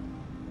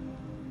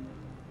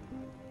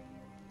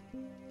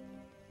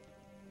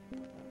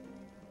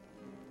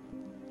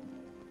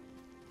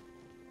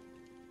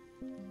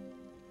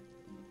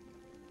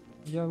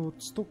 Я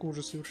вот столько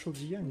уже совершил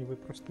деяний, вы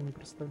просто не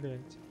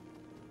представляете.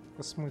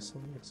 По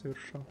смыслу я их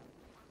совершал.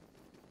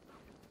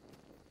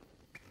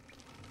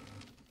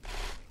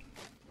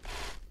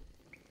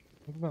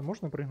 Ну да,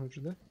 можно прыгнуть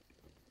же, да?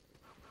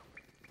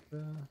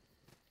 Да.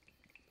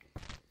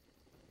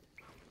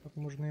 Так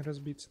можно и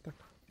разбиться так.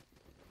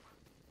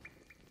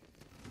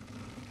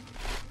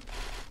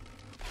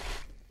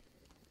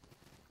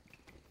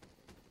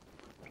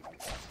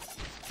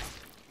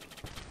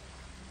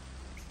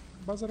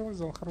 Базар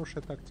вокзал,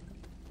 хорошая тактика.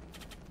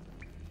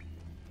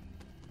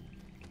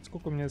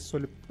 Сколько у меня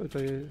соли?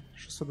 Это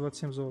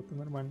 627 золота,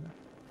 нормально.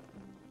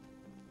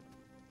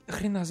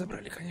 Хрена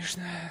забрали,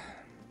 конечно.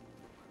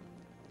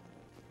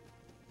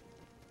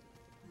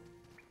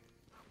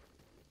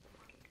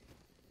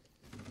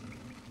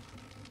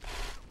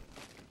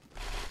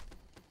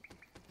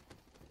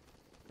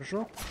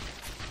 Хорошо.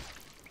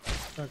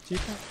 Так,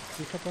 тихо,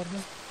 тихо, парни.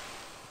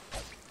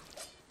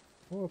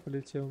 О,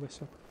 полетел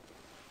лосек.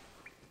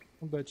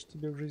 Удачи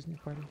тебе в жизни,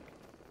 парень.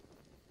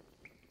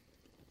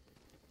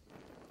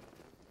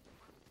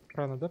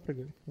 Рано, да,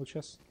 прыгай? Вот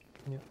сейчас?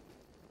 Нет.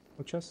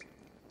 Вот сейчас?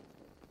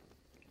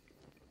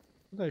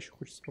 Куда еще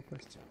хочется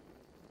попасть?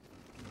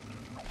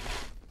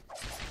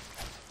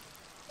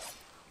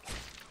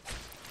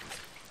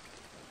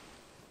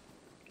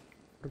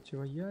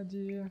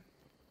 Противоядие.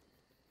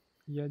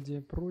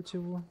 Ядие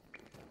противу.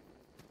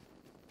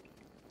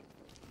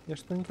 Я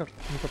что никак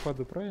не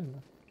попаду,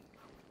 правильно?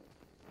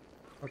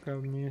 Пока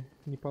мне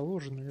не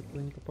положено, я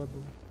туда не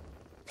попаду.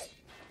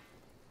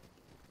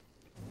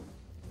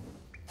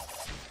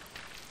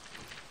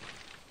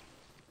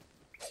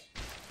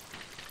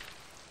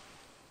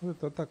 Вот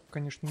это так,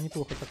 конечно,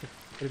 неплохо так их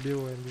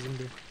прибивает к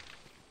земле.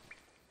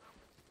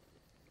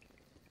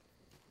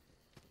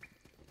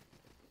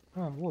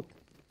 А, вот.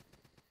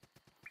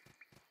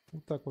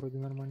 Вот так вроде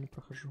нормально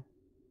прохожу.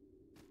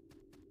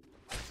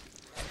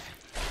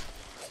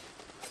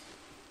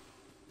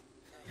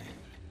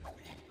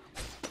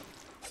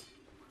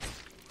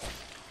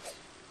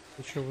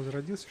 Ты что,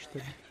 возродился, что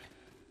ли?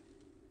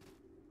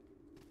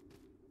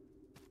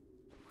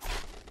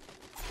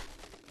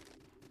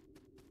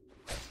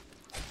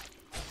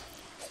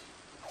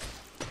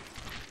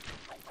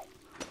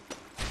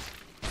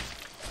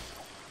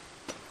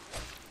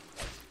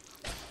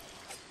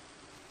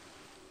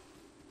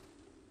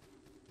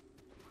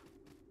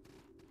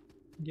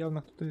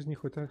 Явно кто-то из них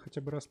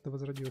хотя бы раз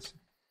возродился.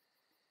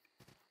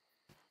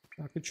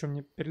 Так, и что,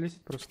 мне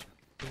перелететь просто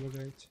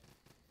предлагаете?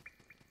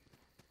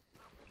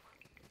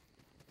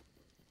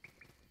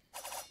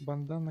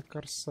 Бандана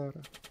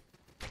Корсара.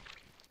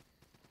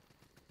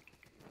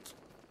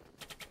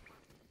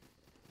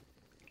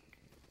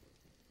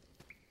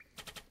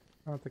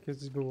 А, так я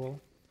здесь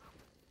бывал.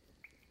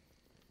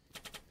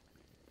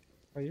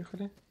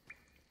 Поехали.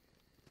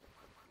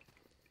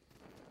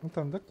 Ну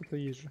там, да, кто-то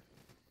есть же?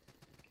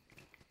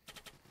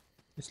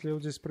 Если я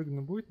вот здесь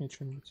прыгну, будет мне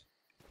что-нибудь?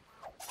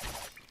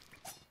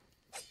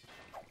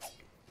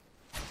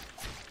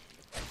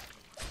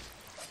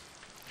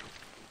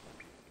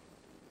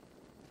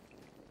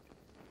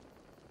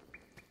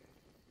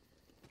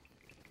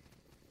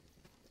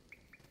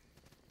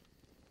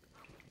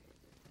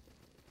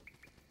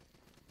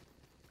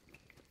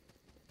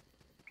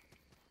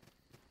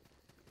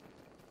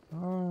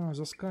 А,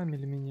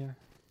 заскамили меня.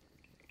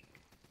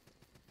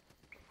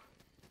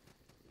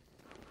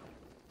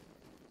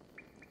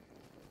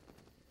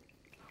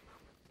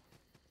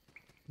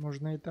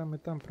 Можно и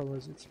там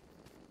пролазить.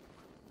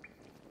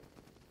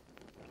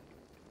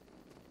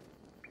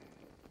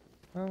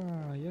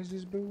 А, я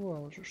здесь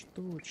бывал уже,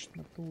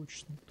 точно.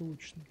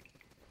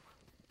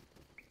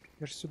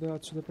 Я же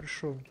отсюда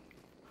пришел.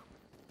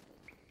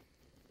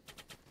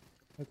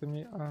 Это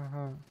мне,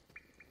 ага.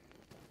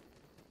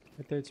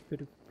 Это я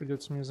теперь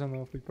придется мне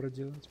заново путь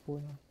проделать,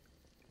 понял.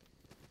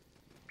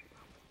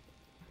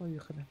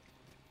 Поехали.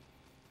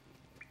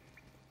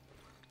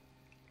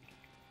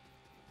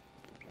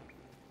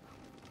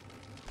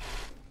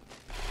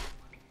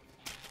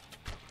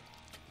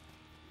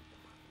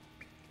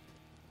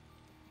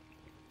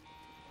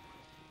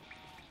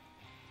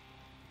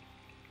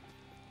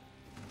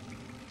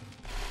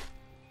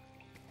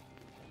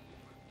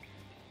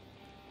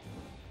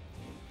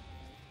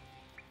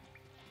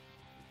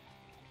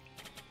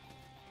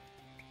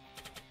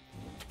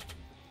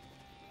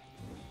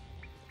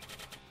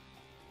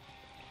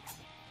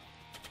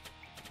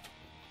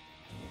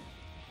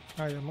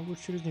 А, я могу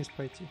через низ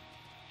пойти.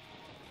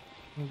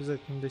 Не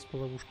обязательно лезть по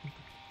ловушкам.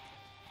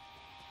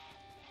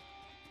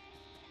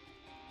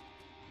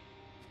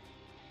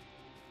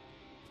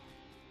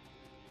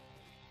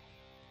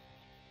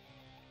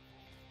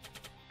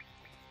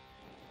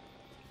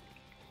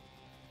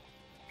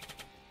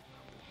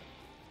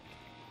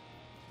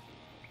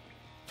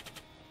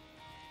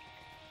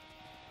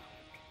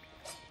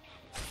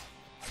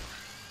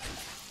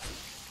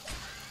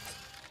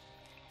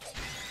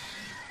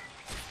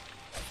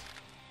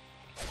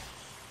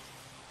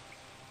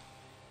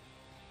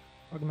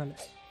 Погнали.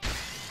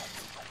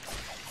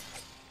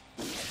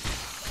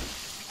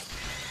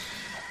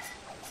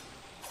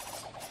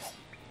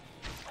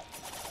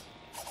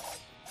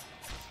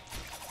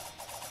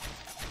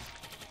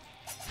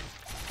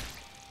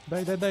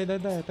 Дай,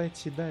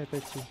 отойти, дай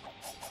отойти.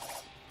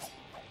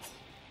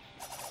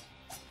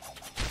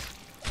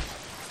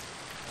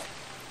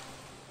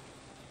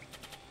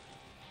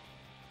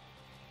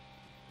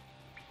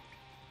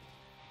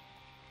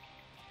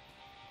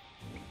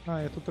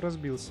 А, я тут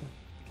разбился.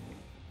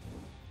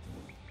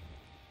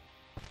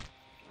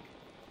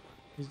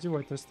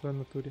 Издевательство в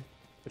натуре.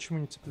 Почему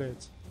не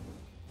цепляется?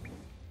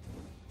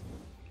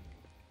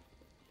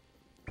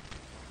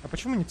 А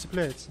почему не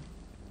цепляется?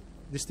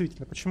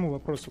 Действительно, почему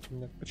вопрос у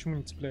меня? Почему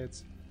не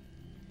цепляется?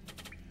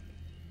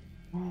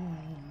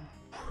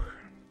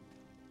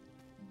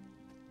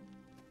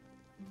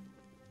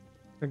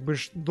 Как бы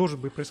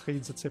должен бы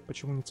происходить зацеп,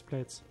 почему не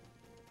цепляется?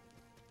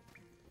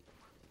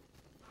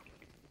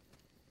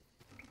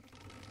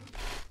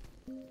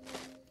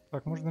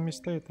 Так, можно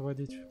вместо этого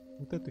одеть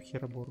вот эту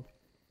херобору.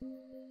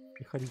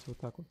 И ходить вот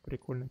так вот.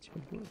 Прикольно типа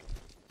будет.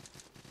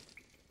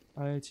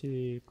 А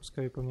эти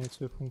пускай выполняют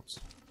свою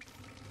функцию.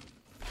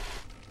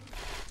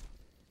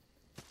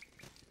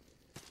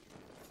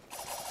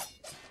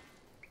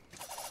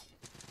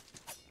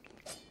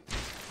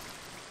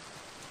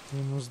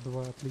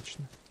 -2,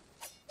 отлично.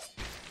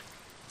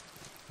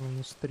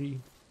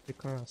 -3,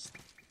 прекрасно.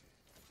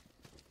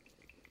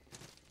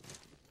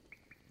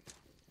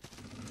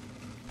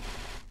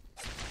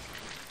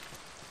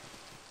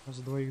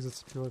 За двоих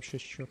зацепил вообще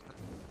четко.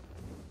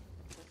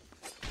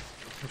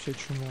 Вообще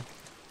чума.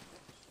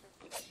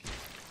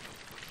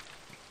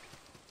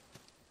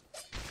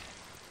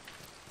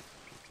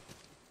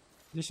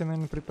 Здесь я,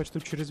 наверное, предпочту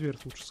через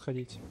верх лучше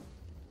сходить.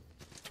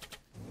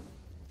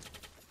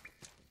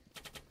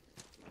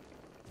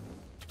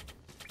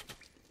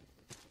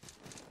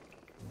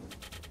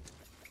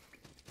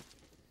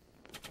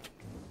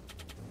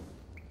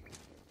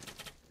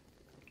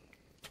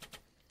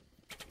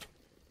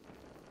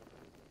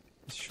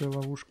 Еще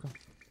ловушка.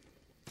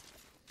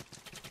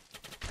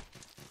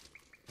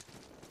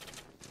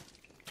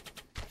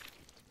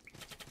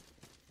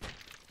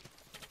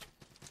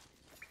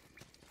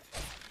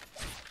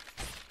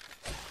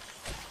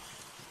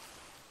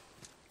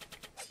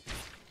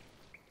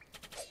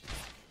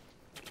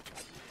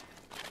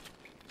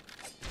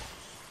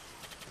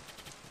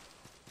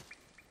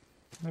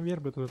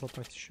 Наверх бы туда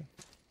попасть еще.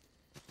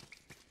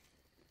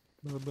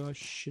 Было бы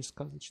вообще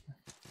сказочно.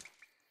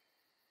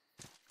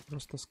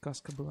 Просто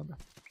сказка была бы.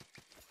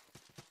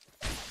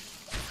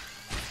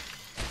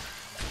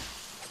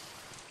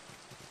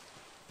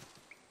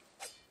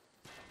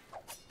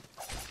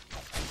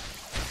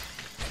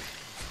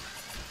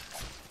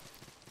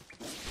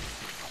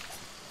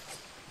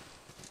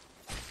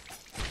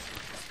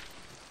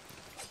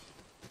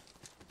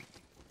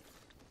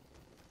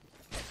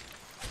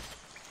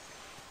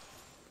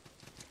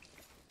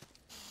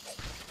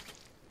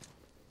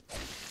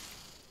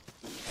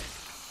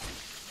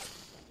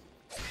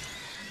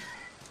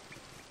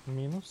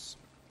 Минус.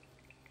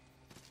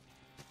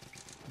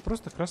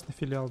 Просто красный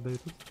филиал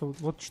дают.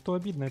 Вот что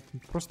обидно, это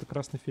просто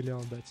красный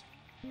филиал дать.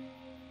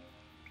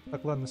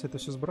 Так, ладно, с это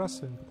все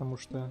сбрасываем, потому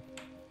что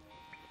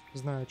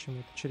знаю, чем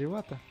это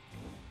чревато.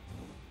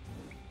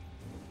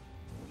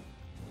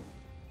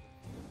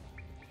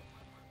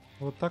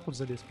 Вот так вот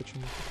залез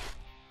почему-то.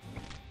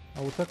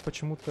 А вот так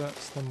почему-то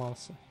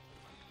сломался.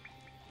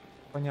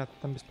 Понятно,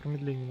 там без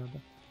промедления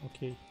надо.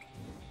 Окей.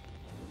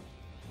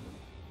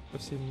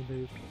 Совсем не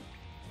дают.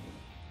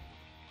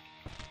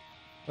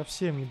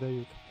 Совсем не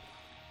дают.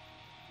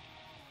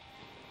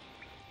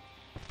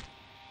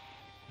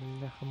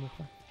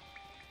 Бляха-муха.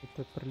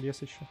 Это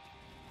пролез еще.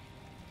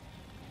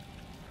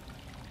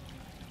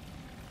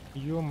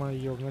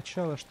 Ё-моё, в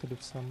начало, что ли,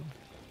 в самое?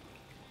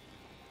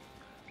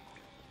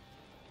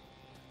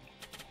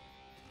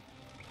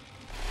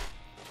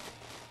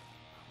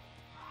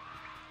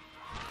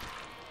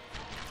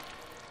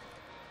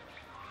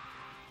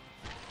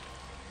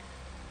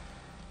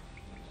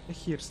 Да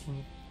хер с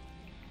ними.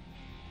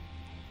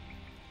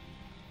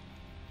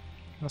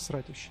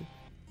 Насрать вообще.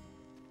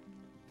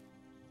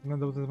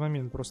 Надо вот этот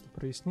момент просто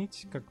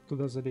прояснить, как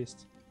туда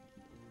залезть.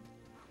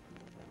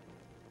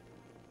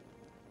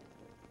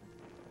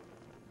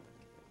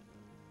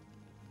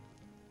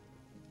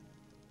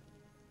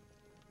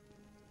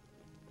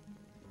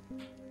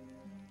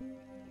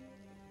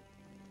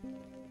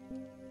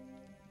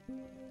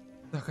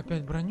 Так,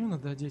 опять броню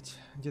надо одеть.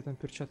 Где там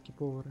перчатки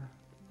повара?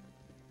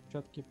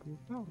 Перчатки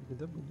повара,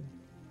 да, были?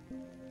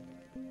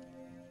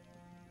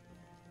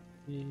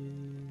 И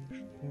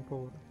штаны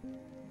повара.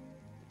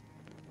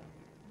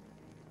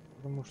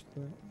 Потому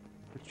что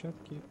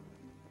перчатки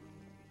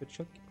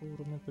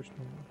повара у меня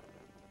точно нет.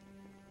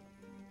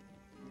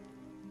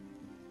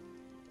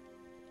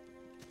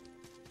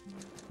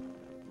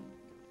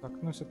 Так,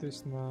 ну,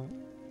 соответственно,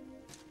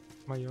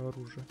 мое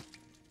оружие.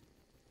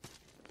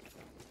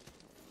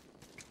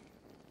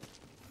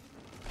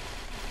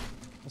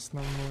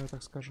 Основное,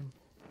 так скажем.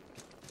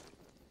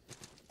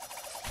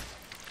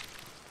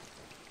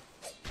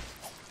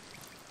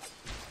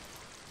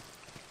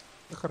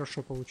 Да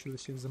хорошо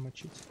получилось их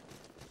замочить.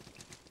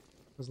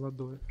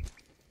 Злодоев.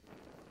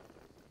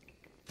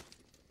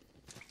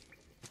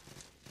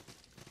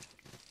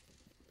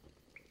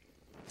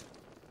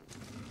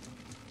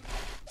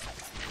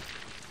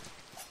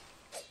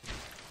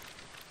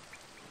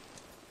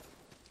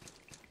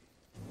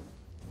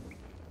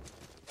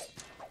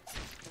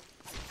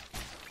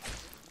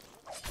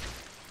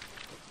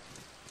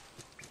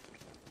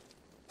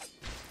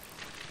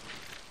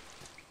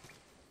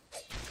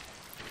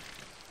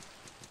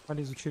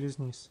 Полезу через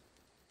низ.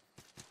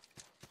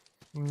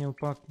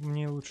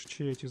 Мне лучше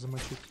череть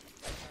замочить.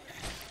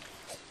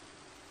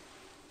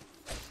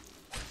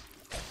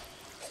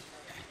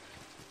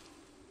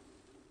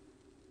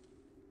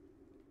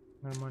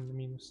 Нормально,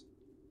 минус.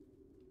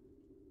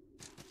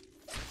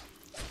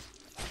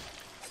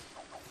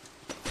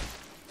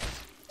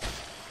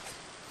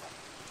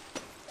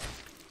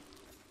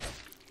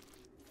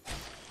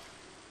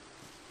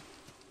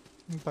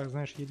 Ну так,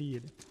 знаешь,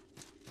 еле-еле.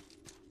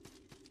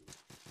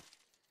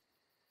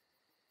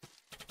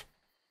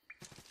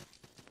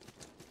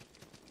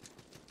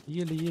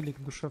 Еле-еле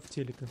душа в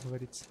теле, как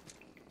говорится.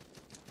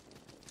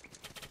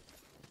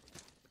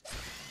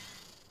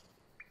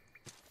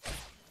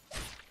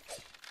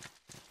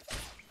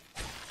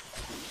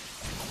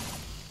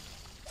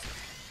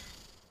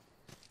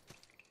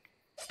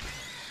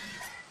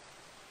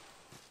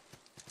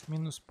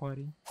 Минус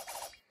парень.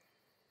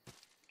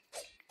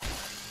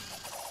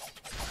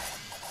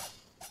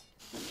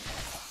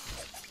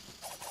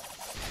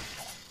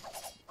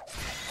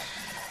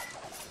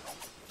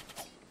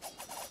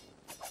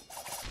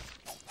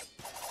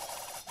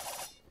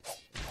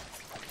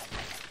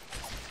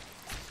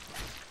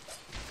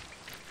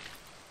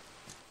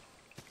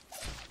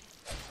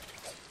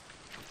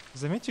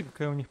 Заметьте,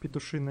 какая у них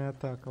петушиная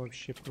атака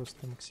вообще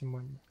просто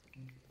максимально.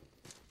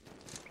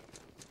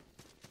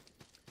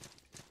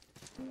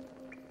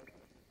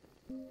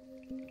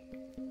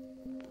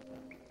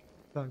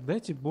 Так,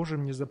 дайте, боже,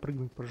 мне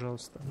запрыгнуть,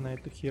 пожалуйста, на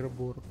эту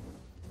херобору.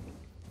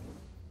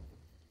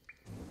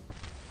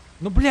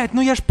 Ну, блядь,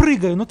 ну я ж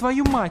прыгаю, ну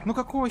твою мать, ну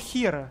какого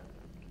хера?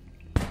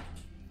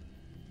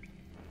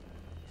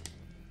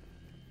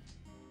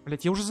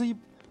 Блядь, я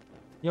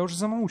уже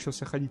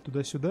замаучился ходить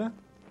туда-сюда.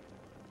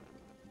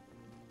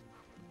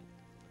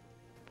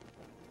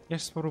 Я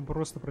сейчас попробую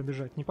просто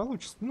пробежать. Не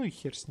получится, ну и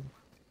хер с ним.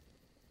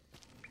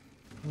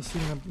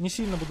 Не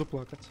сильно буду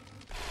плакать.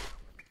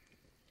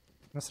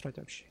 Насрать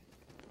вообще.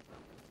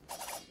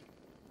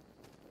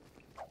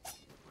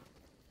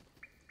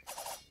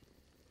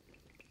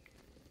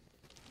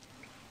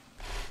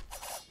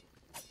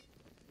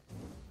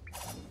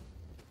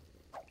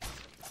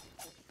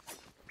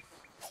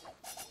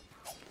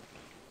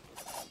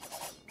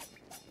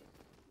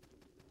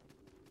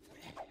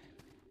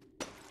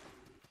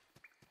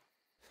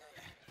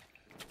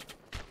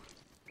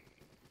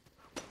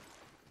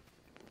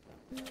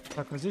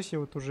 Так, а здесь я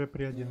вот уже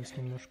приоденусь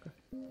немножко.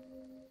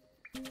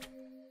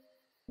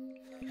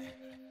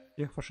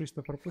 Всех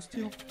фашистов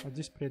пропустил, а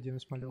здесь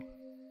приоденусь, малек.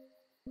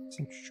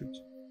 Совсем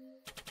чуть-чуть.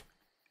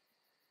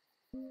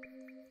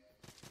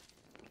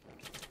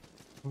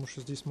 Потому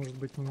что здесь может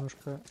быть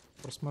немножко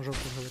форс-мажор,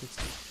 как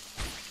говорится.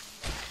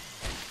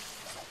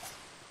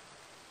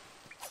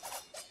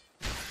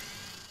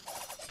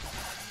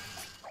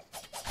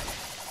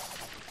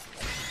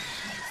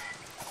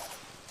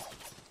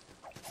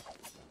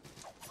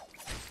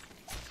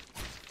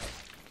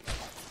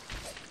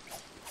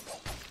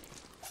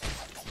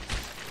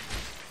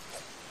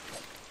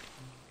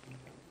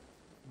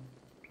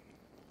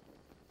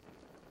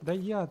 Да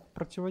яд,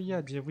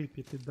 противоядие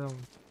выпит и даун.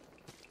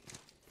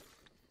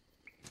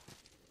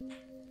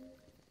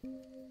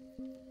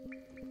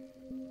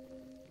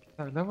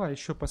 Так, давай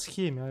еще по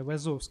схеме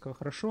Айвазовского,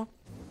 хорошо?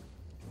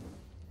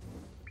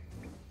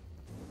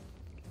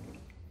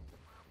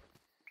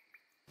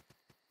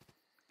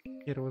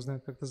 Хер его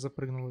знает, как ты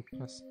запрыгнул этот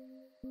раз.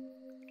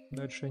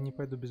 Дальше я не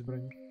пойду без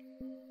брони.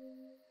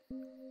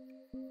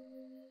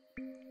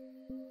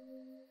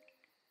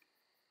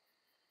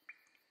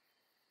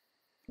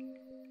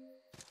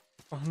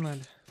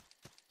 Погнали.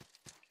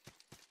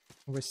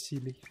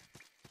 Василий.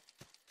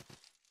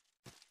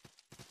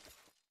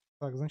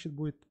 Так, значит,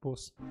 будет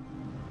босс.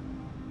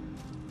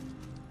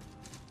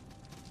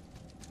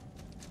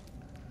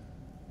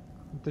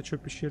 Это что,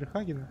 пещеры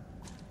Хагена?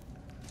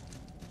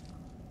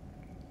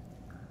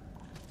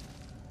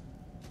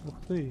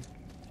 Ух ты.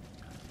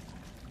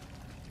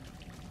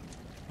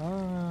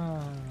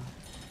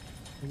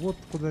 Вот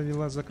куда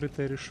вела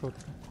закрытая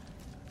решетка.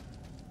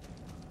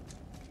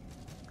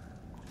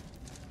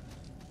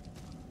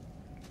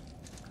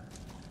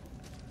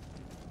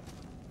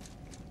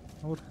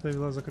 Вот куда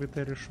вела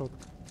закрытая решетка.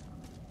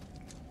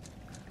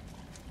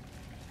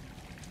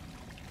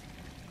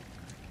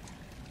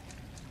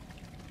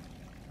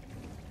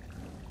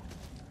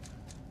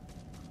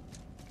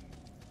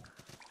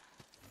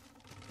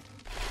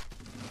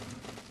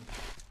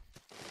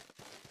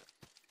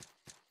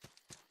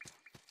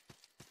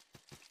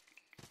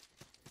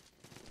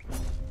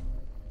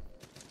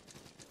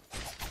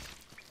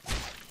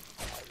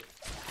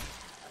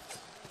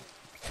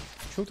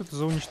 Что вот это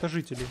за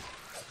уничтожители?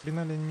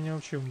 Хрена ли они меня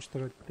вообще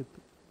уничтожать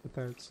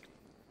пытаются?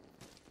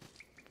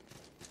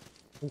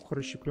 Ухо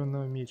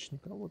расщепленного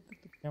мечника. Вот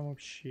это прям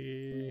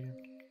вообще...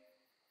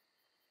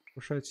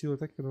 Повышает силу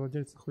атаки, когда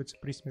владелец находится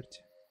при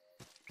смерти.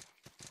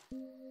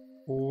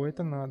 О,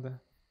 это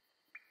надо.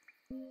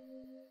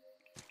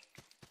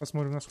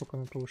 Посмотрим, насколько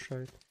оно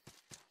повышает.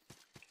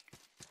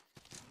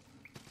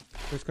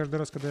 То есть каждый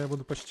раз, когда я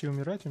буду почти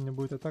умирать, у меня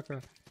будет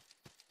атака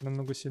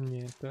намного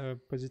сильнее. Это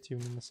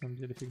позитивная на самом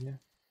деле фигня.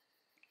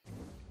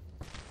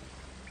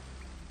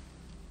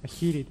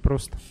 Охереть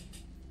просто.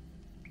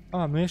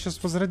 Ну я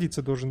сейчас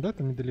возродиться должен, да,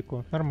 там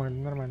недалеко?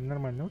 Нормально, нормально,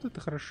 нормально. Вот это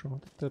хорошо,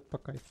 вот это по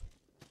кайфу.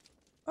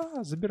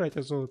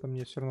 Забирайте золото,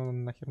 мне все равно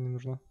нахер не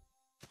нужно.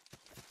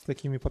 С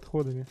такими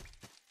подходами.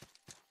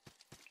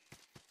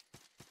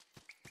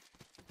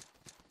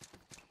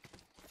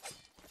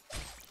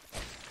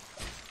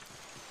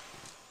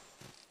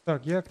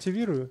 Так, я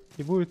активирую,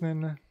 и будет,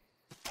 наверное,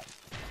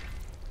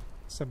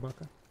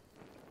 собака.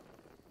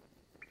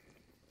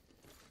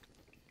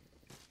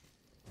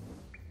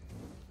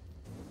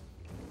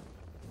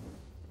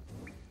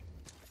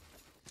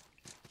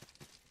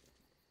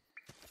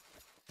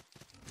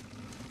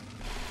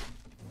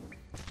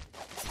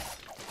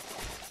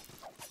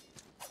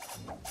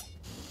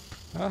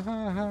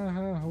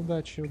 Ага,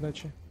 удачи,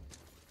 удачи.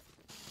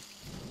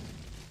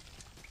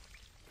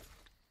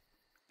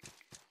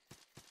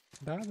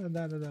 Да,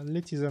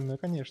 лети за мной,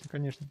 конечно.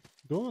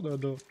 Да,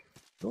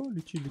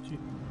 лети.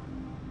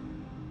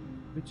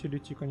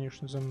 Лети,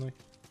 конечно, за мной.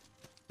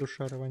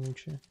 Душара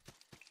вонючая.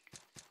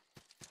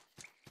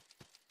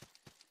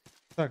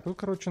 Так, тут,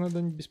 короче,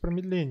 надо без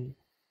промедлений.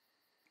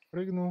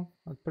 Прыгнул,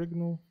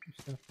 отпрыгнул, и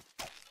все.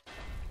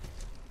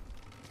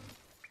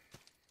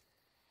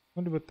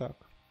 Ну, либо так.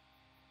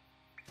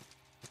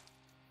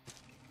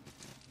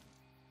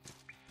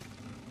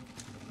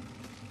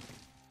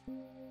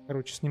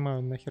 Короче,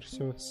 снимаю нахер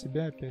все с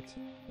себя опять.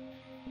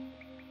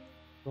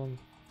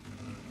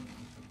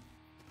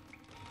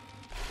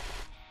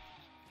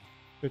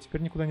 Все,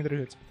 теперь никуда не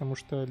двигаться, потому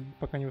что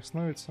пока не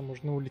восстановится,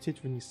 можно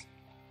улететь вниз.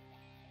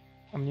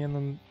 А мне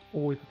на...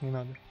 Ой, как не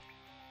надо.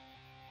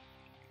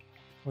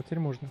 Вот теперь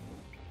можно.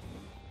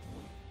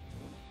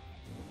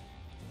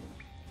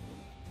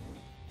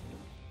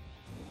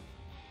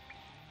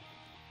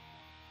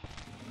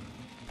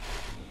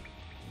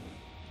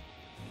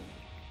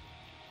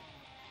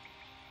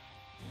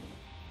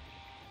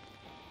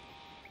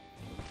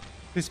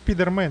 Ты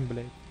спидермен,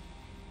 блядь.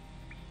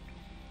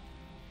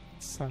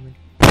 Самый.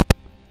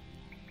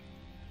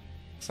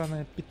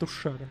 Самая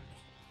петушара.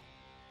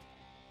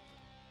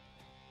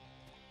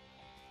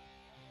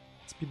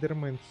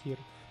 Спидермен хер.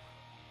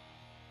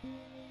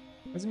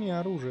 Возьми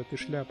оружие, ты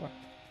шляпа.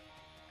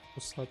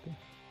 Усатый.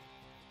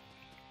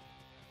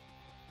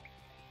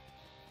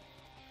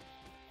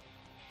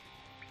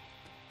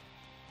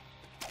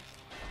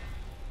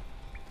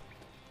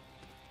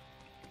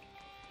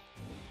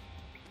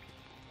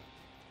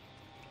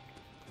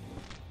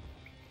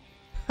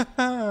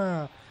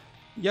 Ха-ха!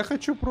 Я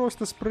хочу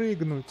просто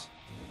спрыгнуть.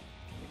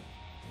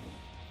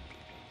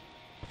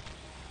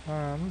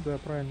 А, ну да,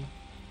 правильно.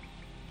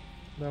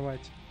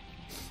 Давайте.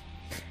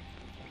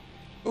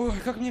 Ой,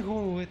 как мне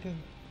голову это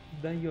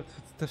дает,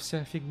 эта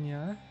вся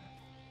фигня.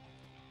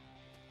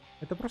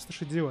 Это просто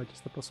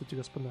издевательство, по сути,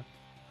 господа.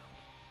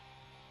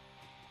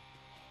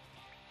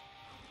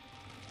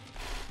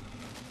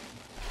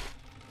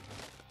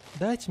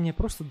 Дайте мне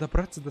просто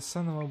добраться до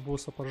самого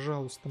босса,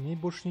 пожалуйста. Мне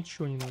больше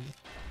ничего не надо.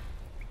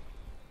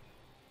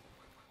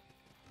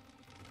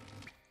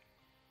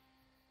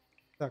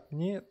 Так,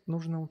 мне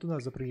нужно вот туда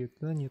запрыгивать,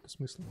 туда нету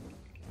смысла.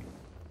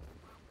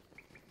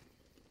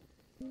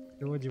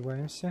 Все,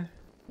 одеваемся.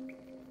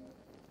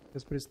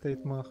 Сейчас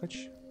предстоит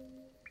махач.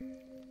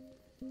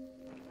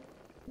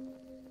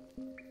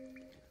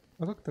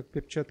 А как так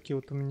перчатки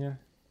вот у меня?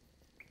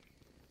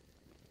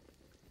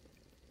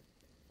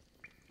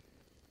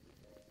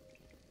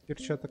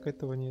 Перчаток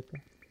этого нету.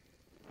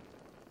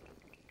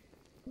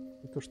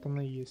 И то, что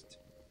она есть.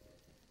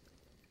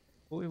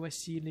 Ой,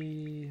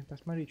 Василий,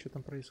 посмотри, что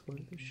там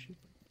происходит вообще.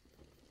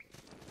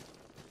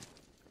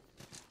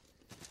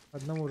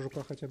 Одного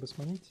жука хотя бы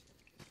сманить.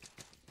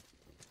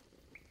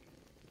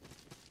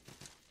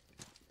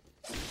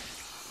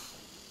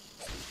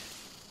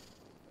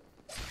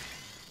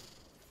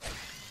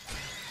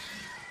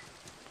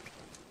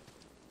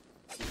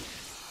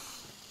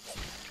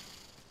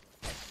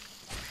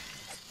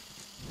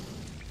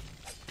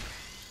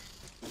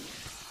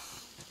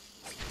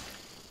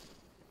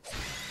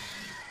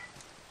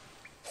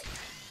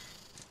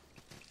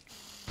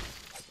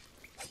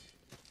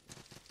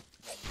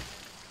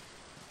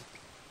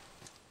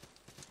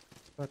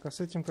 Так, а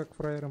с этим как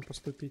фраером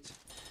поступить?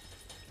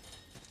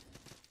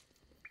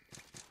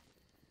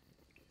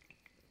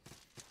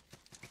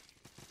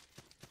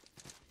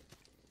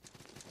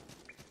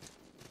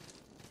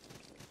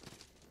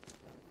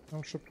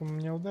 Ну, чтобы он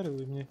меня ударил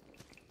и мне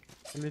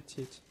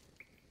лететь.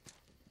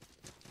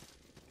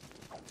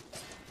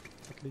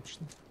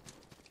 Отлично.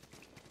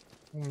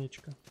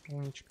 Умничка,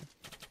 умничка.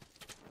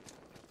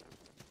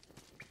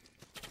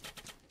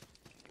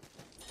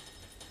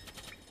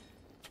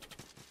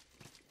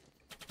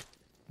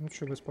 Ну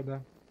что,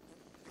 господа,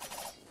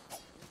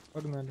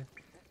 погнали.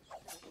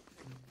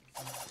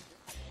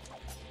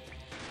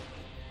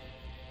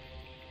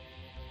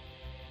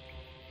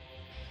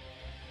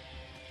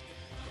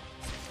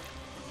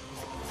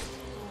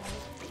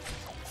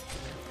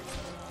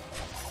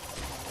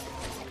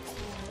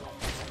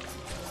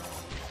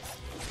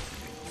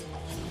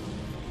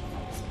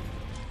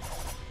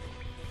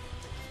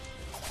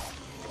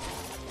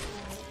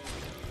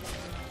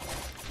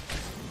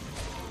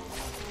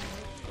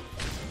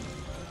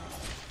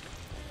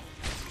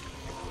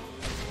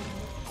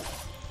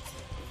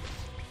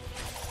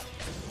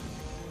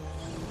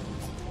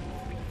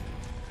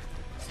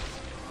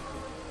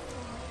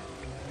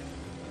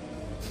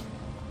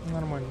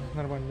 Нормально,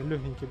 нормально.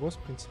 Легенький босс,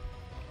 в принципе.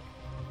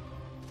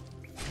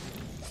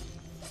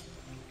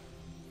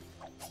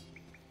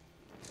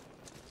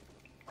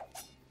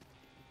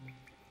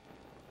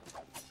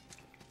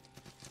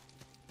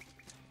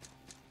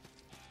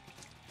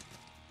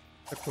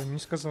 Такой, не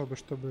сказал бы,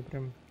 чтобы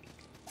прям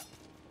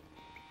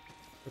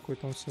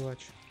какой-то он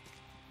силач.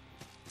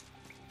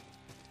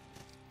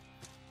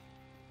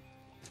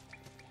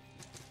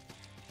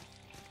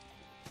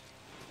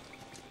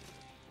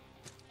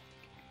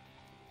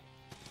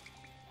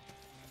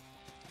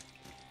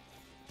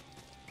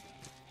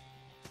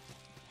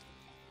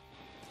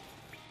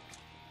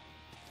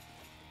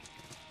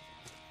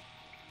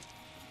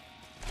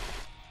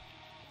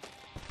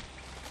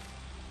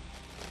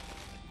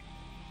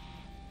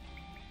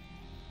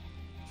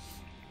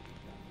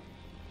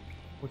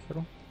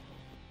 Похеру.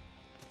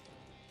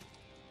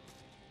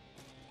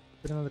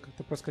 Теперь надо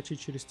как-то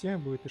проскочить через тех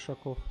будет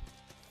ишаков.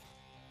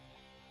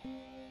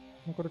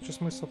 Ну, короче,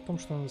 смысл в том,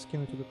 что надо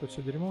скинуть вот это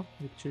все дерьмо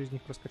и через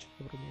них проскочить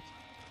попробовать.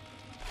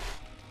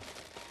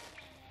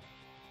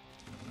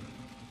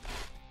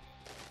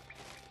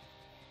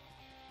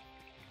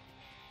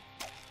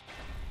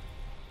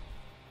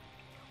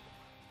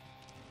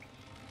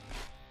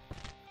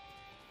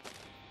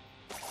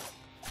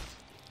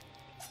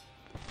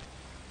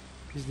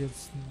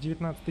 Пиздец,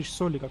 19 тысяч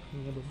соли как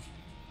не было.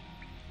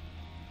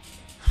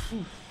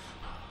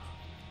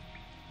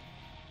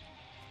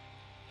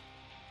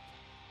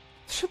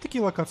 Что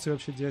такие локации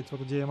вообще делать, вот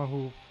где я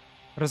могу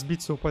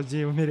разбиться, упасть,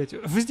 где и умереть?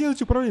 Вы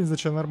сделаете управление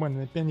сначала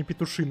нормально, а не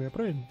петушиное,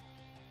 правильно?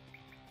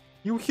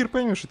 И ухер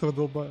поймешь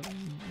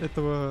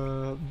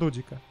этого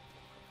додика.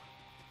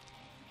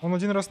 Он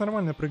один раз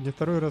нормально прыгнет,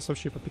 второй раз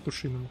вообще по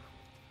петушиному.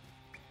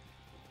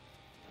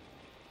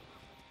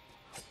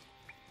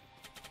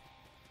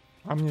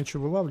 А мне что,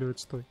 вылавливать,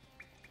 стой?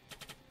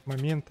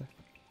 Моменты.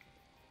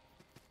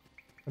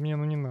 А мне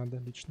оно не надо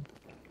лично.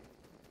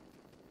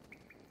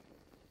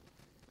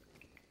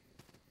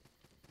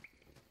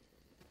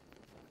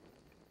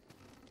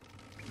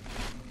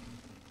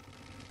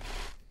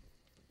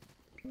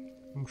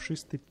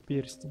 Мшистый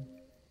перстень.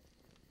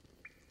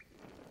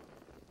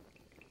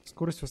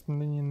 Скорость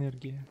восстановления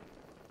энергии.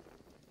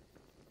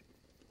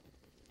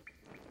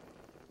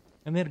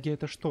 Энергия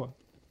это что?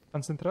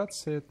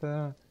 Концентрация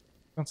это...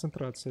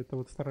 Концентрация это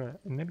вот вторая.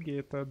 Энергия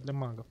это для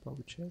магов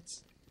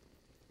получается.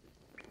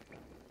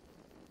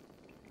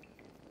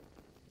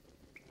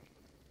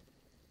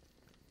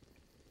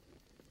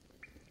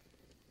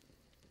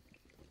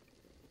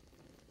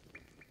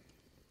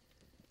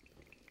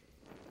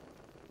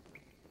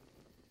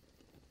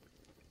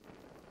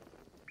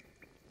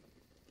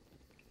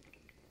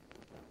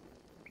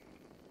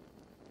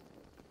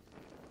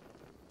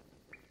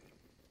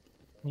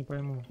 Не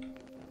пойму.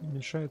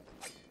 Мешает.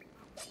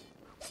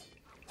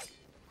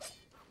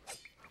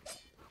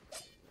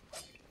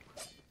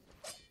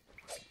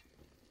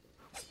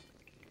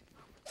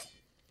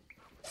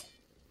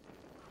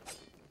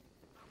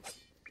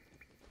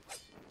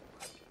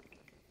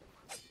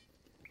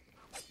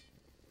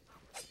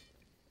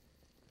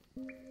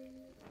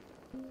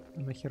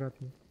 Нахера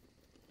ты?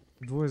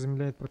 Вдвое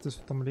замедляет процесс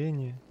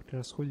утомления при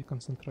расходе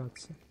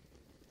концентрации.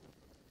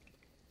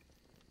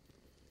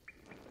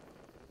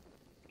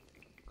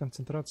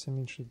 Концентрация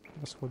меньше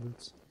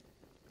расходуется.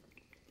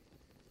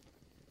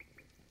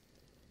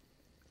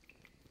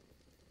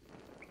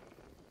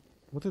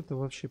 Вот это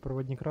вообще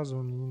проводник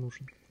разума мне не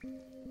нужен.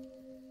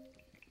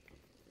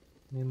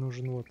 Мне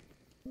нужен вот.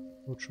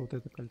 Лучше вот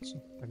это кольцо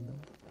тогда.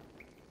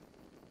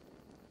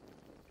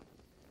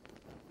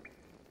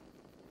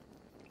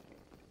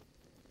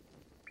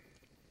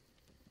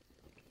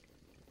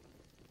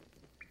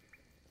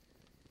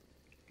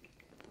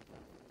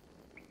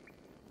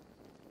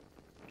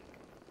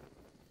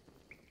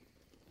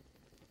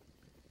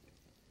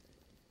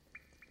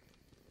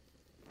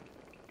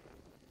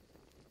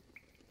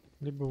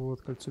 Либо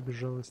вот кольцо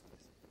безжалостности.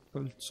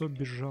 Кольцо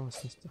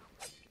безжалостности.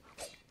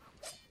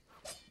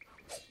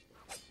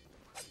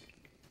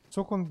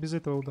 Сколько он без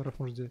этого ударов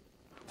может делать?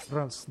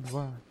 Раз,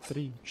 два,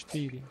 три,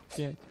 четыре,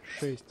 пять,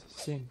 шесть,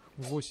 семь,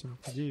 восемь,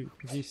 девять,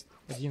 10,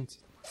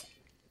 11.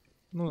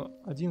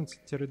 Ну,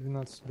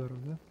 11-12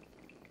 ударов, да?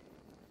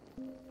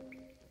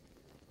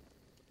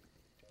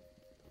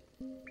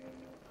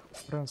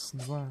 Раз,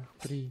 два,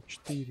 три,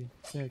 четыре,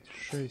 пять,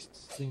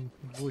 шесть, семь,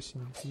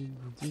 восемь,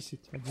 9,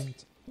 10,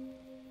 11.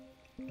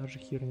 Даже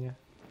херня.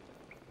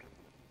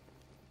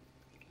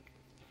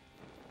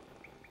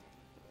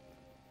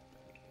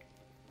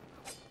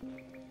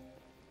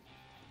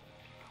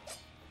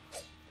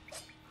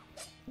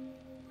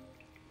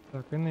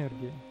 Так,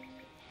 энергия.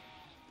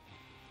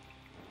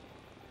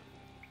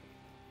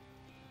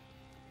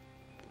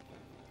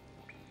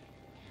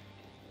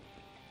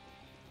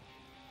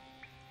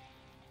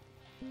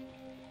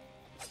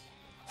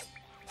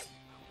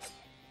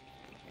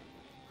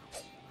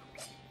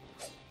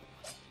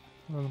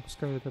 Ладно,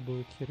 пускай это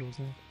будет, хер его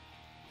знает.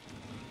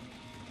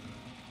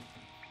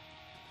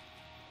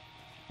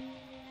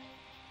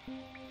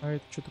 А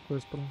это что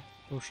такое, спрашиваю?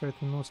 Повышает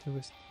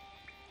выносливость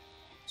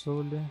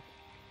соли,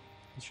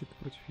 защита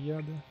против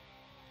яда.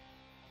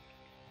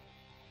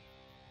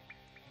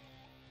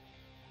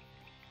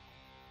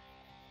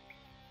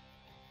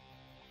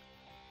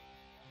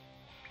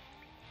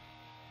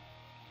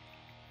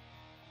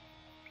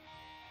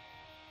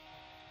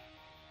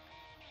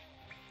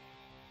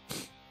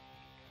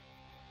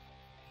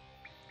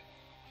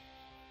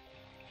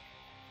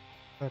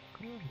 Так,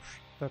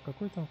 так,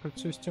 какое там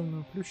кольцо из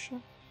темного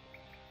плюща?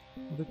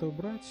 Вот это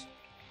убрать.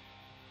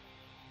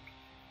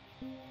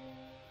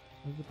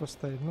 Это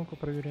поставить. Ну-ка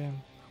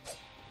проверяем.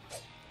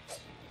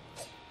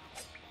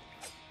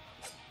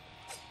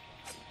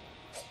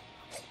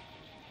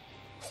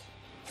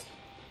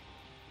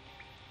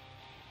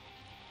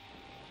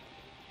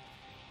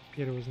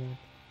 Первый знает.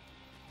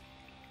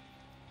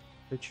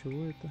 Для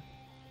чего это?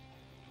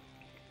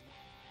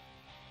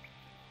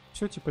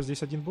 Все, типа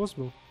здесь один босс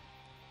был.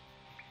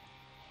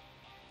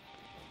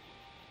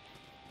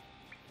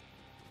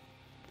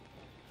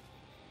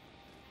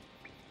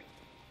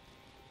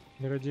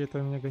 И ради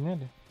этого меня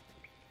гоняли?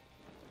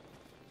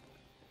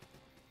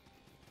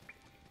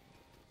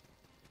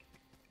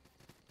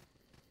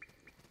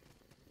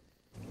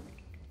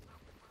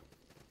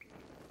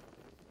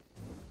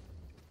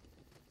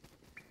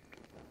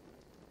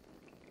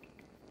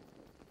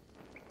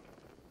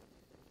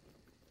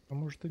 А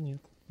может и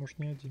нет. Может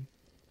не один.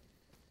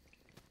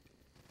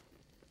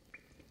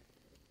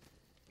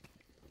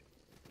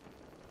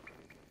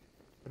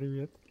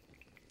 Привет.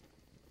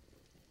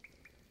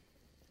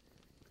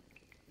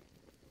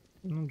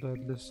 Ну да,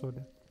 для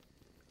соли.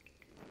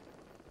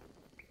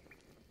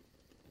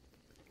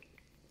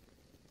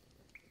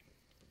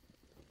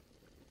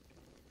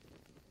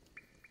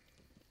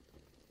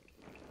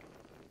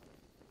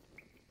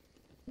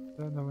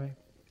 Да, давай.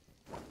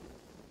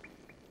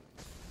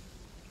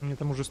 У меня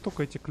там уже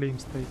столько этих клейм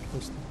стоит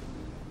просто.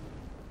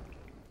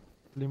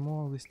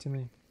 Клеймо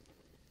стены.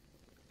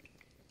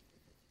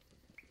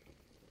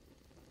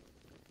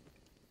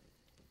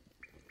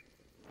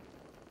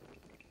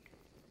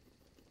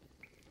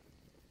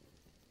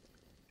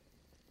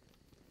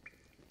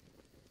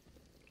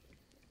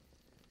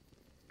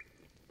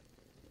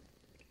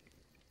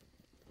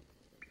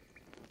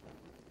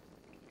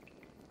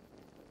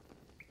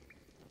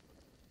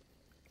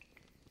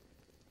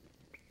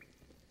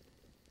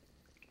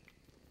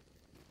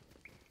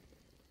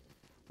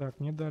 Так,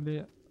 мне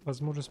дали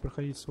возможность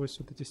проходить сквозь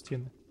вот эти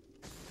стены.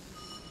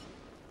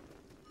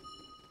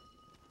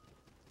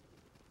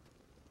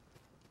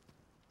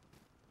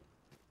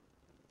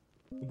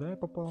 Куда я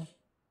попал?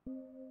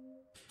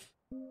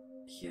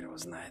 Хер его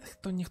знает.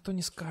 Никто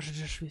не скажет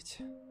же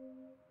ведь.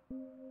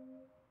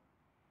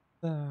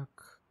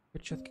 Так,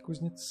 перчатки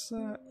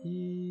кузнеца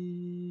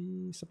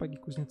и сапоги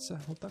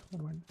кузнеца. Вот так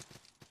нормально.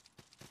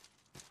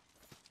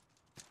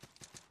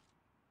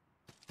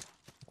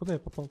 Куда я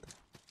попал-то?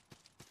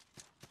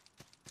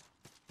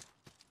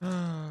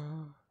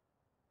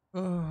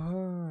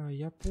 Ага,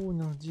 я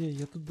понял, где.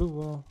 Я тут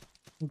бывал.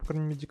 Ну, по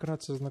крайней мере,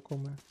 декорация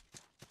знакомая.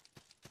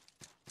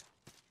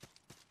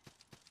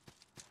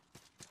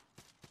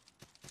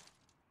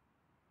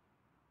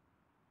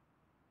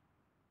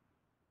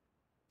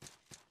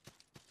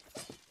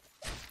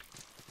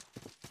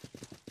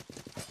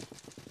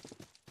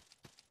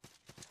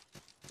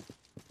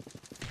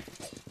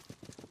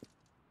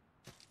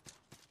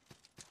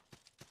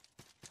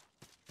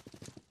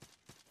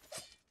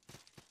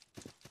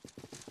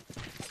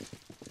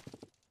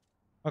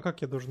 А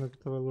как я должен от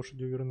этой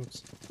лошади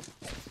увернуться?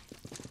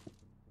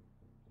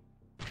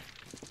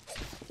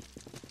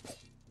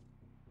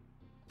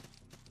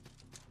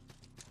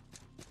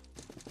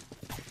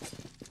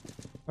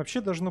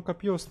 Вообще должно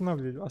копье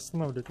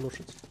останавливать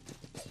лошадь.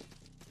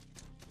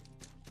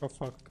 По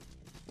факту.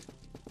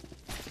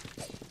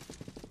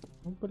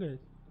 Ну, блядь.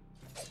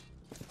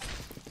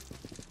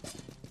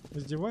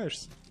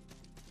 Издеваешься?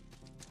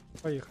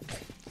 Поехали.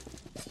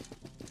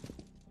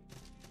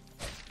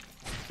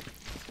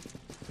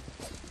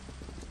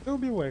 Ты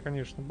убивай,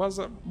 конечно.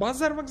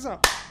 Базар вокзал.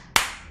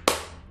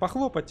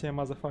 Похлопать тебе,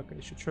 мазафака,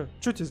 еще.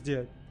 Чё тебе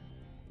сделать?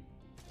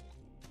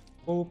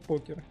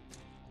 Полупокер.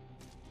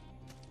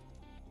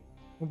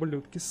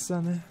 Ублюдки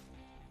ссаные.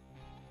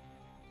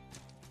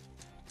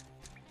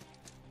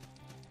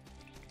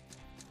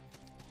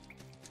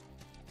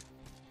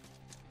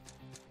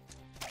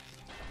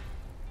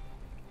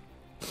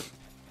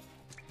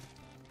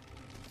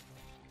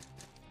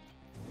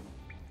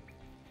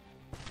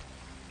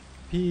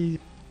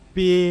 Пипец.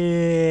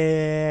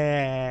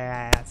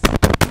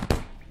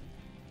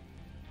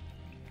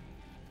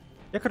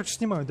 Я, короче,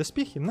 снимаю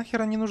доспехи.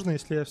 Нахер они нужны,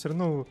 если я все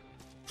равно...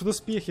 Что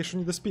доспехи, что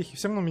не доспехи.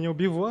 Все равно меня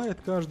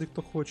убивает каждый,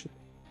 кто хочет.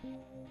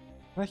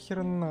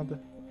 Нахер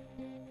надо.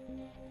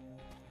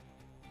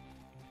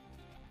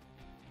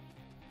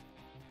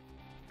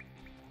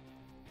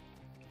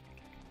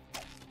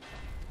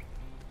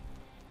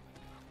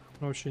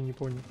 Вообще не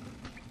понял.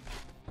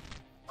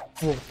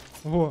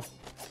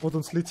 Вот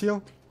он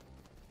слетел.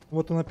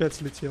 Вот он опять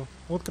слетел.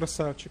 Вот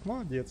красавчик,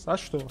 молодец. А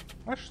что?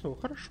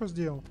 Хорошо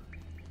сделал.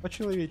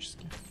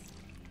 По-человечески.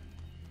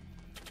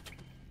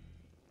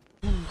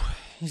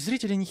 И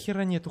зрителей ни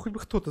хера нету. Хоть бы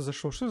кто-то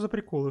зашел. Что за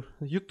приколы?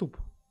 YouTube.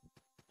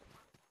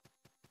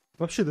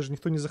 Вообще даже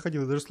никто не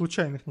заходил. Даже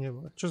случайных не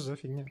было. Что за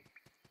фигня?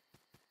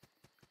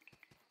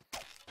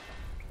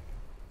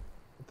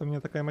 Это у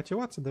меня такая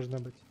мотивация должна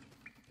быть.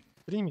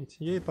 Стримить.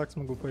 Я и так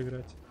смогу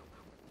поиграть.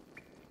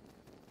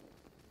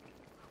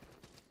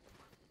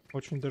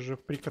 Очень даже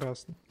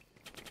прекрасно.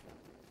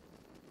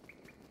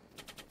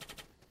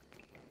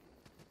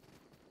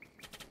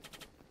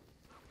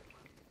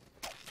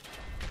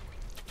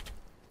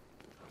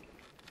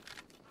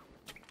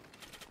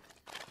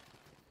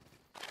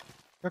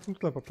 Как мне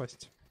туда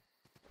попасть?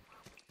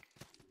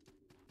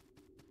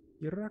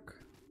 Ирак.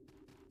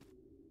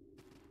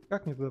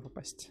 Как мне туда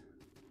попасть?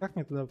 Как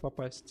мне туда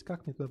попасть?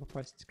 Как мне туда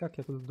попасть? Как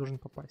я туда должен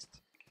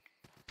попасть?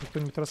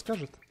 Кто-нибудь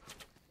расскажет?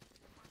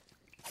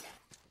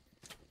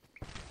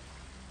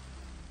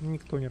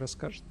 Никто не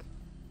расскажет.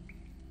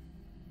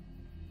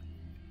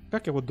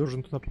 Как я вот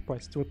должен туда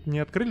попасть? Вот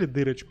мне открыли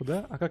дырочку,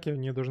 да? А как я в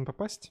нее должен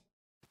попасть?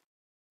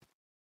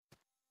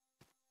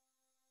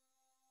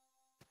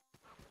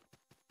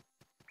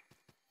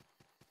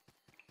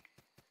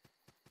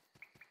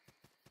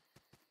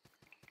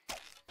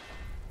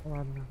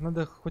 Ладно,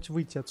 надо хоть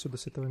выйти отсюда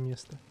с этого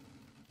места.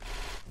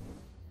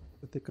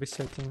 С этой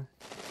крысятины.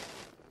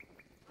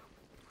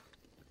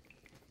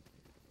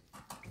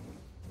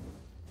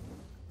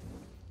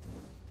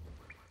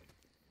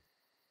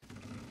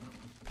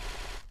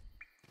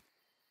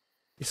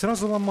 И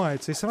сразу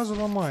ломается, и сразу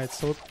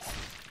ломается. Вот.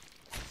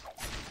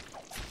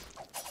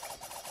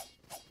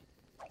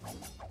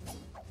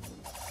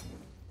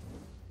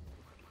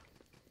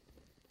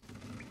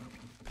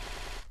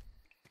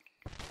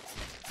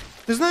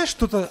 Ты знаешь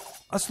что-то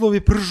о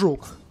слове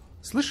прыжок?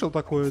 Слышал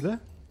такое, да?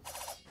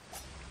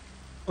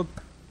 Вот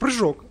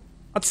прыжок.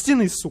 От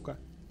стены, сука.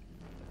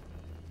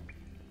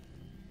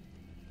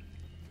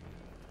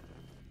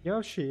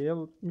 Я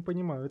вот не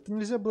понимаю. Это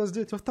нельзя было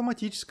сделать в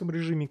автоматическом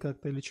режиме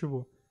как-то или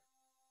чего?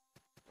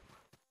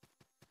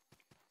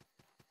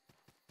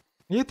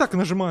 Я и так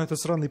нажимаю этот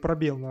сраный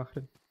пробел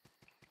нахрен.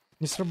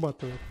 Не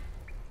срабатывает.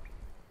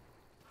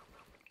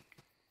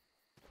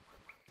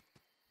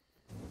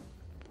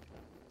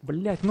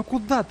 Блять, ну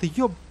куда ты,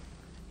 ёб...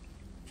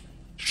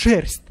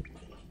 Шерсть!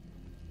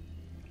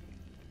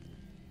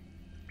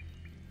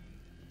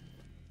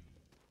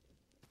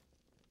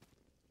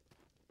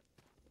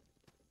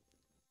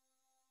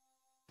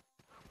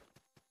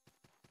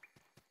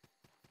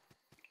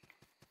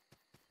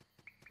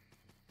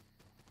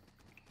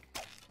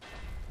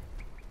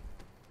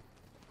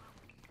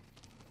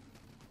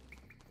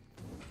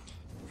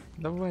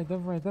 Давай,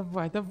 давай,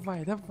 давай,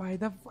 давай, давай,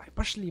 давай.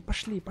 Пошли,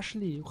 пошли,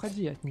 пошли.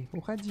 Уходи от них,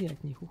 уходи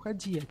от них,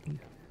 уходи от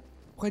них.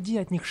 Уходи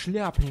от них,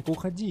 шляпник,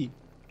 уходи.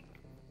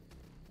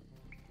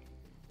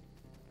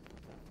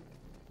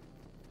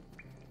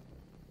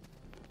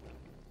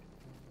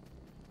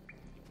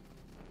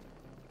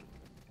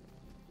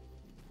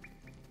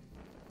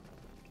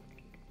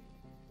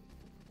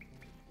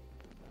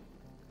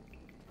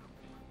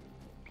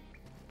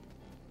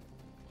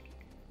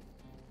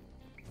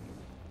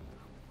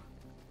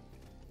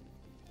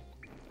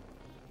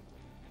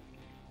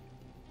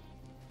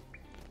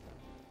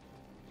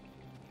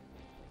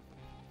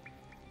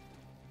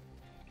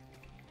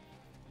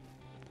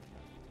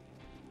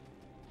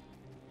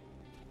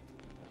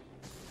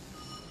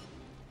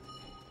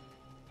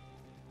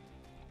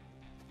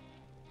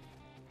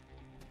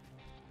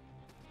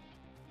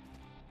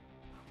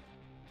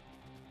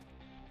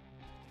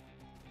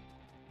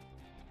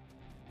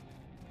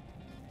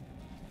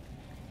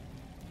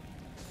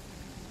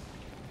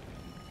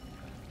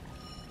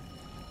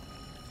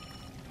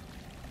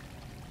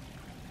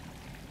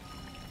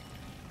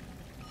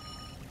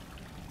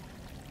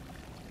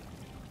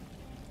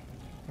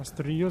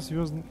 Острие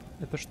звездное.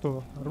 Это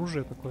что?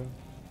 Оружие такое?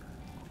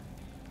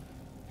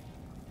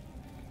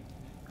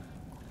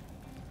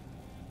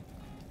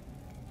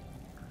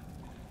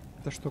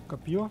 Это что,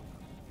 копье?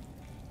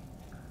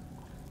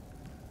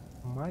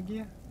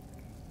 Магия?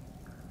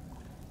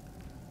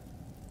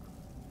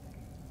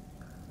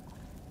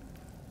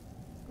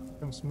 В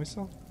чем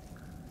смысл?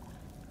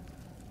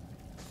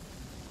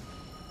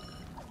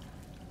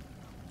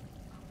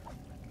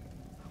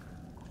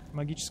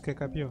 Магическое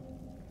копье.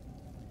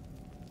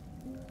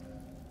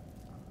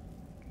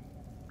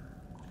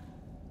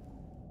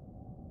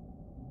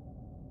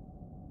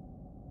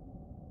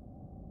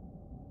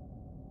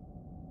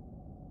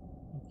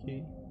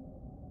 Окей.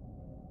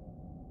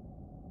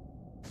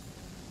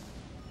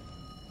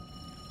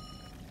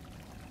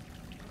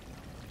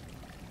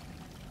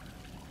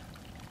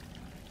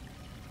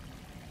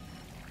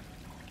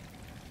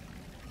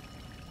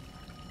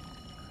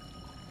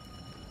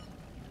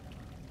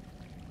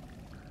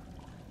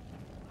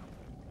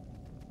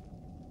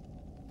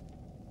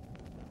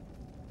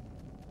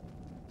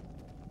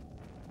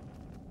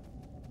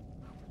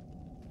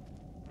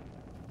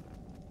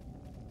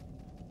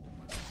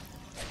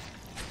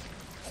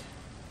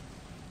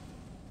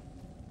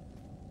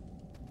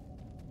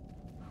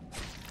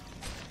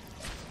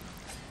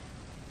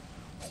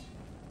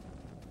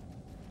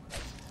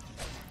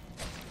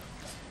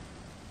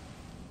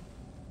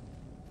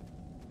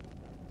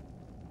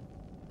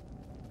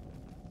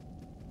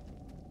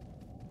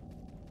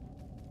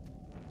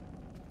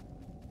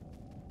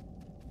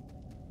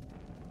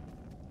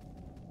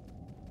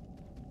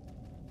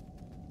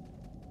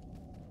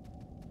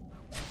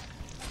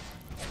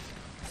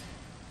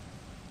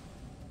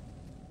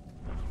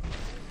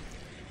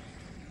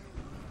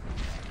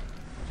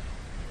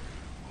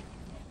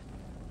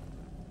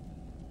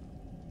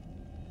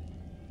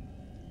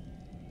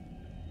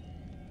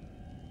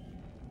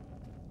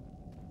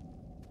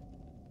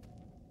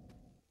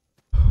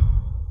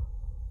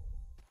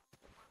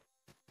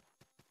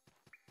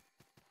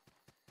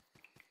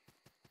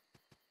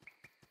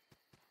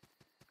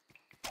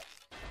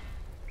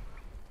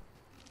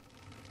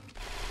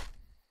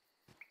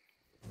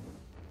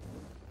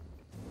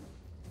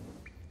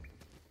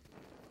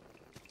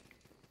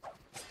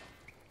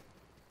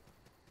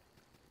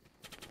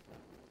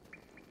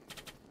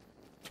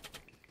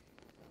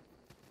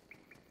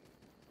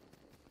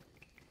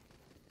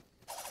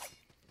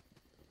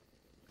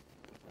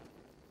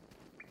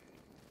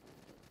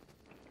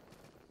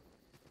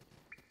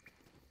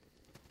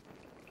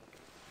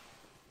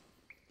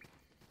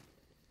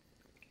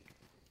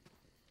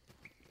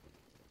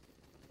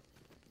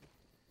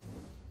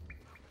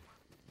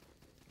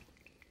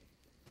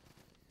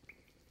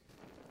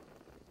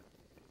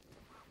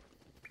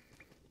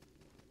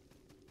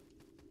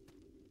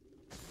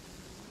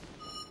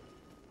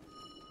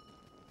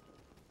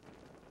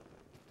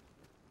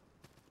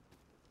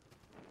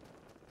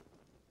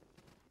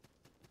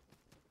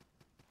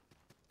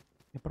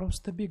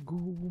 просто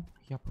бегу,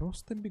 я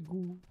просто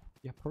бегу,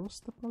 я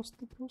просто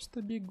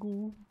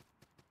бегу.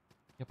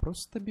 Я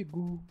просто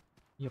бегу,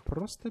 я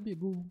просто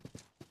бегу.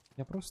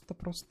 Я просто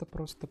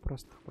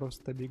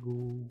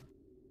бегу.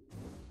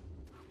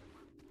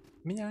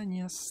 Меня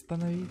не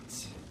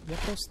остановить, я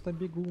просто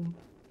бегу.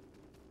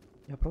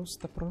 Я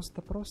просто бегу.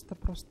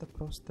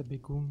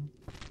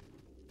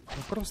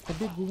 Я просто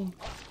бегу.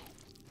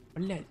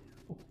 Блядь,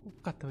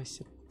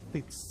 укатывайся,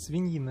 ты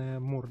свиньиная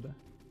морда.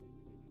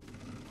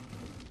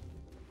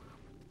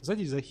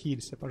 Сзади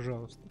захилься,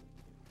 пожалуйста.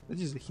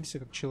 Сзади захилься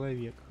как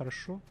человек,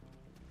 хорошо?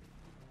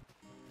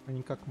 А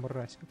не как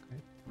мразь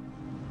какая-то.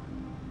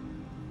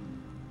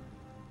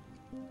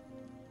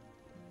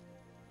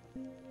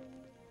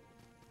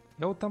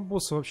 Я вот там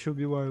босса вообще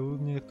убиваю. Вы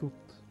мне тут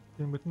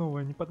что-нибудь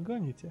новое не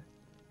подганите?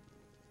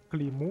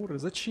 Клейморы?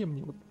 Зачем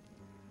мне? Вот...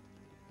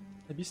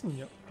 Объясни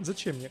мне,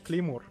 зачем мне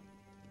клеймор?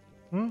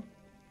 М?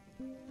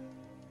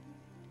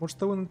 Может, с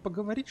тобой надо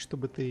поговорить,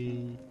 чтобы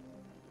ты...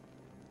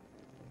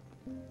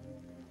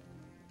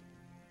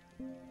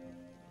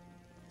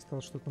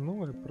 стал что-то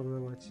новое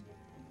продавать?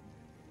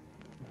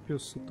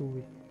 Пес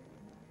сутулый.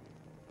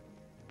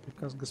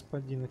 Приказ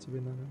господина тебе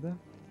надо, да?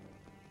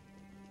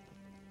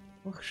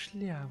 Ох,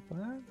 шляпа,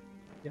 а?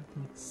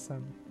 Япник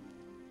сам.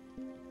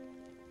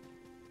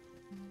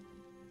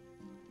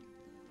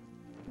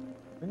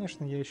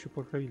 Конечно, я ищу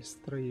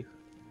покровительство троих.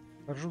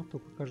 Хожу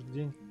только каждый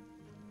день.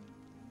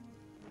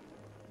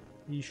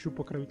 И ищу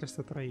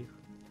покровительство троих.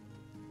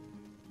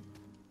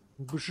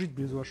 Жить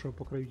без вашего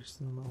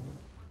покровительства не могу.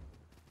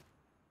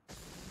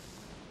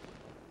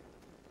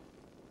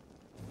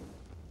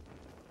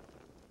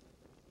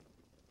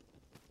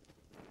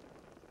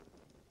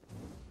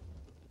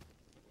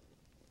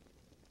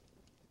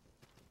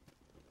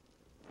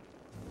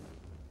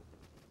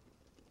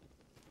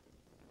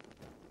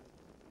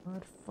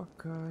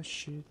 Альфака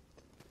щит.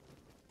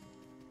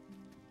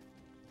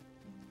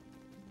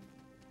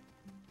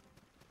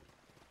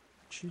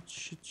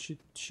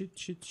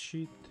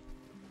 Чит.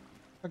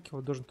 Как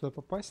его должен туда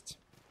попасть?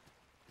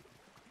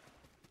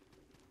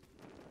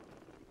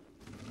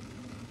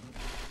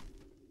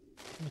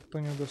 Никто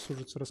не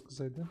удосужится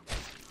рассказать, да?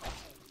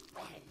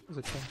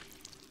 Зачем?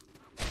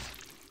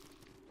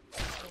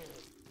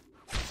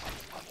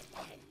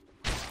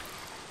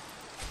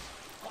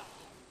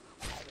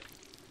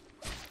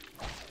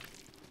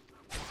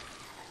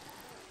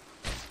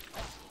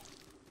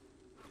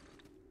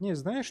 Не,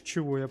 знаешь,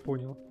 чего я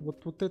понял?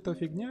 Вот эта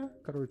фигня,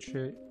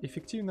 короче,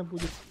 эффективно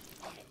будет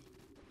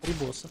при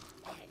боссах.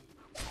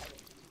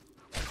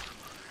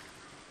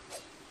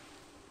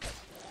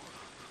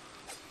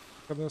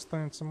 Когда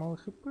останется мало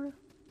хп,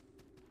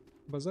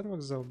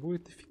 базар-вокзал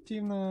будет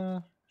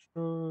эффективно,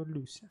 что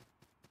Люся.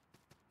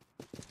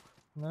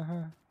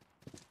 Ага.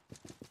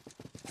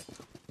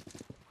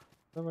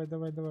 Давай,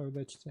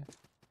 удачи тебе.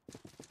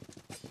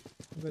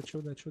 Удачи.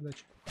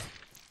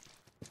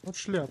 Вот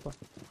шляпа.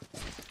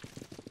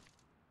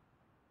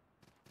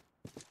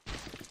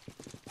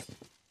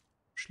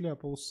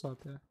 Шляпа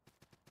усатая.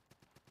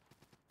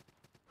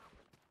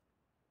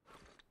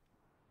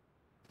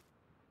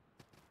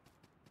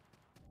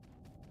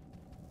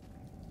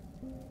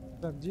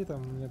 Так, где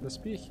там у меня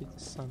доспехи эти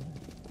самые?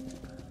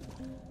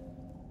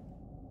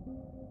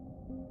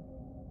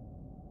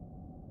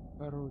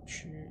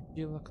 Короче,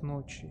 дело к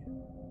ночи.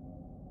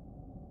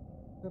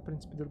 Да, в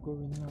принципе,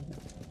 другого и не надо.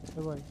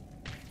 Давай.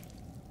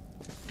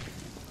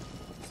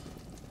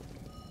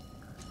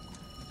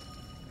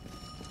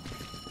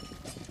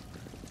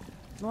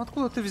 Ну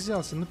откуда ты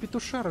взялся? Ну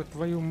петушара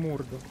твою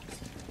морду.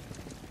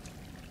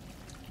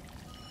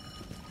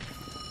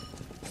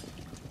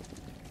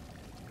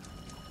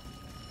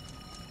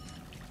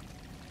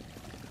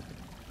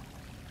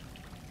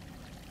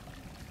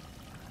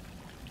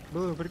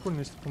 Было бы прикольно,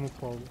 если бы он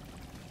упал.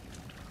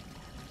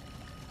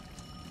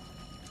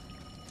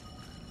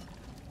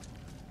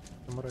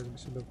 Мразь бы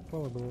сюда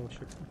попала, было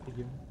вообще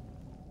офигенно.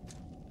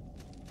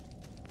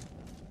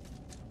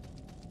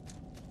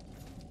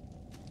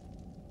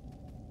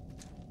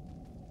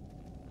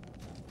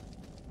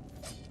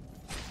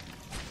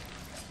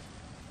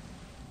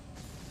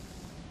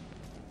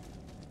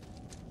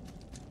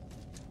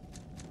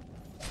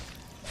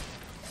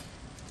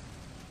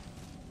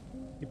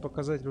 И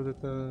показать вот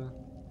это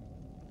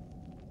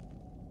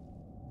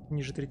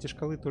ниже третьей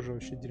шкалы тоже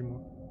вообще дерьмо.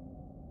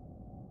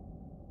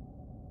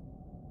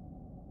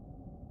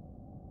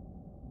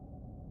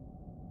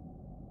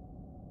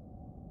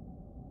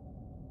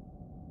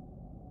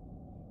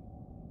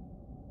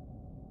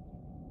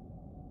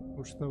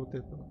 Вот что вот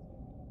это вот.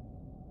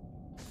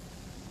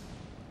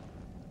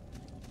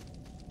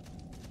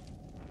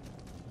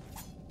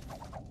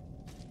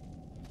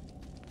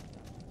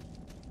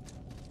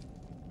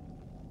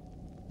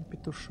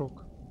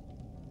 Петушок.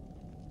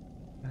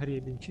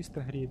 Гребень,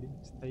 чисто гребень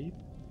стоит.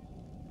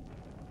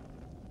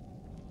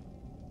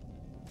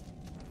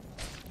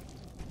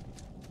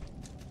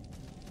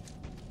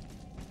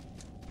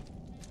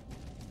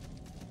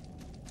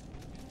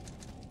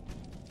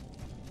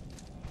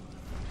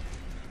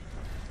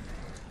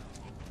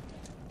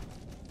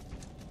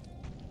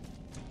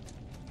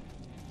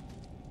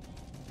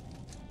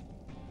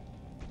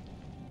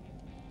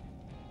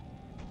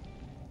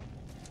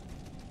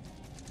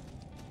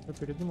 Что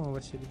передумал,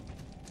 Василий?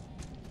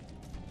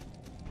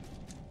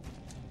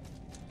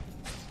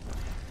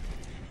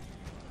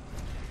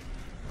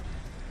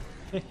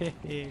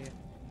 Хе-хе-хе.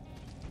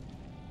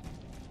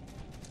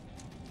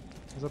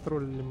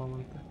 Затроллили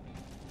мамонта.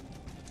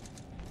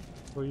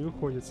 Ой, и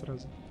уходит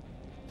сразу.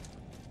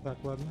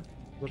 Так, ладно.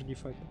 Зажги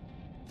факел.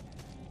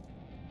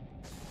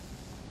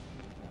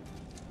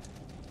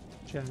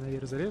 Сейчас я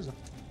наверх залезу.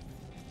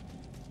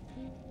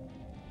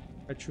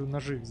 Хочу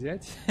ножи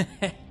взять.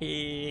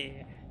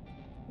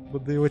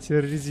 Буду его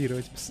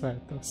терроризировать, пса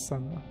этого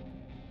самого.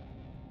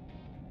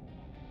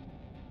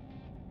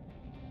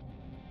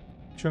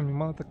 Че, мне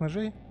мало так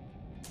ножей?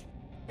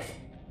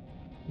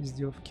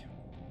 Издевки.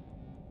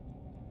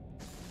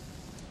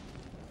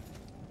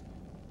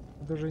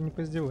 Даже не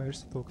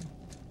поиздеваешься толком.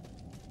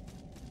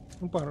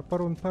 Ну,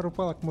 пару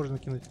палок можно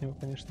кинуть в него,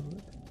 конечно,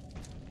 будет.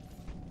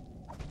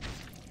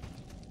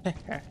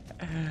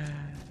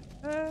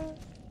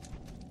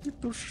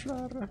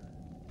 Петушара.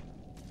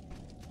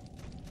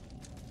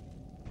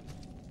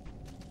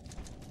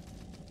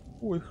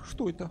 Ой,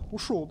 что это?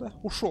 Ушел, да?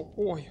 Ушел.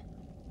 Ой,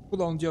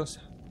 куда он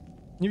делся?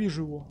 Не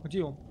вижу его.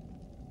 Где он?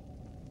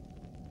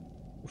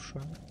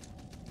 Петушара.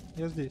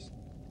 Я здесь.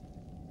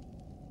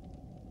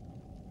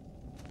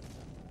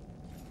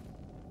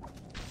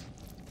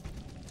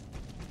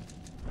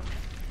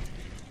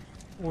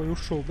 Ой,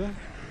 ушел, да?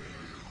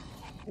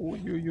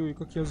 Ой-ой-ой,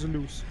 как я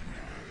злюсь.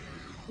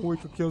 Ой,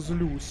 как я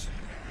злюсь.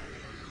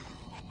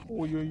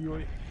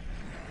 Ой-ой-ой.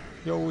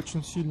 Я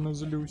очень сильно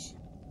злюсь.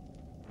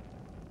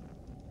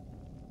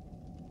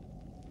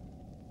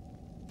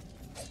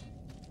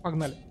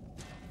 Погнали.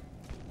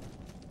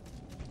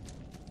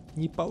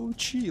 Не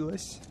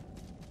получилось.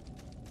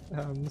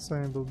 Ну, с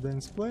вами был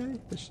Дэнсплей,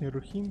 точнее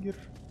Рухингер.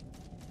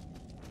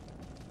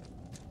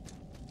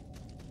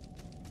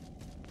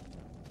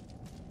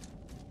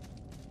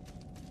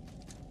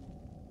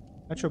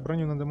 А чё,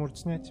 броню надо, может,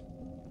 снять?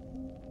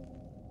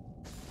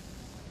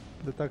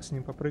 Да так с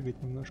ним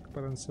попрыгать немножко,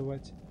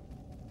 потанцевать.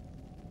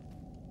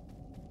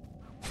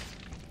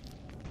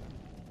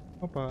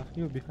 Опа,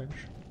 и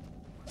убегаешь.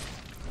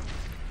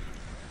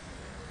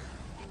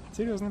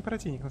 Серьезный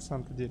противник на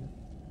самом-то деле.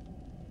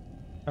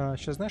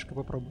 Сейчас знаешь, как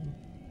попробуем?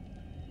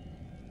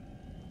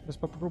 Сейчас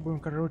попробуем,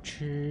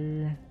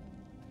 короче...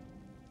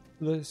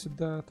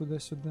 Туда-сюда,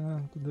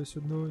 туда-сюда,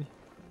 туда-сюда.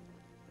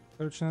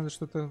 Короче, надо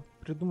что-то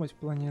придумать в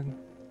плане...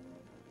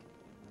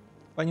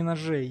 В плане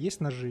ножей. Есть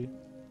ножи?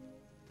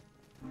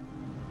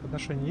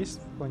 Подношения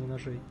есть в плане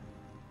ножей?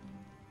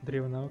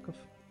 Древо навыков.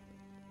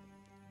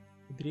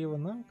 Древа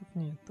навыков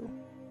нету.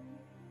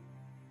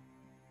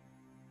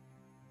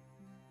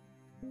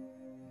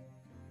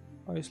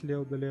 А если я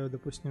удаляю,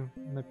 допустим,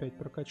 на 5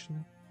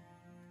 прокачанный?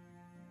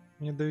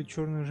 Мне дают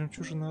черную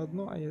жемчужину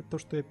одну, а то,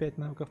 что я 5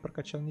 навыков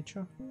прокачал,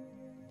 ничего.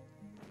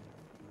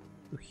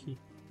 Тухи.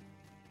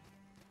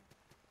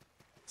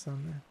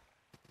 Самое.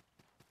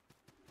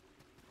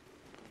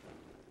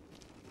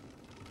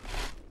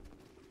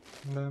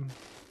 Да,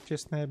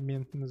 честный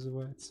обмен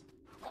называется.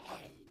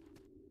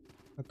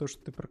 А то,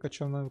 что ты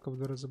прокачал навыков в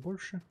 2 раза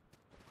больше.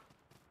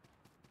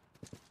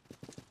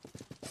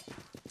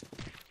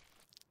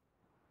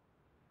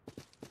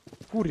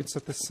 Курица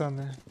ты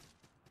ссаная.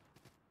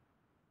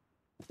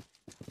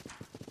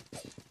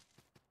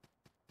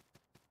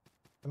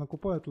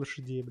 Накупают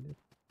лошадей, блядь.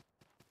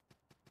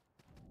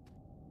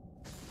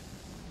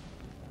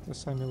 Это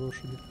сами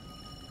лошади.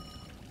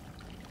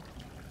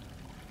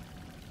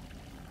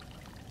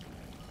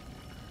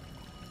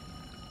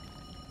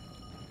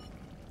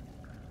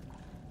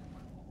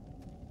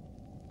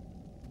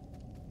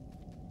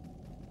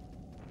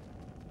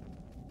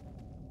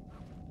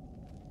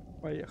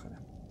 Поехали.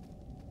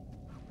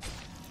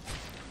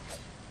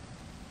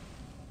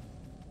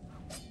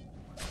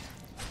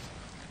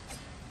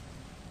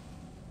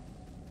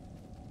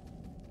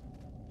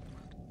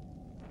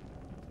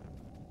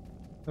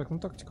 Так, ну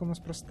тактика у нас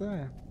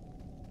простая.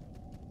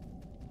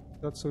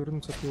 Пытаться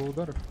увернуться от его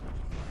ударов.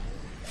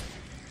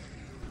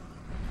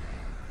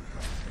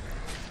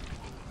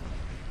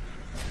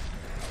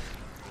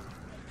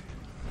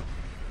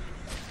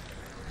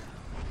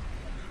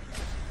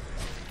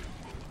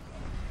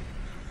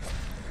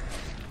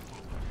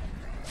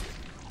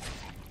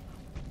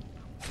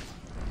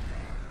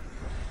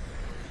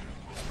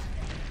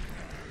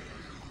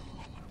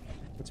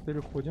 А теперь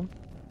уходим.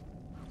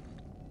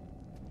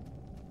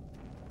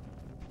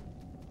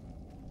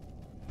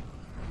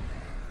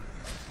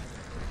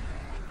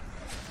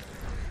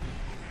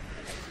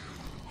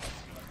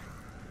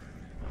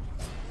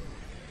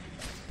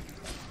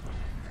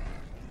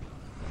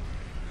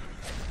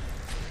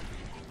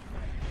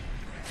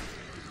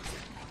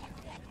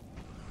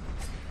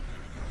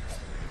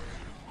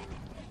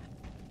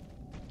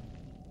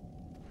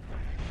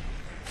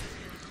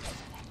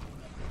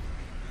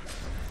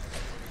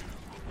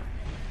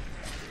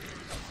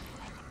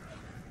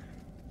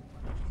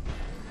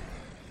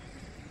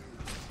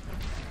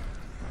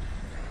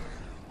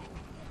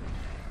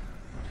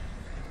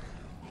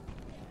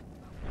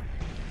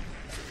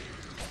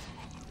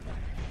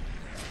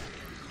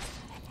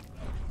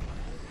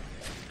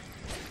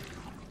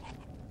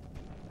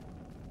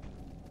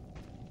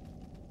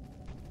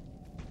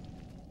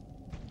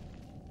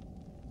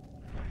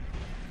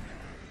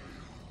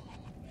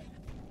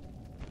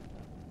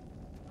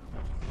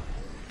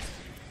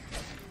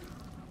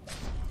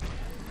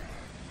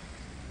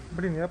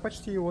 Блин, я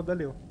почти его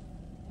одолел.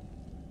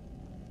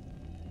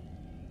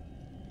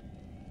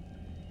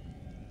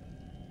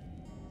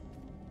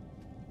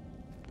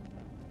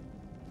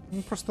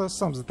 Ну, просто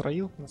сам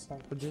затроил, на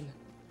самом деле.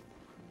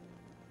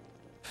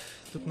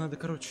 Тут надо,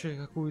 короче,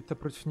 какую-то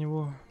против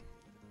него...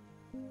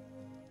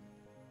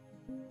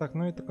 Так,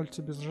 ну это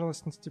кольцо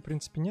безжалостности, в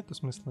принципе, нету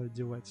смысла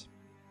одевать.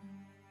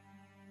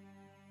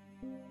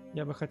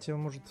 Я бы хотел,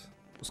 может,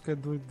 пускай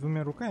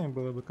двумя руками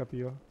было бы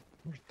копье.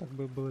 Может, так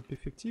бы было бы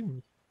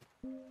эффективней.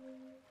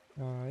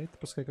 А это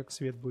пускай как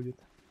свет будет.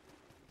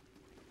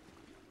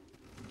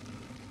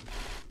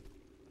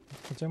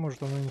 Хотя,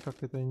 может, оно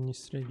никак это не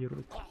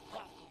среагирует.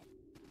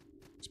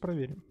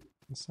 Проверим,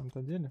 на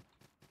самом-то деле.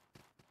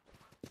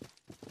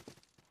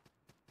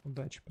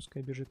 Удачи,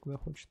 пускай бежит куда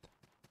хочет.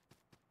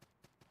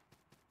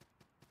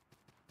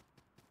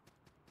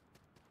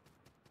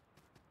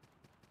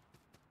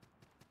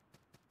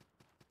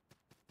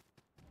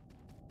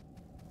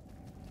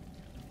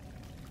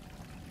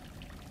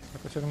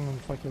 Так, а все равно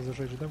факел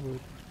зажечь, да,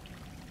 будет?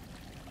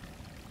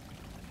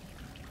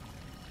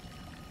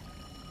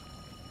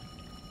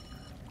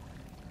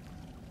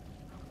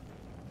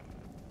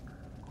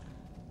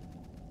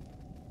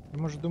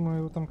 Может, думаю,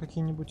 его там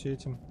какие-нибудь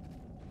этим.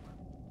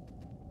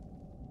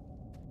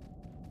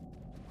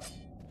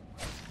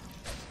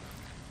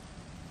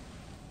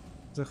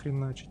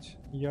 Захреначить.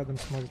 Ядом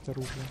смазать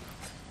оружие.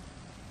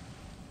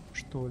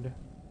 Что ли?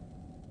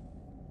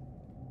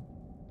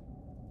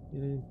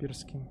 Или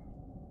имперским.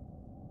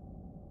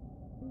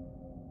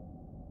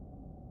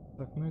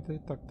 Так, ну это и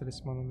так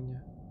талисман у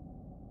меня.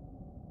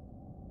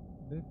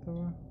 До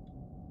этого...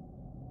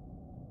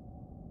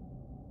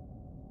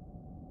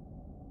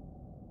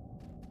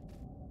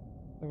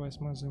 Давай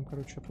смазываем,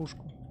 короче,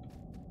 пушку.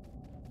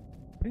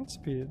 В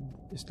принципе,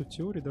 если в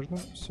теории должно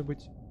все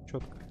быть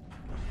четко.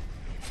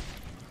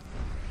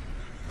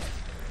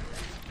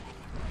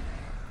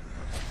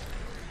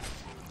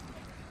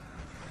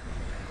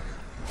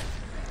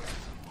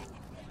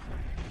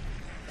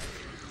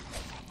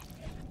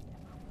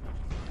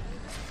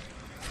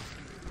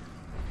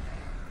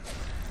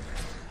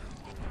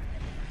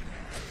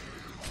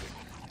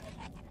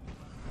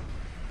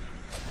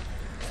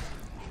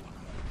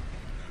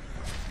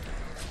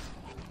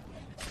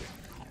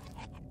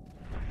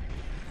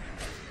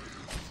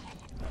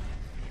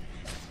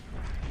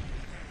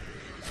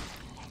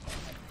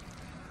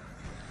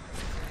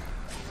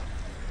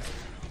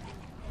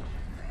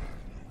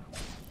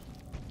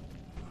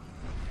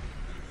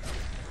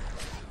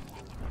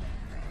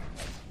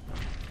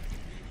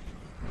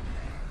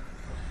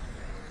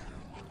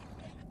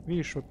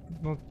 Видишь, вот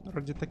ну,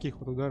 ради таких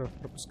вот ударов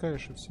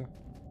пропускаешь и все.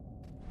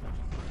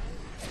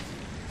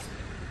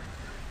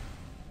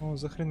 О,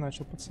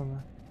 захреначил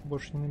пацана.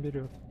 Больше не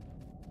наберет.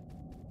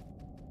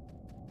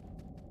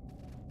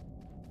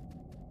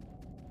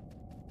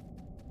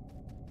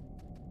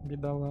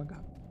 Бедолага.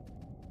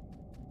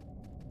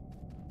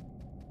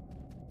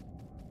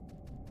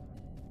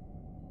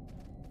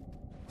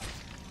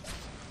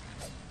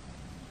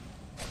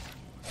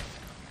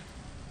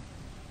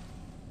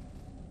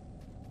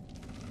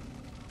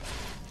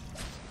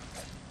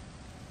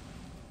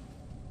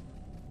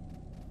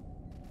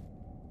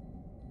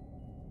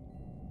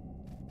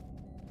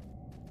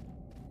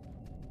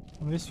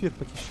 Он весь свет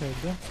похищает,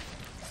 да?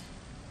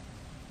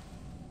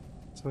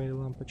 Своей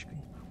лампочкой.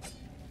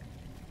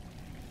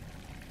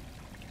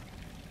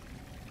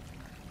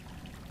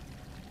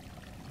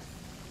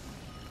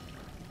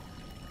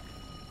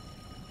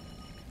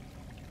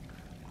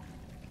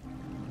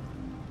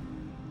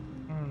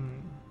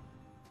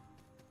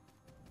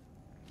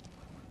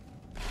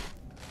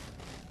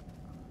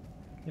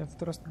 Я в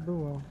тот раз тут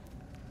бывал.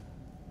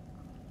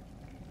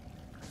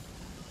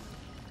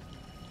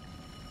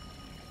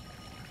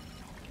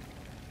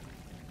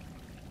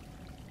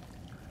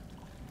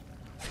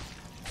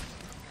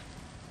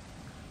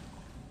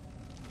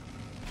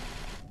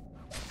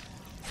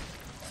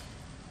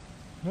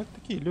 Ну, это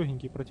такие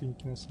легенькие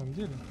противники на самом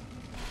деле.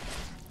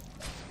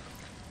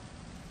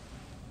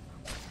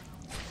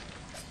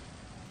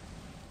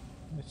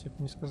 Я себе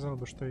не сказал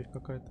бы, что их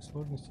какая-то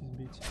сложность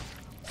избить.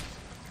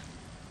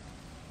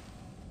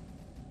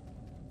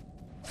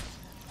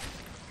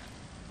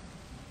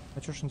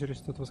 А чё ж,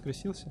 интересно, тут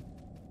воскресился?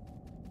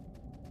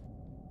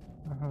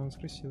 Ага,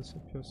 воскресился,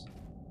 пес.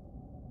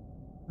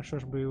 А что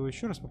ж бы его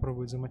еще раз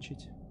попробовать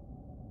замочить?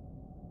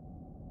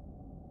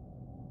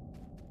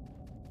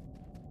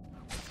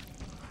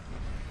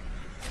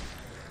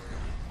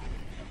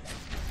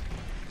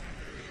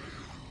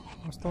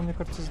 Он стал, мне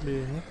кажется,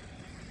 злее, нет?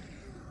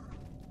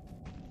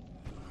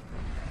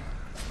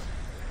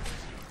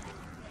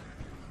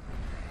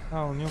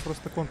 А, у него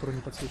просто контуры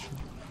не подсвечены.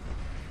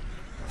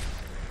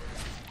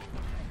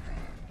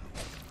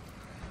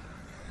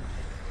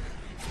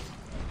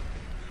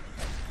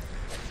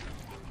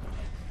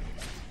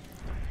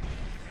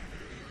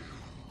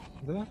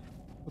 Да?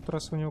 В тот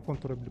раз у него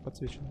контуры были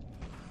подсвечены.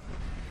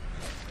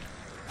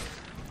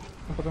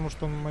 Ну, потому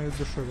что он моей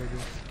душой владел.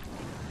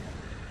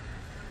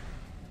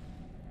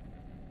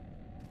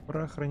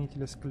 Про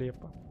хранителя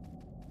склепа.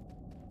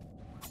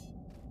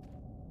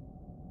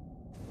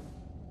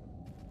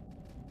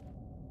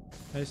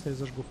 А если я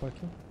зажгу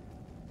факел?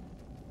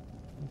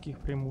 Никаких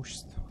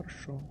преимуществ.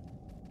 Хорошо.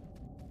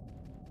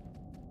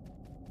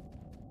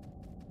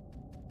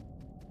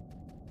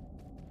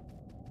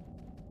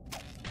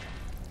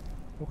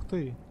 Ух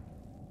ты!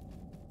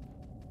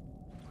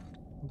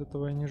 Вот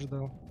этого я не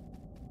ждал.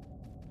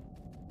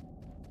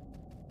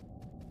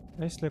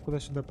 А если я куда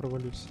сюда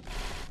провалюсь?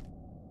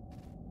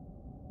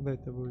 Куда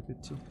это будет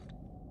идти?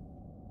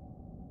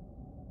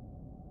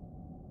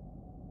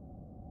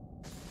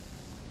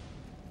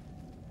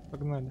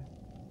 Погнали.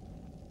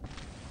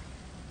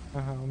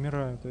 Ага,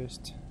 умираю, то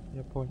есть,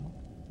 я понял.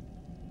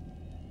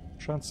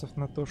 Шансов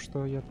на то,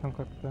 что я там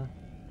как-то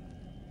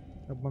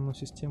обману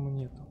систему,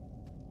 нету.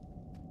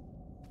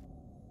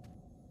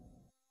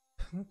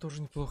 Ну,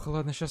 тоже неплохо.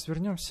 Ладно, сейчас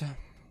вернемся.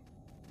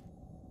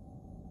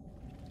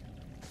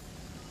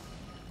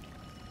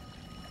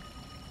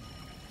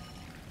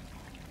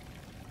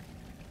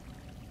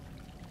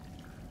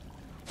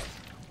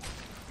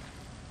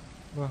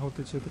 Ага, вот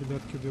эти вот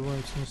ребятки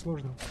убиваются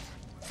несложно.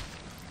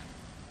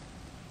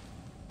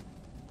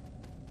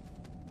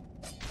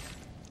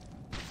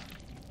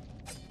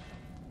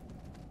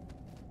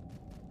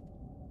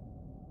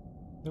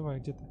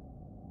 Давай, где ты?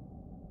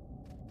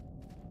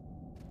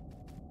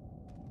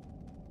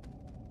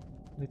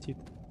 Летит.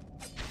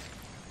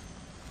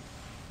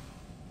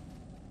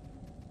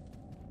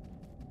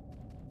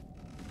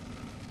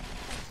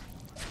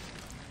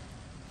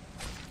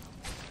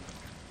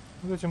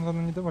 Вот этим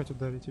главное не давать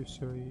ударить, и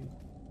все, и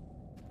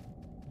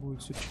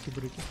будет все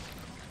чики-брики.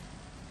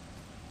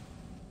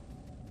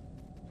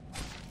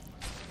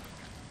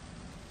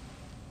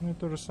 Ну и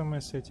то же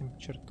самое с этим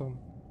чертом.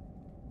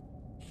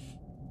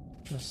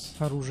 Сейчас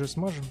оружие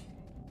смажем.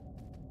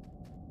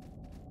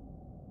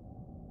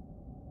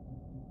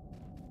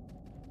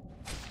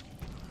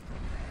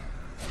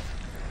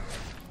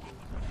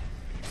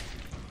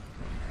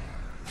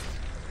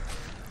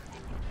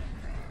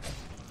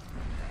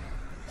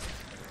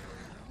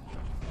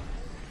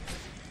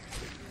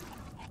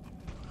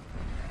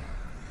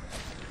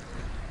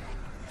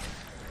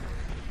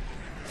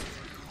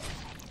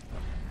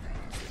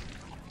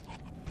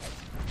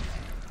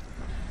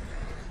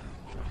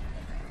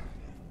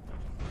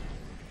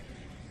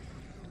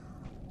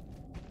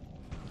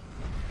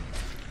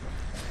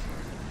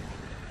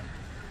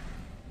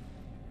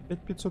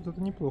 $500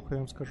 это неплохо, я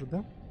вам скажу,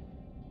 да?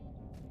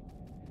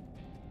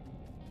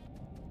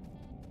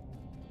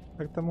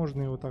 Как-то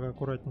можно его так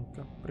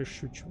аккуратненько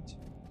прищучивать.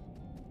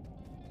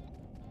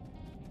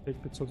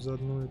 5500 за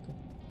одну эту.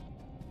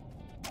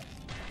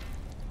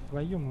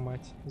 Твою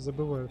мать,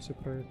 забываю все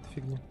про эту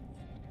фигню.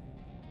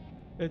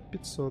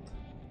 5500.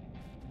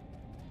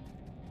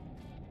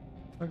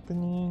 Как-то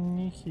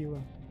не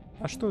хило.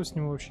 А что с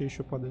него вообще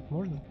еще падает?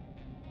 Можно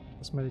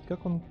посмотреть,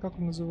 как он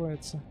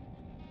называется?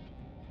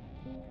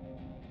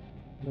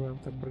 Давай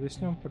вот так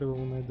пролистнем,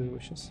 по-любому найду его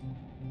сейчас.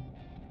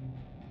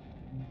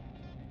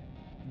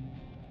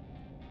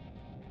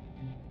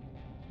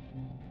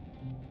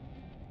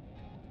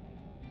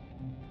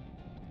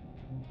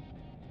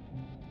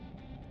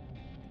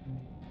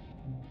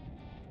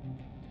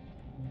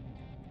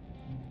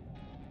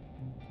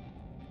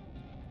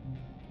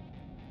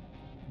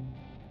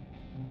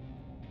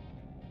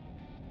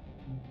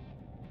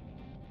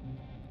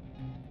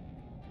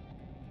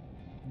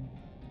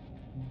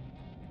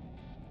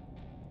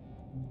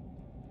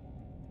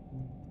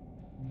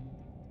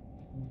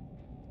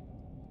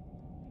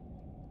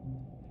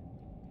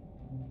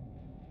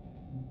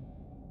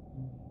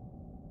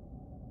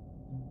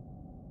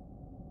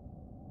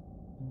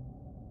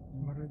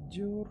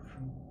 Мародер.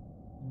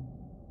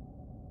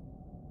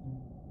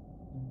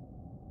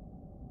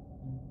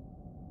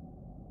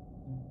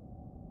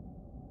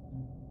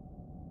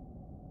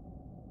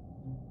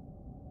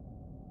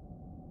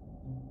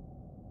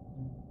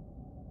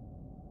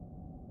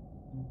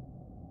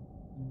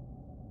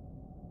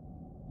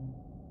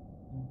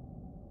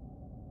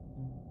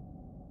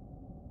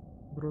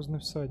 Грозный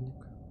всадник.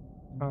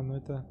 А, ну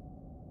это...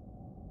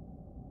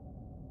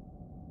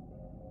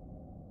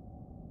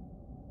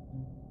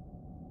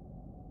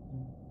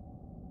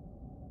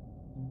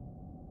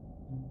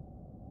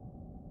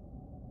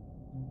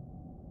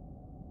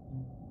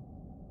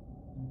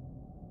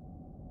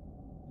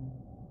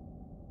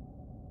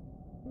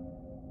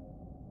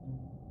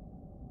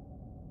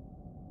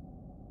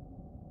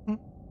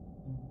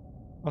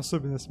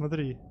 Особенно,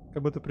 смотри,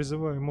 как будто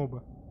призываю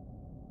моба.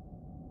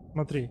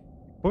 Смотри.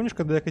 Помнишь,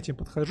 когда я к этим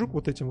подхожу, к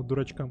вот этим вот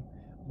дурачкам,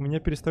 у меня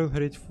перестает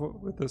гореть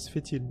это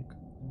светильник.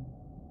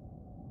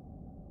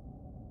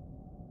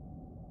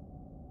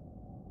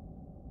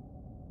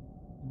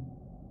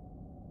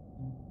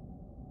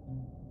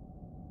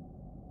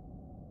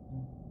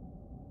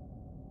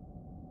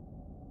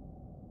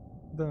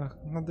 Да,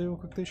 надо его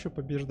как-то еще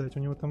побеждать. У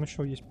него там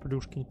еще есть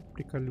плюшки,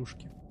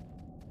 приколюшки.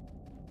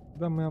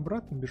 Да, мы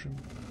обратно бежим.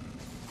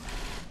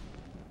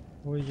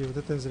 Ой, вот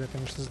это я зря,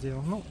 конечно,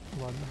 сделал. Ну,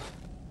 ладно.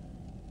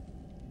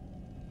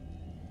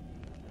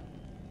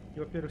 И,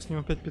 во-первых, с него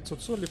опять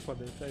 500 соли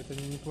падает, а это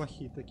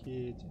неплохие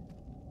такие эти.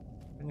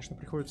 Конечно,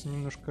 приходится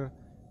немножко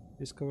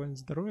рисковать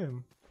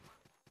здоровьем.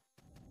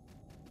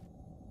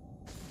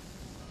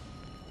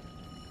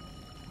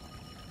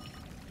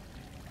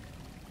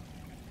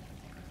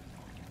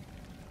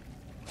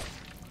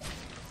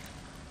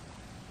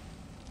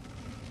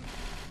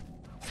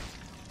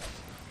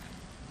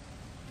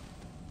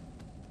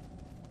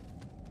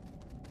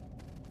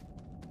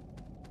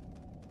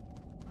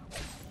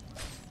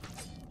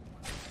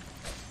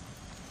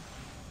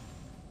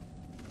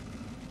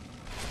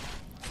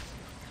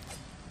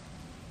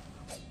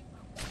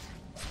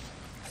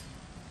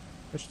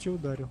 Почти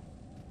ударил.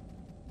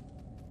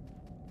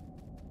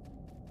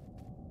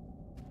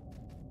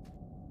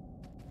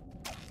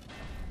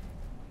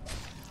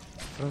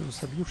 Сразу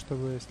собью,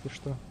 чтобы, если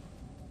что,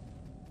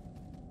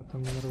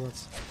 потом не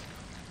нарваться.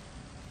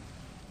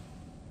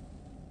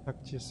 Так,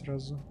 где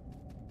сразу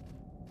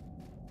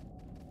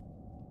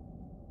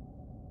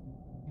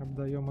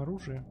отдаем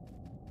оружие.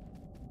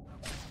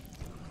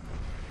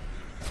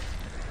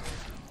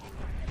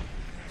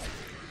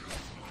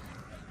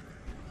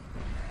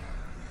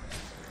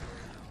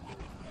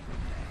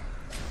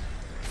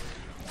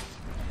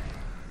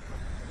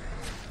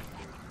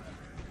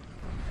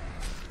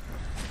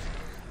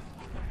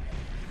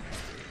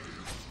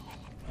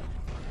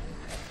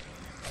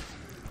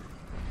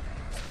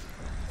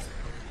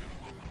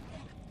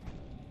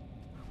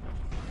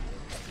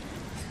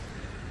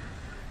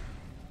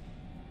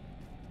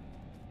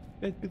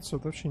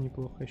 $5500 вообще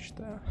неплохо, я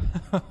считаю.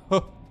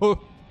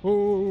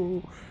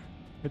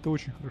 Это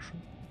очень хорошо.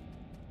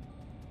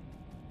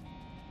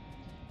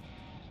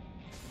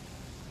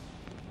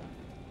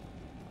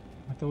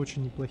 Это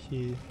очень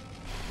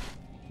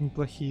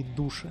неплохие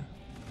души.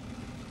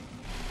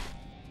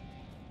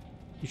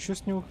 Еще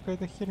с него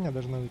какая-то херня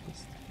должна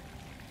выпасть.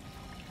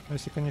 Ну,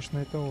 если, конечно,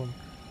 это он.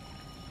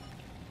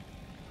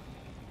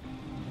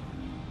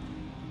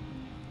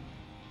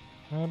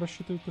 Но я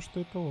рассчитываю, что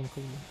это он,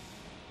 как бы.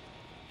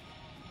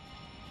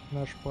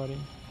 Наш парень.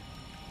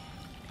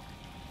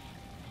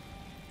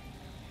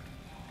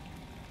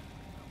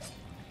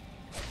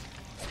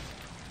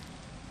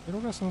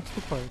 Первый раз он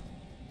отступает.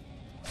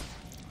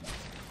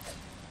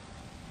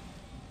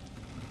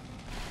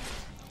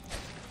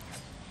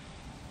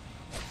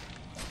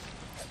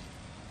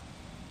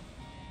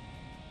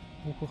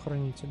 Ухо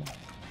хранителя.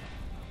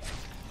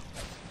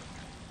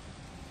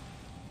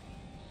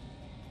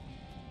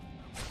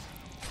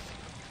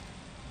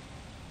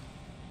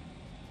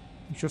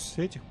 Еще с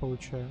этих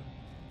получаю.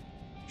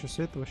 Еще с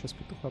этого сейчас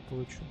петуха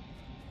получу.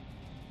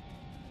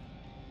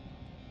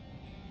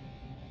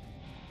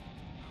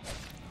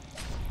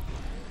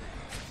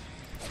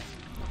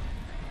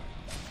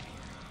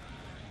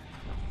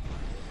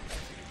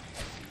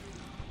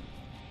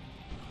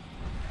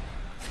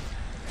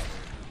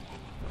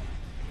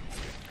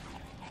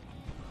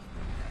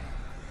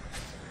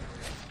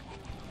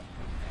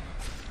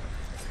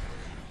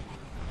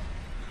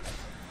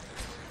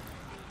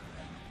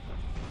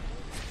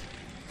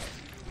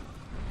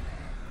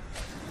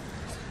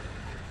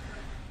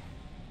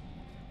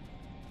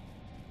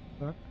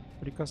 Так,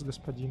 приказ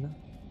господина.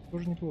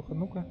 Тоже неплохо.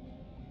 Ну-ка,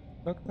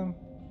 как там?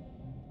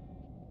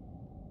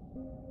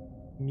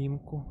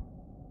 Мимку.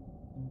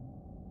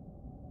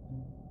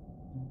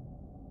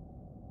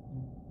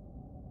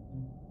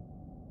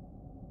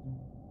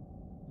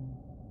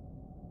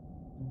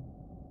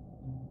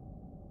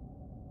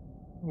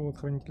 Вот,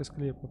 хранитель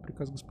склепа,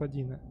 приказ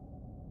господина.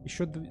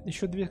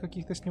 Еще две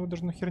каких-то с него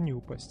должно херни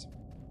упасть.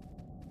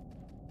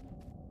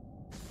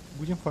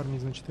 Будем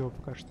фармить, значит, его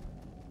пока что.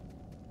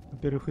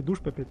 Во-первых, и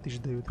душ по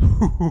 5000 дают.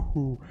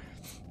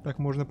 Так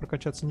можно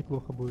прокачаться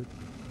неплохо будет.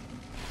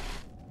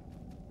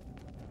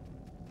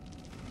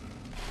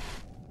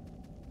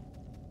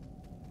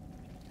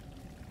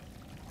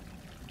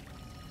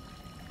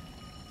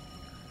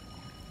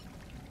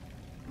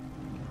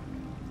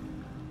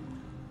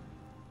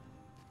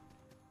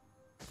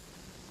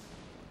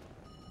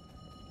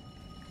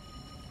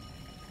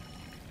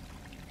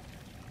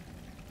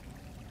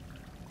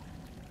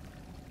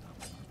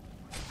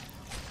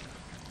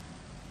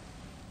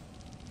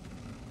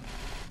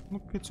 Ну,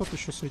 500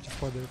 еще с этих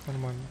падает,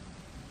 нормально.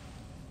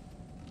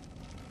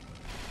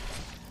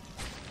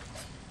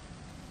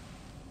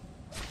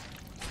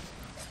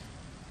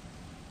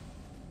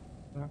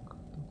 Так,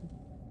 тут.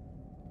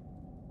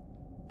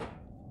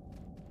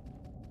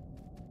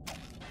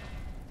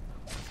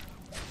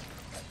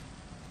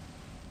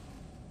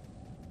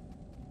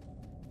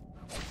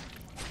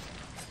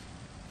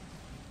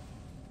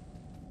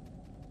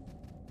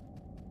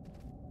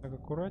 Так,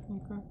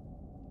 аккуратненько.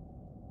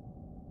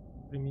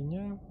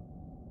 Применяем.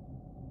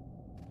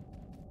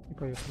 И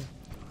поехали.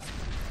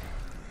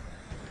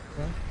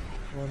 Да,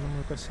 ладно,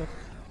 мой косяк.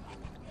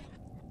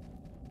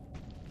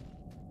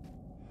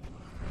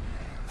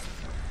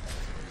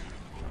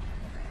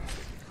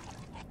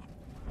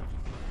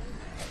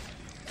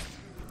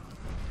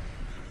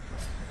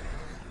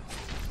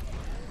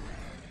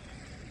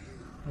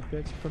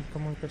 Опять только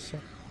мой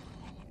косяк.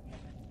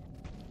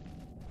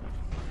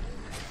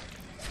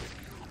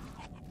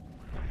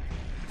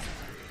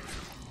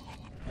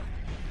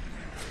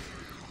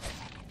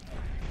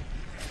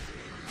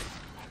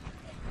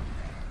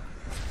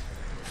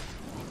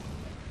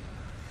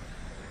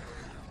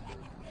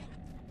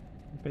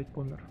 Опять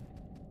помер.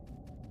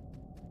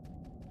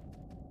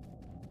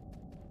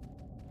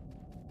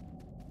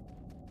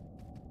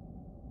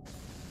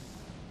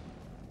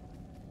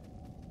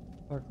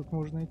 Так, тут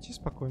можно идти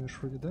спокойно,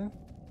 вроде, да?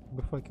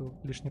 Чтобы факел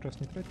лишний раз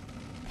не тратить.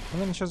 Ну,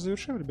 наверное, сейчас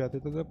завершим, ребята, и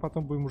тогда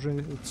потом будем уже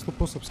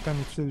 100%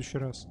 скамить в следующий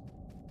раз.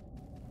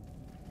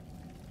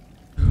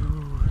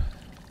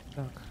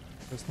 Так,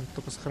 сейчас нам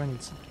только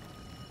сохранится.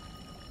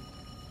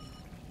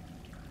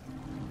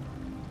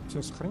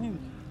 Все, сохранили.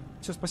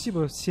 Все,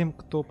 спасибо всем,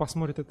 кто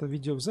посмотрит это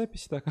видео в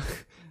записи, так как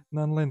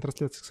на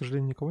онлайн-трансляции, к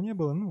сожалению, никого не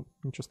было. Ну,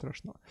 ничего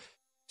страшного.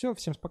 Все,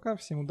 всем пока,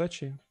 всем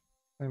удачи.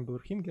 С вами был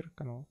Рхингер,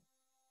 канал.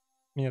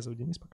 Меня зовут Денис, пока.